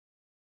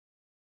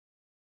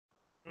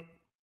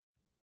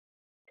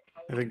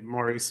 I think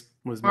Maurice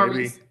was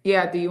Maurice, maybe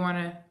yeah, do you want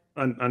to?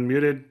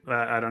 Unmuted.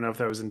 I don't know if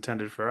that was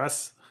intended for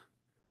us.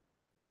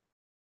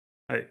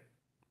 I'm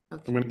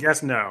going to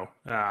guess no.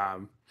 I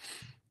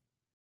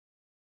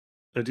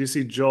do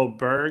see Joel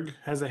Berg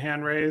has a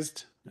hand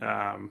raised.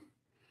 So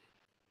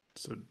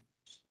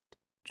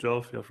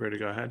Joel, feel free to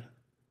go ahead.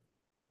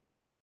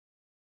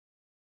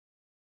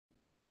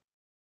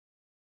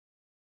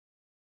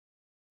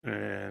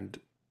 And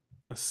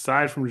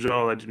aside from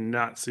Joel, I do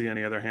not see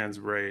any other hands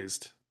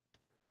raised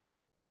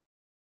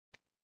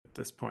at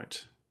this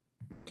point.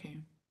 Okay.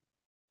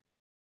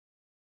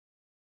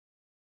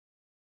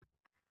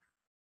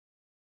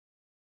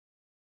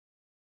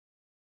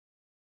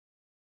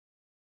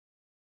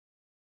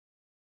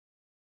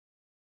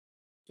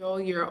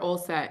 Joel, you're all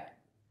set.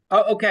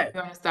 Oh, okay.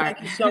 You want to start?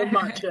 Thank you so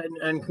much,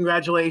 and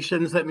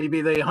congratulations. Let me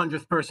be the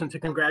 100th person to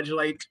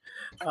congratulate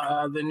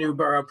the new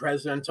borough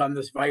president on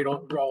this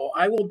vital role.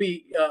 I will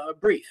be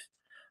brief.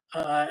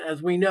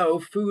 As we know,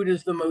 food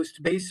is the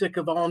most basic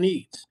of all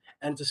needs.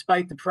 And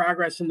despite the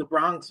progress in the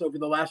Bronx over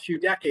the last few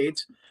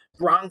decades,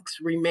 Bronx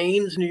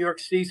remains New York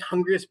City's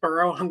hungriest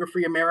borough. Hunger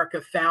Free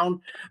America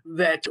found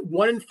that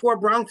 1 in 4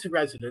 Bronx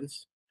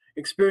residents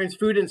experience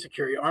food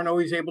insecurity, aren't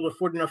always able to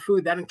afford enough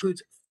food. That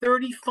includes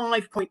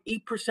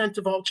 35.8%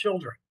 of all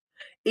children,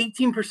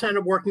 18%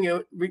 of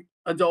working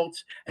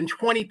adults, and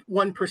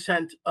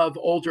 21% of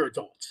older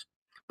adults.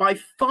 By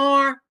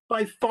far,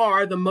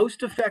 the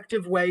most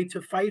effective way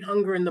to fight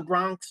hunger in the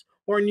Bronx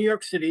or New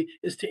York City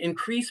is to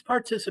increase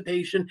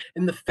participation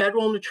in the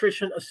federal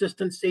nutrition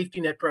assistance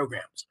safety net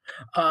programs.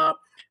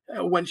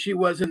 When she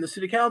was in the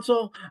city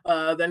council,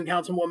 then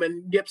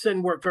Councilwoman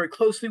Gibson worked very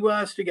closely with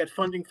us to get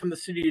funding from the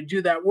city to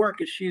do that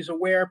work. As she's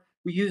aware,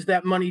 we used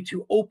that money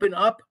to open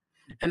up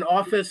an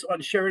office on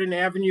Sheridan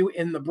Avenue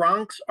in the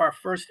Bronx, our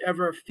first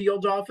ever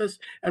field office,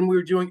 and we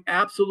were doing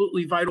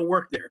absolutely vital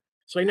work there.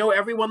 So I know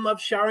everyone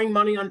loves showering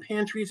money on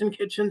pantries and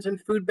kitchens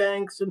and food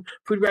banks and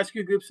food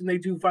rescue groups, and they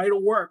do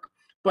vital work.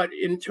 But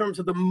in terms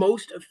of the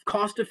most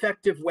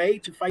cost-effective way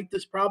to fight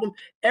this problem,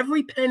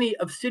 every penny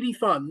of city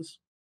funds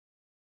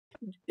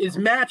is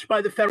matched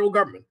by the federal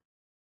government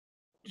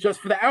just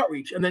for the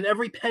outreach. And then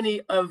every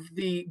penny of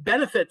the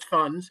benefits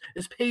funds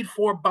is paid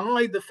for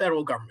by the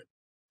federal government.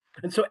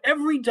 And so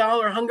every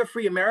dollar Hunger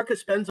Free America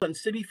spends on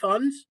city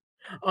funds,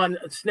 on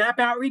SNAP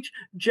outreach,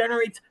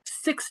 generates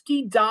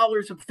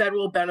 $60 of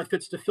federal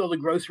benefits to fill the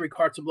grocery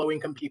carts of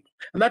low-income people.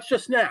 And that's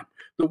just SNAP.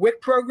 The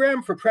WIC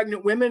program for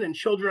pregnant women and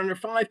children under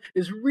 5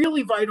 is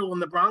really vital in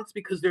the Bronx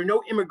because there are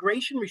no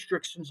immigration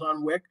restrictions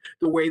on WIC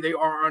the way they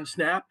are on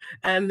SNAP,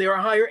 and there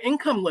are higher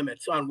income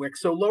limits on WIC.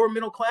 So lower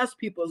middle class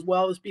people as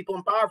well as people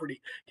in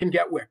poverty can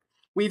get WIC.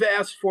 We've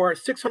asked for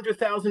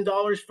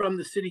 $600,000 from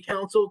the city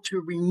council to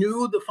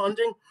renew the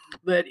funding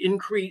that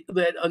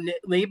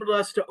enabled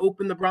us to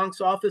open the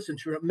Bronx office and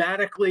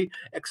dramatically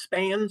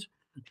expand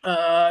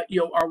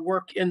our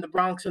work in the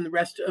Bronx and the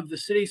rest of the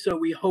city. So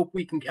we hope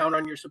we can count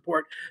on your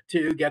support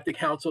to get the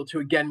council to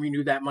again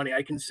renew that money.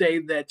 I can say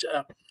that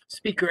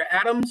Speaker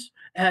Adams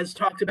has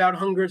talked about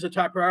hunger as a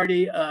top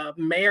priority.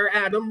 Mayor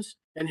Adams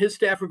and his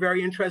staff are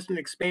very interested in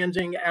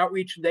expanding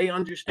outreach. They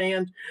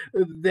understand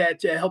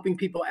that helping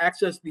people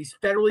access these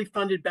federally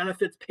funded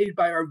benefits paid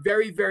by our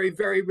very, very,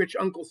 very rich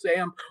Uncle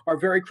Sam are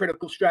very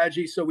critical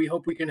strategies. So we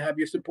hope we can have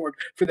your support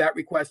for that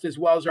request, as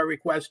well as our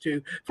request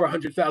for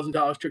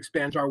 $100,000 to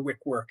expand our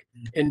WIC work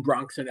in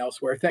Bronx and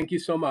elsewhere. Thank you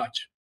so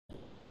much.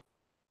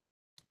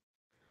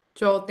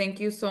 Joel,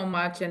 thank you so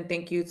much, and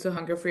thank you to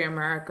Hunger Free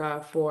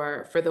America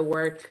for the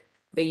work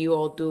that you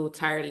all do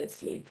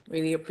tirelessly.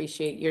 Really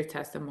appreciate your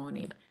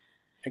testimony.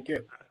 Thank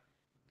you.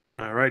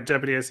 All right,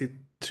 Deputy, I see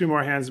 2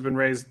 more hands have been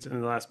raised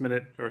in the last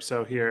minute or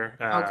so here.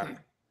 Okay.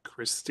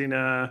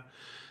 Christina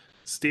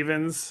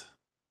Stevens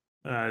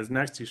is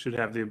next. You should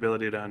have the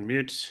ability to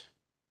unmute.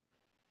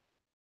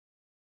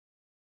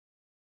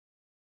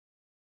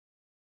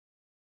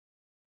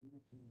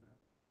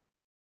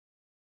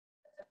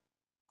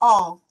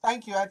 Oh,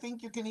 thank you. I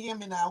think you can hear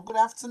me now. Good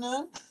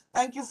afternoon.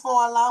 Thank you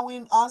for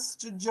allowing us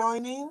to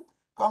join in.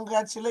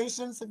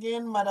 Congratulations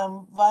again,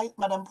 Madam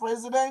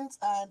President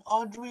and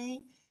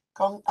Audrey.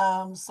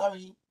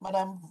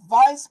 Madam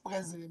Vice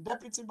President,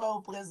 Deputy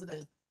Borough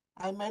President.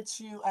 I met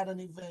you at an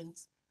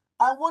event.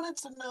 I wanted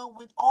to know,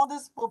 with all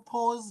this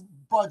proposed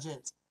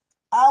budget,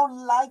 how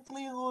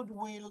likelihood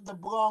will the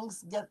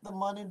Bronx get the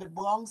money the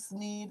Bronx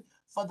need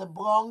for the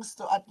Bronx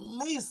to at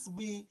least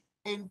be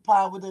in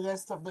par with the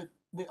rest of the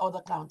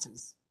other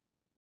counties.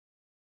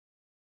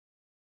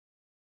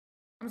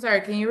 I'm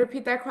sorry, can you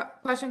repeat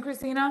that question,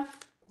 Christina?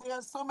 There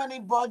are so many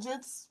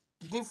budgets,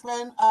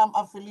 different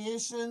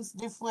affiliations,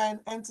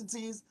 different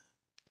entities,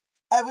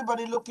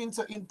 everybody looking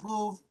to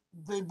improve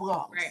the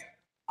Bronx. Right.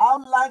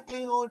 How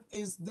likelihood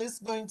is this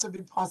going to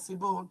be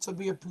possible to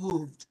be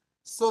approved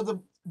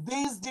so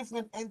these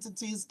different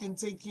entities can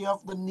take care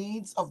of the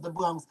needs of the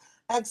Bronx,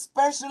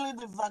 especially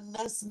the Van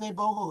Ness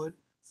neighborhood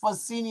for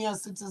senior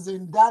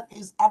citizens? That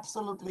is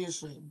absolutely a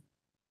shame.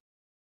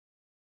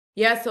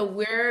 Yeah, so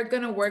we're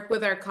gonna work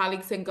with our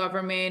colleagues in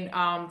government,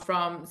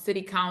 from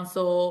city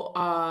council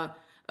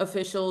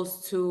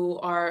officials to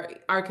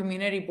our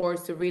community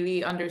boards to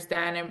really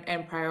understand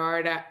and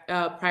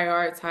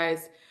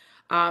prioritize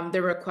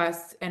the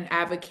requests and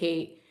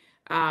advocate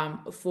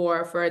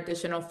for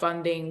additional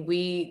funding.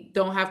 We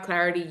don't have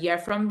clarity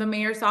yet from the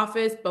mayor's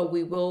office, but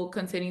we will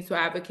continue to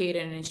advocate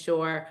and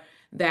ensure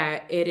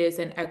that it is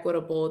an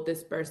equitable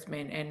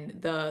disbursement.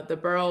 And the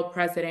borough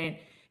president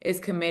is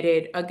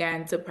committed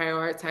again to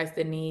prioritize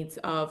the needs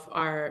of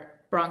our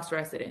Bronx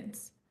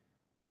residents.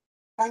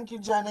 Thank you,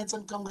 Janet,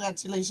 and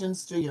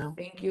congratulations to you.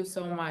 Thank you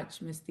so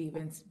much, Ms.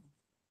 Stevens.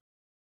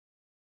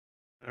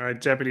 All right,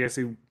 Deputy, I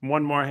see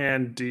one more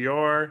hand.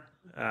 Dior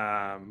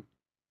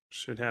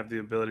should have the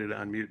ability to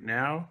unmute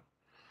now.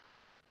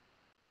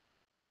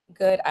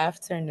 Good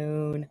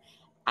afternoon.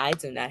 I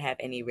do not have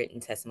any written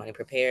testimony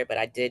prepared, but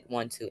I did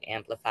want to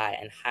amplify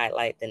and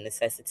highlight the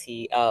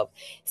necessity of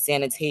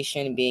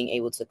sanitation being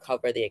able to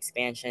cover the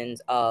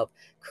expansions of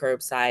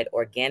curbside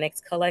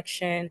organics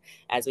collection.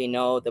 As we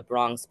know, the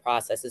Bronx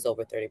processes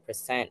over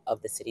 30%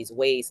 of the city's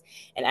waste.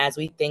 And as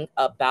we think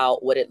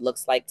about what it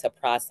looks like to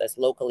process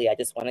locally, I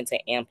just wanted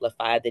to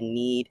amplify the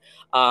need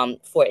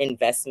for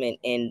investment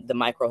in the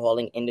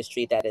micro-hauling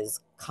industry that is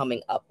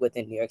coming up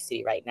within New York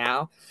City right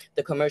now.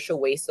 The commercial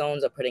waste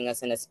zones are putting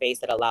us in a space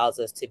that allows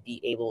us to be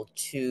able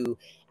to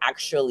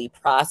actually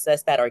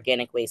process that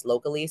organic waste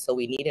locally. So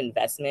we need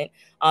investment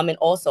and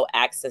also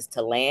access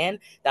to land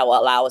that will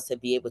allow us to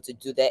be able to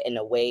do that in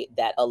a way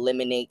that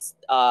eliminates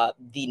the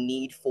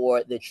need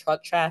for the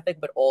truck traffic,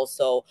 but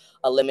also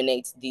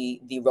eliminates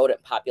the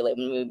rodent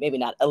population. Maybe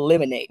not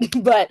eliminate,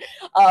 but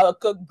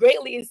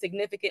greatly and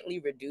significantly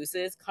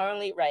reduces.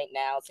 Currently, right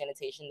now,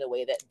 sanitation, the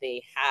way that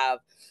they have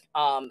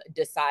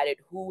decided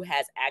who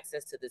has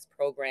access to this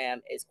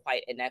program is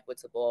quite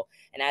inequitable.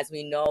 And as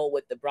we know,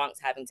 with the Bronx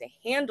having to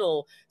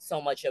handle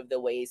so much of the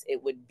waste,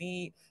 it would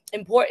be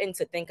important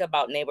to think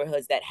about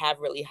neighborhoods that have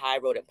really high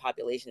rodent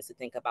populations to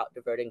think about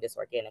diverting this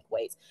organic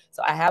waste.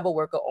 So I have a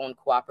worker-owned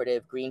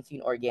cooperative,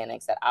 Greenfield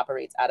Organics, that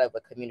operates out of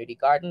a community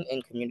garden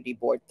in Community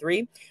Board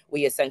 3.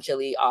 We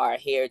essentially are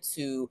here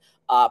to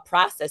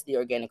process the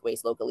organic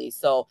waste locally.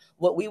 So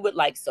what we would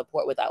like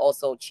support with, I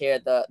also chair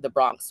the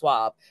Bronx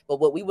Swab,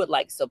 but what we would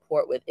like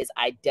support with is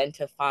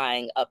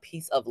identifying a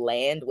piece of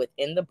land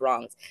within the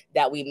Bronx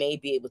that we may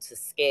be able to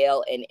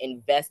scale and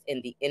invest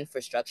in the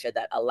infrastructure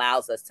that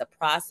allows us to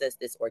process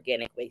this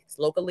organic waste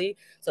locally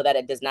so that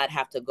it does not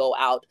have to go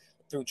out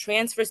through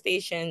transfer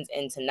stations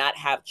and to not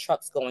have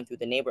trucks going through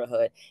the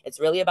neighborhood. It's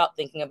really about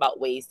thinking about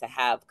ways to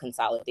have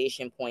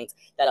consolidation points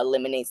that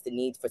eliminates the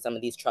need for some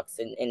of these trucks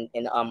in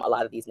a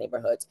lot of these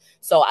neighborhoods.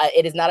 So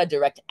it is not a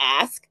direct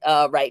ask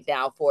right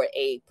now for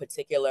a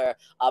particular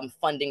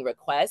funding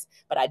request,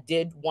 but I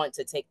did want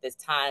to take this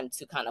time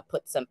to kind of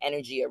put some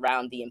energy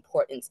around the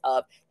importance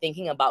of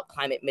thinking about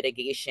climate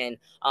mitigation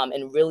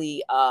and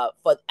really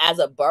as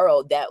a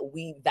borough that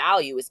we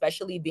value,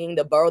 especially being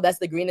the borough that's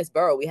the greenest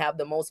borough. We have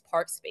the most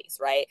park space,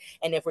 right?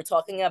 And if we're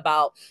talking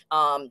about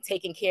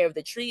taking care of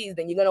the trees,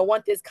 then you're going to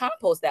want this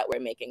compost that we're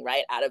making,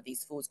 right, out of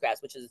these food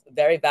scraps, which is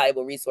very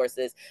valuable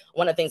resources.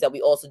 One of the things that we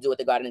also do at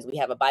the garden is we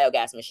have a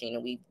biogas machine,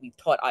 and we've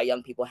taught our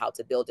young people how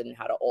to build it and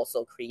how to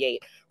also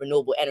create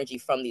renewable energy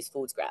from these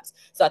food scraps.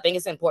 So I think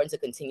it's important to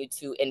continue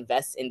to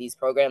invest in these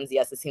programs.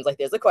 Yes, it seems like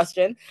there's a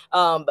question,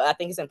 but I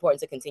think it's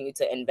important to continue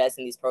to invest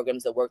in these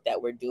programs, the work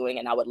that we're doing.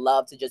 And I would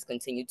love to just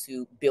continue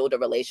to build a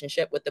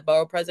relationship with the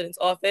borough president's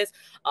office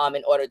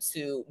in order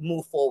to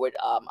move forward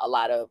a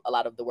lot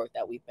of the work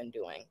that we've been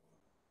doing.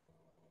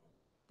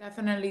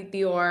 Definitely,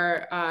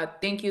 Dior.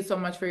 Thank you so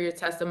much for your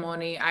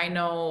testimony. I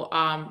know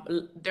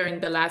during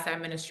the last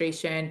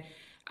administration,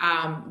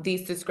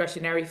 these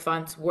discretionary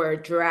funds were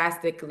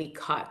drastically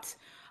cut.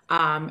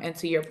 And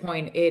to your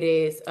point, it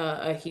is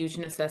a huge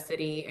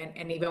necessity.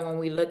 And even when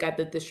we look at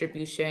the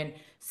distribution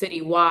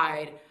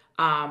citywide,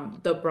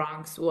 the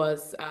Bronx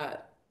was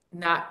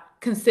not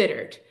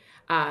considered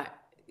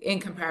in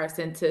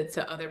comparison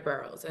to other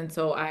boroughs. And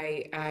so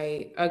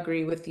I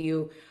agree with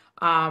you.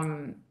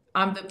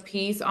 On the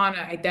piece on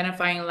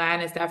identifying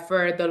land, is that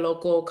for the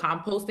local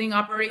composting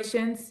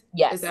operations?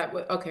 Yes. Is that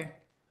what? Okay.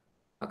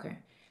 Okay.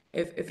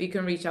 If you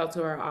can reach out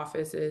to our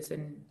offices,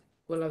 and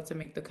we'd love to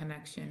make the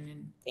connection.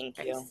 And thank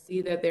you. I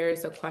see that there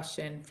is a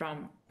question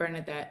from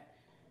Bernadette.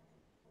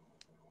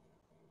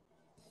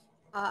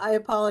 I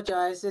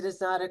apologize. It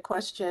is not a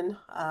question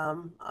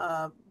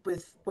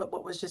with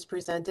what was just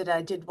presented.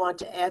 I did want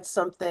to add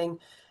something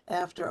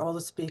after all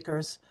the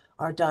speakers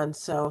are done.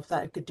 So if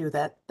I could do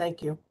that,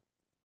 thank you.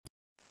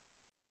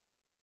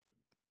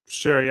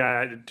 Sure.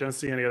 Yeah, I don't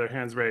see any other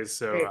hands raised,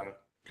 so Great.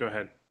 go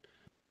ahead.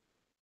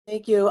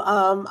 Thank you.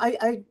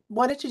 I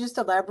wanted to just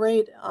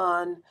elaborate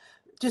on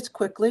just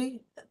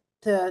quickly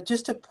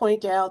to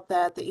point out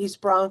that the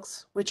East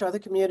Bronx, which are the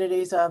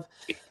communities of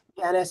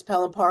Yanis,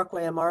 Pelham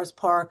Parkway, and Morris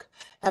Park,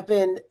 have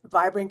been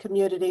vibrant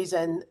communities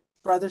and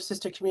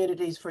brother-sister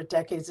communities for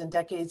decades and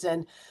decades,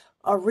 and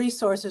our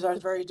resources are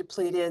very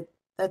depleted.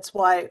 That's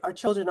why our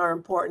children are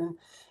important.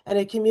 And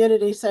a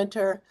community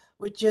center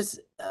with just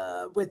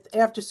with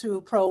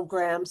after-school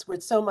programs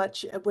with so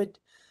much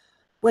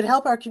would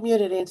help our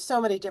community in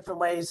so many different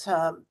ways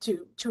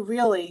to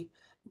really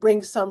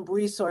bring some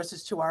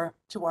resources to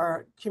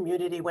our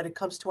community when it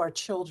comes to our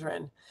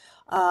children.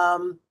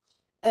 And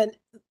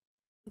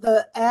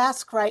the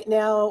ask right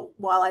now,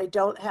 while I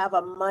don't have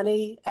a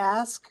money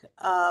ask,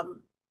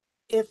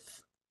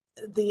 if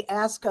the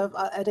ask of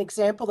an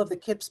example of the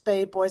Kips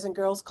Bay Boys and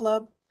Girls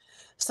Club,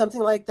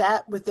 something like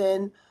that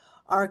within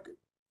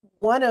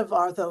one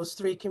of those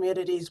three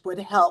communities would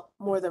help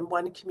more than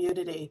one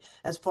community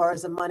as far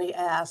as a money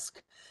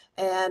ask.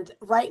 And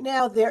right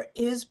now there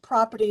is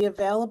property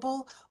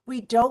available.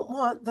 We don't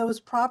want those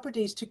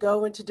properties to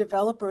go into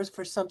developers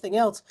for something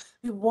else.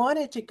 We want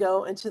it to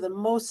go into the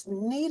most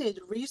needed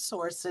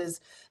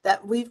resources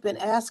that we've been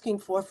asking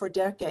for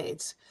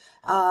decades.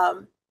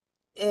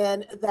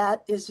 And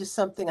that is just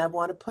something I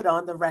want to put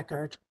on the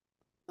record.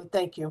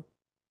 Thank you.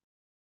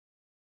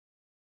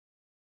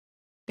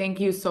 Thank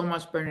you so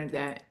much,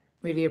 Bernadette.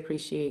 Really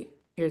appreciate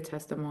your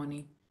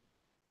testimony.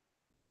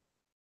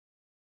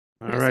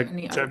 All right,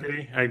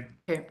 Deputy, I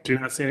do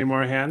not see any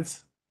more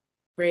hands.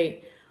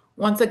 Great.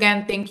 Once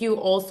again, thank you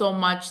all so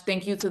much.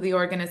 Thank you to the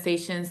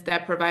organizations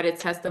that provided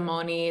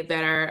testimony,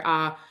 that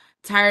are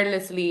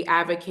tirelessly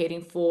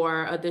advocating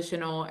for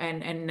additional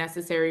and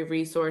necessary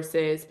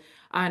resources.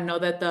 I know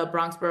that the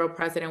Bronx Borough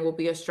President will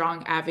be a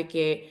strong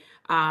advocate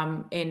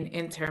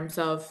in terms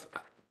of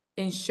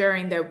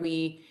ensuring that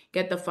we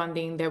get the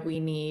funding that we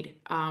need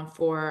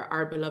for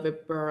our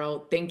beloved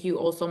borough. Thank you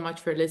all so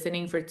much for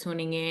listening, for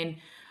tuning in,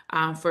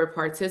 for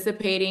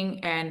participating.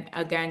 And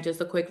again,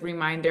 just a quick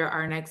reminder,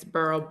 our next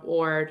borough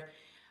board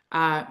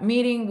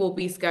meeting will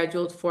be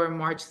scheduled for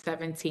March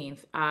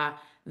 17th.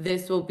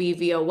 This will be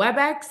via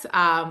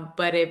WebEx,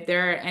 but if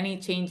there are any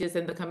changes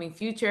in the coming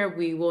future,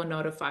 we will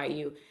notify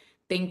you.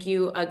 Thank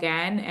you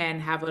again,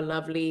 and have a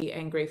lovely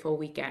and grateful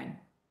weekend.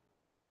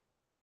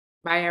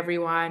 Bye,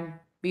 everyone.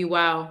 Be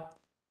well.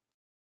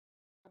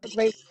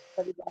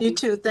 You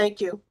too.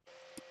 Thank you.